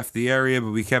 we left the area,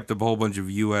 but we kept a whole bunch of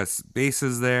U.S.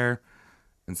 bases there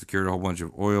and secured a whole bunch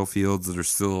of oil fields that are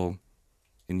still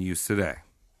in use today.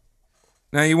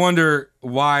 Now, you wonder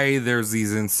why there's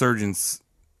these insurgents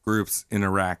groups in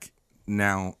Iraq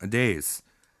nowadays,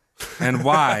 and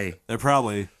why They're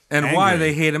probably and why angry.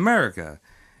 they hate America.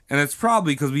 And it's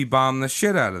probably because we bombed the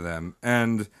shit out of them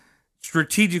and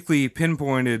strategically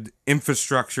pinpointed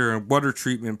infrastructure and water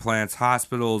treatment plants,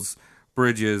 hospitals,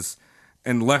 bridges,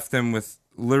 and left them with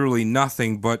literally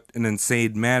nothing but an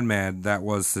insane madman that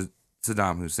was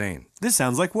Saddam Hussein. This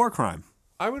sounds like war crime.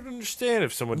 I would understand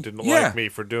if someone didn't Yeah. like me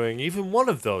for doing even one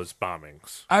of those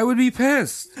bombings. I would be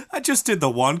pissed. I just did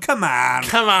the one. Come on.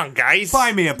 Come on, guys.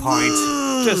 Buy me a pint.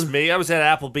 Just me. I was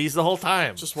at Applebee's the whole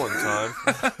time. Just one time.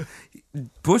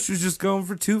 Bush was just going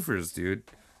for twofers, dude.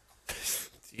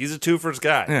 He's a twofers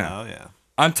guy. Yeah. Oh, yeah.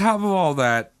 On top of all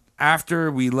that,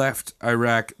 after we left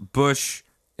Iraq, Bush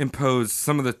imposed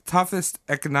some of the toughest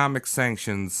economic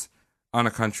sanctions on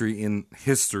a country in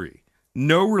history.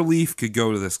 No relief could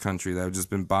go to this country that had just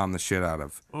been bombed the shit out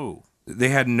of. Oh. They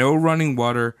had no running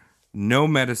water, no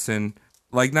medicine,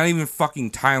 like not even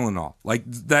fucking Tylenol. Like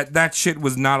that shit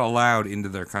was not allowed into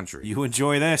their country. You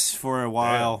enjoy this for a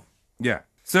while. Yeah.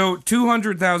 So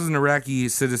 200,000 Iraqi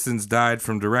citizens died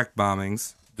from direct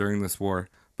bombings during this war,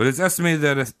 but it's estimated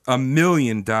that a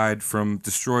million died from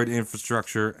destroyed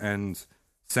infrastructure and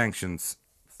sanctions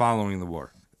following the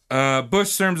war. Bush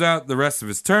serves out the rest of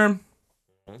his term.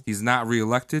 He's not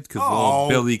reelected because little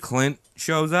Billy Clint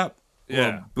shows up.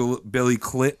 Yeah. Billy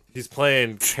Clit. He's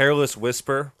playing Careless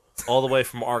Whisper all the way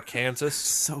from Arkansas.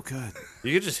 So good.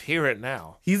 You can just hear it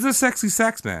now. He's a sexy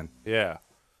sax man. Yeah.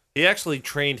 He actually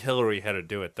trained Hillary how to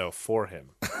do it, though, for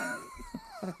him.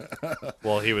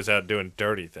 While he was out doing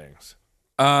dirty things.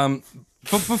 But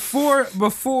before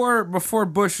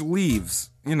Bush leaves,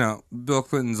 you know, Bill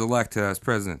Clinton's elected as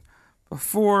president.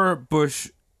 Before Bush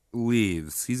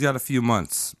leaves, he's got a few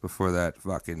months before that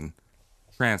fucking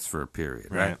transfer period,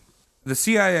 right? The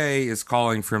CIA is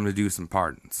calling for him to do some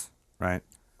pardons, right?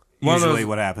 Usually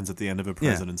what happens at the end of a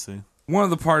presidency. One of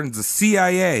the pardons, the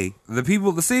CIA,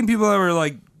 the same people that were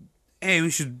like, hey, we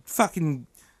should fucking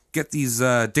get these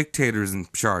dictators in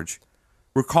charge.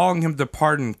 We're calling him to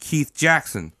pardon Keith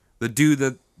Jackson, the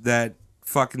dude that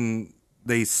fucking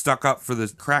they stuck up for the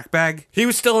crack bag. He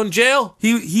was still in jail?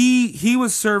 He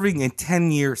was serving a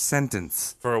 10-year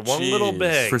sentence For one little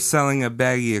bag. for selling a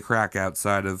baggie of crack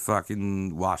outside of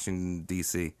fucking Washington,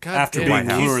 D.C. God After damn,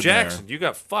 being Keith lured Jackson, there. you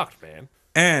got fucked, man.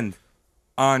 And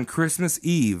on Christmas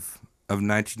Eve of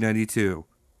 1992,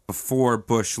 before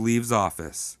Bush leaves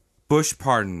office, Bush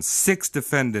pardons 6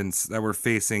 defendants that were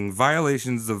facing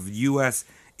violations of U.S.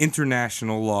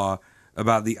 international law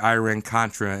about the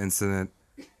Iran-Contra incident.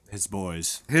 His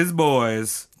boys. His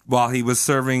boys, while he was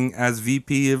serving as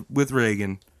VP with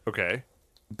Reagan. Okay.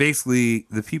 Basically,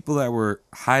 the people that were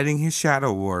hiding his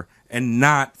shadow war and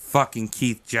not fucking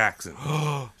Keith Jackson.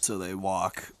 So they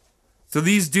walk. So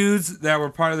these dudes that were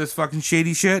part of this fucking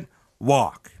shady shit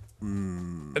walk.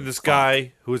 And this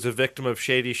guy who was a victim of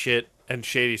shady shit and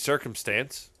shady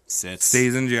circumstance Sits.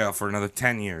 Stays in jail for another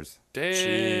 10 years.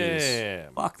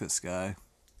 Damn. Fuck this guy.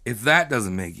 If that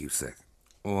doesn't make you sick,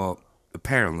 well,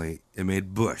 apparently it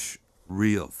made Bush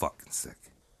real fucking sick.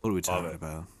 What are we talking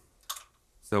about?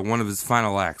 So one of his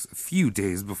final acts, a few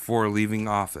days before leaving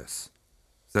office,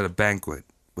 was at a banquet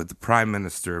with the Prime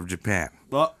Minister of Japan.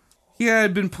 Well, He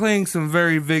had been playing some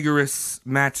very vigorous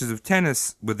matches of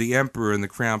tennis with the Emperor and the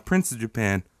Crown Prince of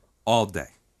Japan all day.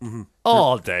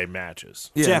 All day matches.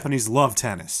 Yeah. Japanese love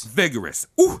tennis. Vigorous.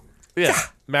 Ooh! Yeah.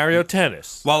 Mario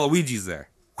Tennis. Waluigi's there.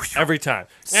 Every time.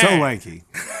 So lanky.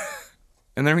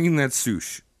 And they're eating that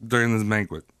sushi during this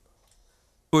banquet.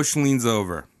 Bush leans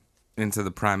over into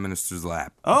the Prime Minister's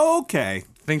lap. Okay.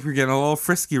 Think we're getting a little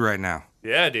frisky right now.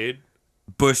 Yeah, dude.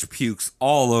 Bush pukes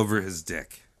all over his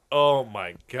dick. Oh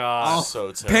my god.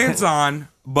 So terrible. Pants on,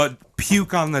 but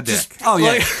puke on the dick. Oh,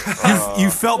 yeah. You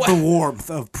felt the warmth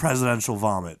of presidential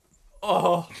vomit.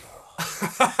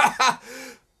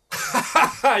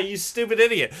 You stupid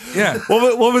idiot. Yeah.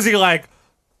 What was he like?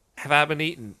 Have I been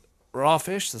eating raw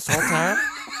fish this whole time?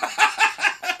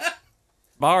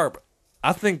 Barb,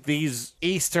 I think these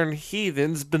Eastern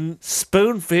heathens been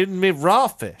spoon feeding me raw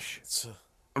fish.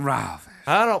 Ralph.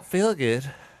 I don't feel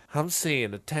good. I'm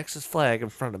seeing a Texas flag in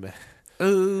front of me.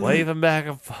 Waving back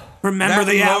and forth. Remember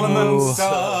the Alamo?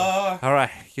 All right,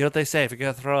 you know what they say, if you're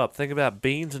going to throw up, think about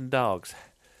beans and dogs.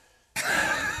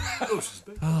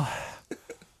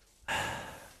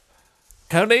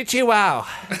 Konnichiwa.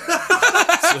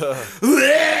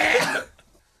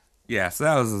 Yeah, so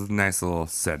that was a nice little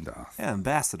send-off. Yeah,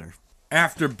 ambassador.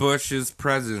 After Bush's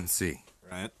presidency,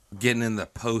 Right. getting in the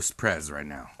post-pres right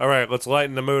now. All right, let's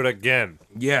lighten the mood again.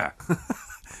 Yeah.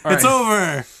 It's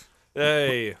over.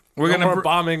 Hey, We're no gonna more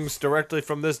bombings directly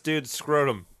from this dude's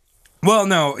scrotum. Well,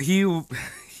 no, he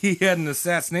had an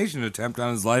assassination attempt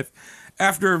on his life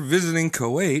after visiting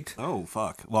Kuwait. Oh,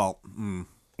 fuck. Well,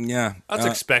 Yeah. That's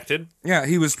expected. Yeah,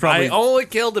 he was probably... I only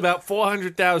killed about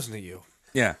 400,000 of you.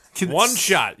 yeah. One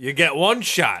shot. You get one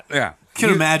shot. Yeah. can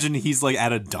you imagine he's like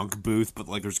at a dunk booth, but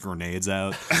like there's grenades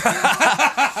out.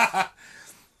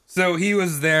 So he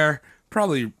was there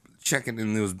probably checking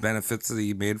in those benefits that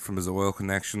he made from his oil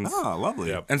connections. Oh, lovely.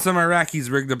 Yep. And some Iraqis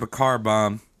rigged up a car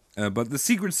bomb, but the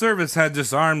Secret Service had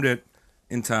disarmed it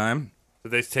in time.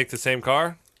 Did they take the same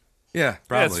car? Yeah, Yeah,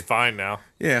 probably. it's fine now.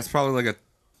 Yeah, it's probably like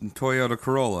a Toyota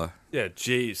Corolla. Yeah,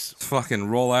 jeez. Let's fucking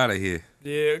roll out of here.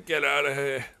 Yeah, get out of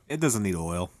here. It doesn't need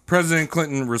oil. President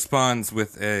Clinton responds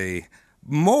with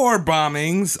more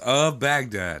bombings of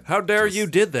Baghdad. How dare you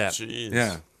did that? Jeez.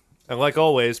 Yeah. And like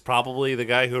always, probably the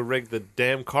guy who rigged the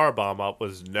damn car bomb up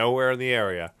was nowhere in the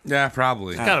area. Yeah,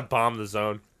 probably. Kind of bombed the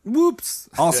zone. Whoops.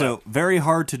 Also, very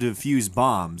hard to defuse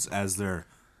bombs as they're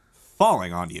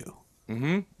falling on you.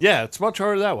 Yeah, it's much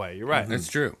harder that way. You're right. That's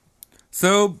true.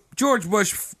 So George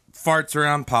Bush farts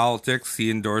around politics. He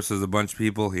endorses a bunch of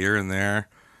people here and there.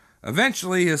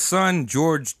 Eventually, his son,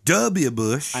 George W.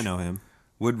 Bush, I know him.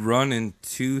 would run in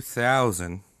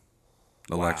 2000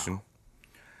 election.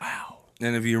 Wow.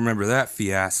 And if you remember that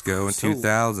fiasco in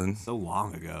 2000, So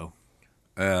long ago.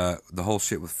 the whole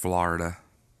shit with Florida.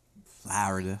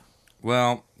 Florida.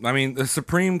 Well, I mean, the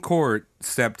Supreme Court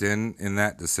stepped in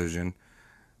that decision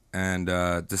and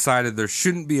decided there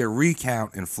shouldn't be a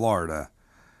recount in Florida,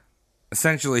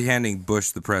 essentially handing Bush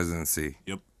the presidency.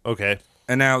 Yep. Okay.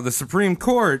 And now the Supreme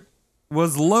Court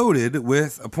was loaded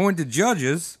with appointed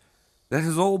judges that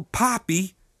his old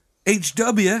poppy,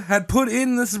 H.W., had put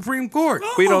in the Supreme Court.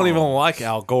 We don't even like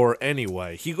Al Gore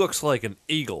anyway. He looks like an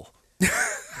eagle.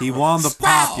 He won the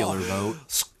popular vote.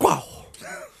 Squall.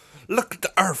 Look at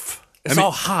the earth. It's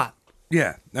all hot.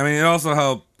 Yeah. I mean, it also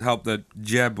helped that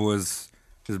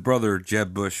his brother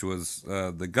Jeb Bush was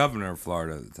the governor of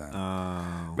Florida at the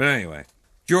time. But anyway,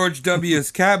 George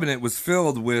W.'s cabinet was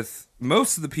filled with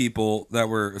most of the people that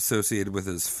were associated with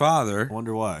his father.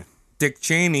 Wonder why. Dick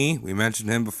Cheney, we mentioned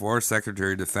him before,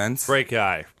 Secretary of Defense. Great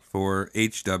guy. For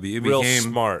H.W. Real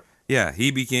smart. Yeah,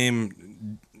 he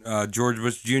became George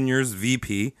Bush Jr.'s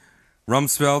VP.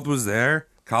 Rumsfeld was there.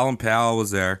 Colin Powell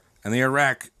was there. And the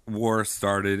Iraq War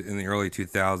started in the early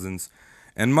 2000s.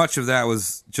 And much of that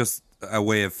was just a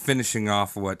way of finishing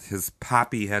off what his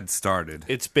poppy had started.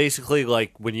 It's basically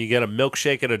like when you get a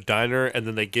milkshake at a diner and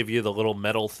then they give you the little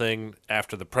metal thing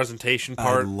after the presentation I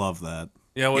part. love that.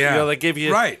 They give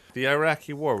you right. The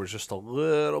Iraqi War was just a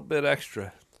little bit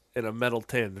extra in a metal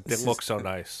tin. It didn't look so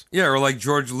nice. Yeah, or like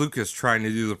George Lucas trying to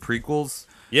do the prequels.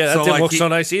 Yeah, that So, didn't like, look he- so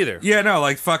nice either. Yeah, no,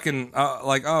 like fucking,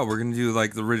 we're gonna do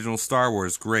like the original Star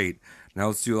Wars, great. Now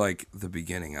let's do like the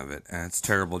beginning of it, and it's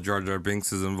terrible. Jar Jar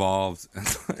Binks is involved.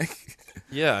 And, like,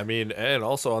 Yeah, I mean, and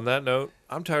also on that note,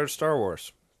 I'm tired of Star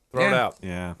Wars. Throw it Yeah. out.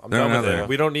 Yeah. I'm Throw done it with out it. there.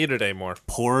 We don't need it anymore.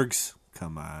 Porgs.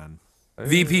 Come on.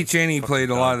 VP Cheney played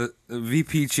a lot of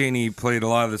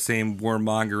the same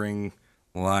warmongering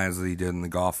lies that he did in the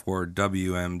Gulf War,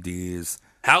 WMDs.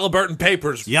 Halliburton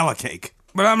Papers. Yellow cake.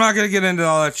 But I'm not gonna get into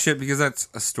all that shit because that's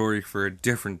a story for a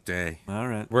different day. All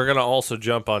right. We're gonna also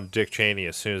jump on Dick Cheney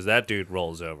as soon as that dude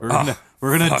rolls over.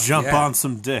 We're gonna fuck jump yeah. on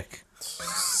some dick.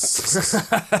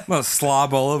 I'm gonna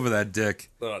slob all over that dick.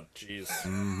 Oh,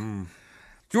 jeez.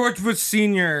 George Bush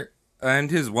Sr. and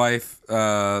his wife,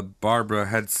 Barbara,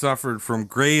 had suffered from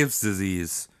Graves'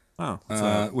 disease, Oh.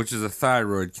 which is a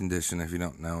thyroid condition, if you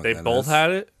don't know what They that both is.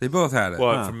 had it? They both had it.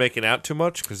 What, from making out too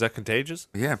much? Because that contagious?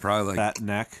 Yeah, probably like, Fat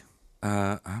neck.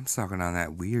 I'm sucking on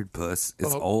that weird puss.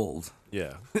 It's old.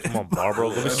 Yeah. Come on, Barbara.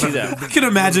 Let me see that. I can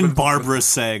imagine Barbara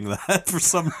saying that for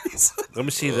some reason. Let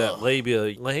me see that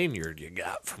labia lanyard you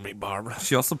got for me, Barbara.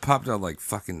 She also popped out like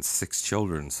fucking 6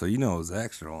 children, so you know it was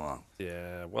extra long.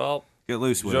 Yeah, well, Get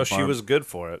loose with Joe, it, she Barb. was good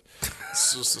for it.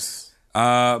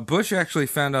 Bush actually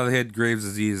found out he had Graves'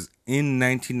 disease in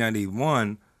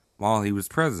 1991 while he was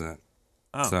president.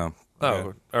 Oh. So,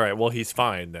 Oh, all right. Well, he's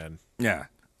fine then. yeah.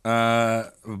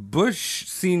 Bush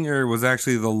Sr. was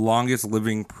actually the longest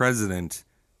living president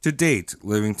to date,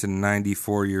 living to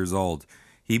 94 years old.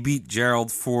 He beat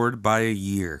Gerald Ford by a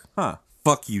year. Huh.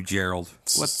 Fuck you, Gerald.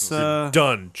 What's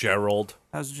Done, Gerald.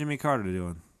 how's Jimmy Carter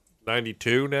doing?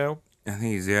 92 now? I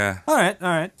think he's, yeah. All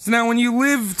right. So now when you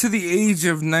live to the age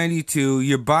of 92,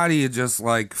 your body is just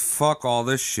like, fuck all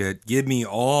this shit. Give me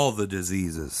all the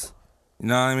diseases. You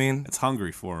know what I mean? It's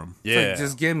hungry for him. It's like,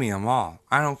 just give me them all.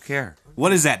 I don't care.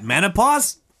 What is that,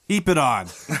 menopause? Keep it on.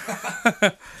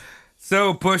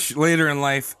 So Bush later in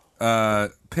life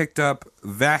picked up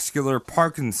vascular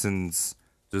Parkinson's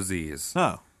disease,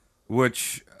 Oh.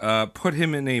 which put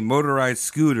him in a motorized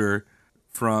scooter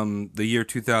from the year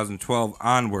 2012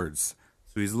 onwards.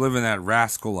 So he's living that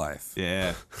rascal life.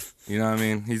 Yeah. You know what I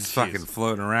mean? He's fucking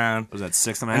floating around. Was that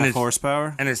 6.5 And it's-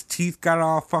 horsepower? And his teeth got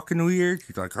all fucking weird.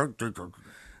 He's like,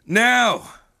 now,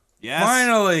 Yes.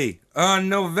 finally, on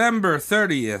November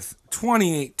 30th,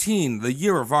 2018, the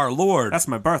year of our Lord. That's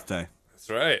my birthday. That's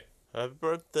right. Happy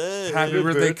birthday. Happy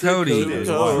birthday, Cody.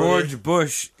 George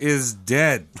Bush is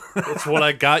dead. That's what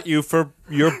I got you for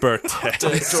your birthday.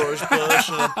 George Bush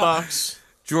in a box.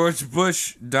 George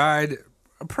Bush died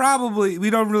probably, we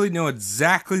don't really know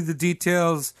exactly the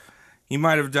details. He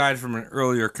might have died from an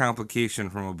earlier complication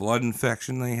from a blood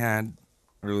infection they had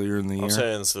earlier in the year. I'm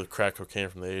saying it's the crack cocaine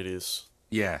from the 80s.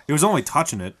 Yeah. He was only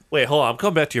touching it. Wait, hold on. I'm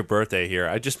coming back to your birthday here.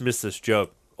 I just missed this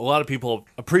joke. A lot of people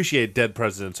appreciate dead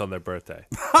presidents on their birthday.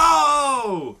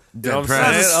 Oh! Dead know what I'm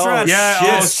president. saying? Oh,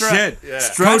 Yeah, shit. oh shit. Yeah.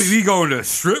 Cody, we going to a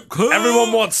strip club?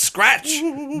 Everyone wants scratch.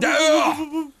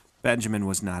 Benjamin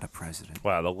was not a president.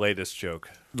 Wow, the latest joke.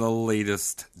 The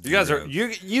latest. You guys are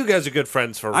joke. you guys are good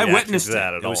friends for I reacting witnessed to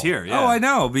that it. at It was all. here, yeah. Oh, I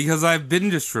know, because I've been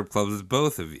to strip clubs with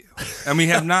both of you. And we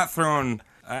have not thrown,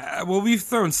 we've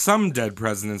thrown some dead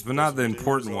presidents, but not the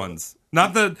important ones.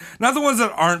 Not the ones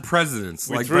that aren't presidents,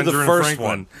 We like threw the Benjamin first Franklin.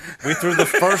 one. We threw the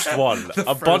first one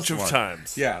a bunch of one.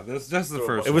 times. Yeah, that's just the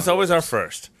first It was one. always our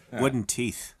first. Wooden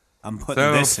teeth. I'm putting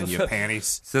So- this in your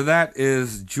panties. So that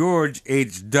is George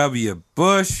H.W.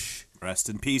 Bush. Rest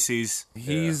in pieces.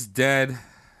 He's dead.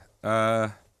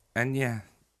 And yeah,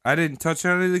 I didn't touch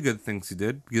on any of the good things he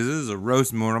did because this is a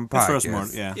roast mortem It's podcast. roast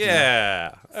mortem, yeah.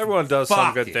 Yeah. Everyone does some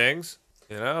Fuck good it. things.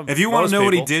 You know. If you want most to know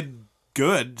what he people. did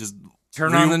good, just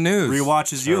Turn on the news. Rewatch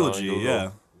his Turn on eulogy. Google.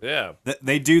 Yeah, Yeah.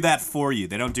 They do that for you.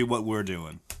 They don't do what we're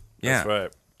doing. Yeah, That's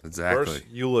right. exactly. First,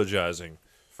 eulogizing.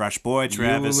 Fresh boy,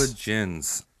 Travis.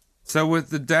 Eulogians. So with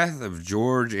the death of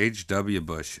George H.W.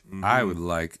 Bush, I would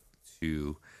like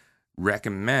to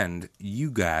recommend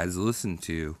you guys listen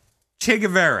to Che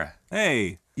Guevara.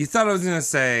 Hey, You thought I was going to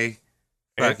say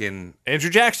fucking Andrew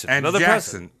Jackson. Andrew another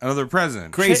Jackson, another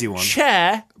president. crazy one.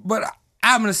 Chair. But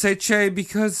I'm going to say Che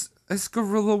because it's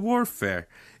guerrilla warfare.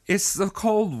 It's the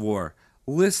Cold War.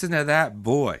 Listen to that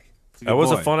boy. That was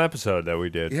boy. a fun episode that we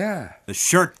did. Yeah. The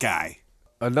shirt guy.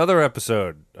 Another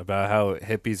episode about how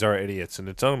hippies are idiots in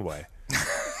its own way.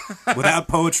 Without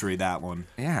poetry, that one.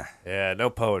 Yeah. Yeah, no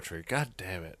poetry. God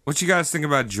damn it. What you guys think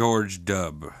about George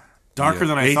W? Darker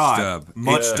than I H thought. dub.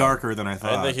 Much Yeah. darker than I I thought.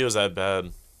 didn't think he was that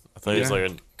bad. I thought he was Yeah.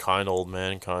 like a kind old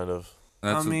man, kind of.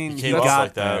 That's I mean, he he came off got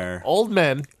like that. there. Old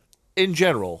men, in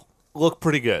general, look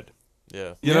pretty good.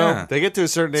 Yeah. You Yeah. know, they get to a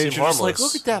certain age, Seemed you're just like,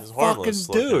 harmless. look at that He's fucking harmless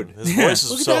dude. looking. His voice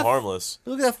Look is at so that- harmless.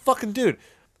 Look at that fucking dude.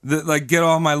 like get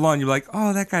off my lawn. You're like,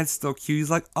 oh, that guy's still cute. He's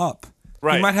like up.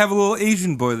 Right. He might have a little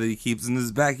Asian boy that he keeps in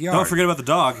his backyard. Don't forget about the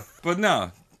dog. But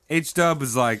no, H-Dub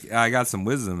is like, I got some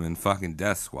wisdom in fucking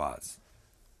death squads.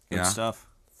 Good stuff.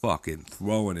 Fucking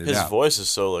throwing it His out. voice is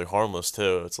so like harmless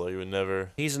too. It's like you would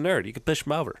never. He's a nerd. You can push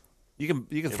him over. You can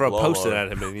throw a blow Post-it him.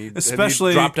 at him and he'd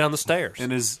Especially drop down the stairs. In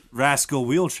his rascal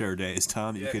wheelchair days,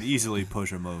 Tom, you could easily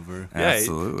push him over. Yeah,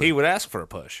 Absolutely. he would ask for a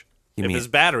push Give if me his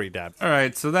it. battery died. All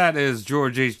right, so that is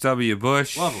George H.W.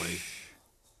 Bush. Lovely.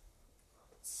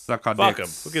 Suck on Fuck him.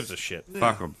 dicks. Who gives a shit?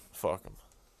 Fuck him. Fuck him.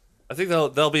 I think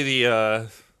they'll be the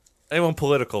anyone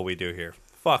political we do here.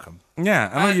 Fuck them. Yeah,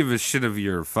 I don't give a shit if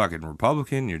you're a fucking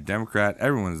Republican, you're a Democrat.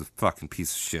 Everyone's a fucking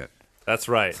piece of shit. That's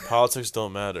right. Politics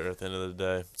don't matter at the end of the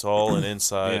day. It's all an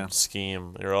inside Yeah.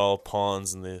 scheme. You're all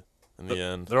pawns in the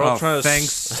end. They're all Oh, trying to thanks-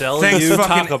 sell thanks you fucking-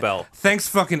 Taco Bell. Thanks,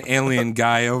 fucking alien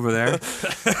guy over there.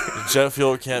 Jet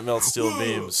fuel can't melt steel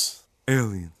beams.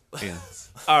 Alien.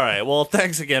 All right. Well,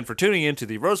 thanks again for tuning in to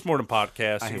the Roast Mortem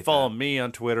podcast. You can hate follow me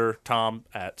on Twitter, Tom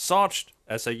at Sauntcht,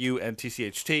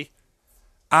 SAUNTCHT.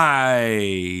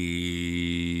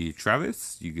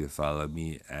 Travis, you can follow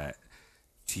me at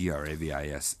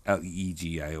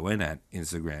TravisLeegion at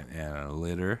Instagram and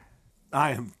Litter.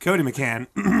 I am Cody McCann.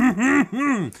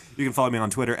 You can follow me on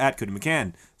Twitter at Cody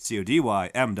McCann.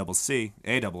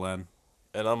 CODYMCCANN.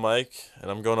 And I'm Mike, and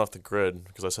I'm going off the grid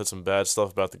because I said some bad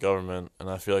stuff about the government, and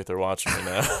I feel like they're watching me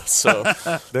now. So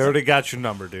They already got your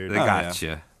number, dude. They got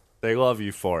you. They love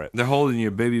you for it. They're holding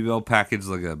your Baby Bell package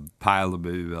like a pile of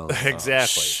Baby Bells.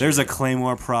 Exactly. There's a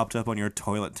Claymore propped up on your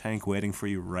toilet tank waiting for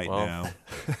you right now.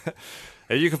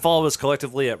 And you can follow us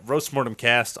collectively at Roast Mortem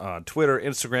Cast on Twitter,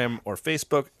 Instagram, or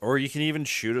Facebook, or you can even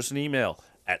shoot us an email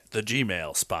at the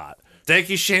Gmail spot. Thank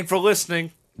you, Shane, for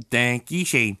listening. Thank you,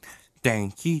 Shane.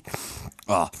 Thank you.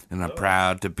 Oh, and I'm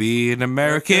proud to be an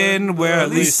American, where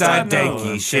at least I thank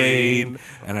you, Shane.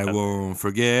 And I won't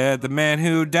forget the man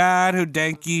who died, who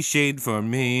thank you, Shane, for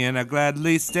me. And I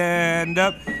gladly stand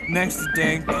up next to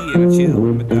Danky and I chill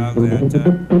with my dogs at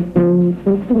time.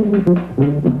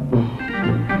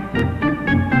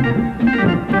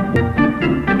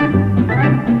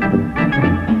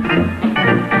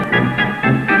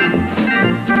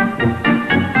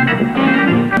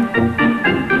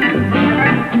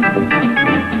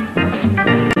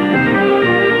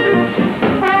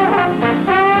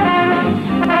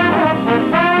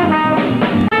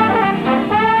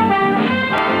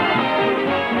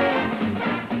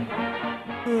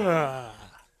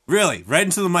 Really, right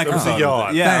into the microphone.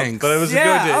 yawn. Yeah, Thanks. But it was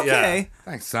yeah, a good okay.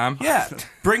 Thanks, Sam. Yeah,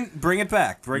 bring it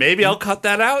back. Maybe I'll cut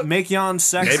that out. make yawn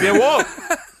sexy. Maybe I won't.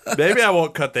 Maybe I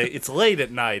won't cut that. It's late at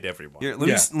night, everyone. Here,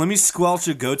 let me squelch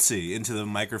a goatsy into the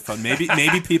microphone. Maybe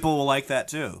people will like that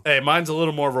too. Hey, mine's a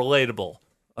little more relatable.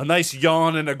 A nice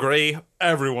yawn and a gray.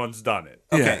 Everyone's done it.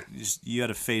 Okay, you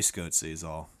had a face goatsy is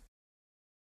all.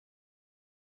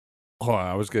 Hold on,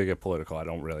 I was gonna get political. I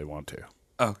don't really want to.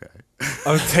 Okay.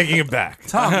 I was taking it back.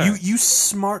 Tom, you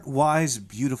smart, wise,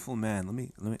 beautiful man.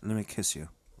 Let me kiss you.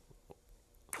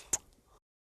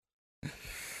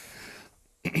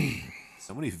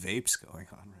 So many vapes going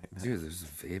on right now. Dude, there's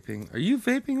vaping. Are you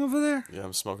vaping over there? yeah,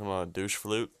 I'm smoking on a douche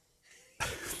flute.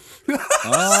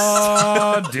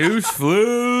 Oh, douche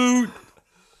flute.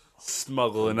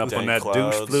 Smuggling up on Dank that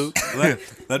clouds. douche flute.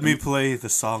 Let me play the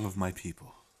song of my people.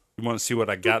 You want to see what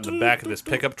I got in the back of this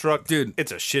pickup truck? Dude.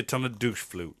 It's a shit ton of douche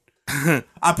flute.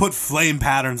 I put flame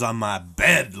patterns on my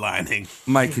bed lining.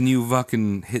 Mike, can you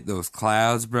fucking hit those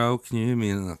clouds, bro? Can you hit me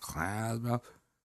in the clouds, bro?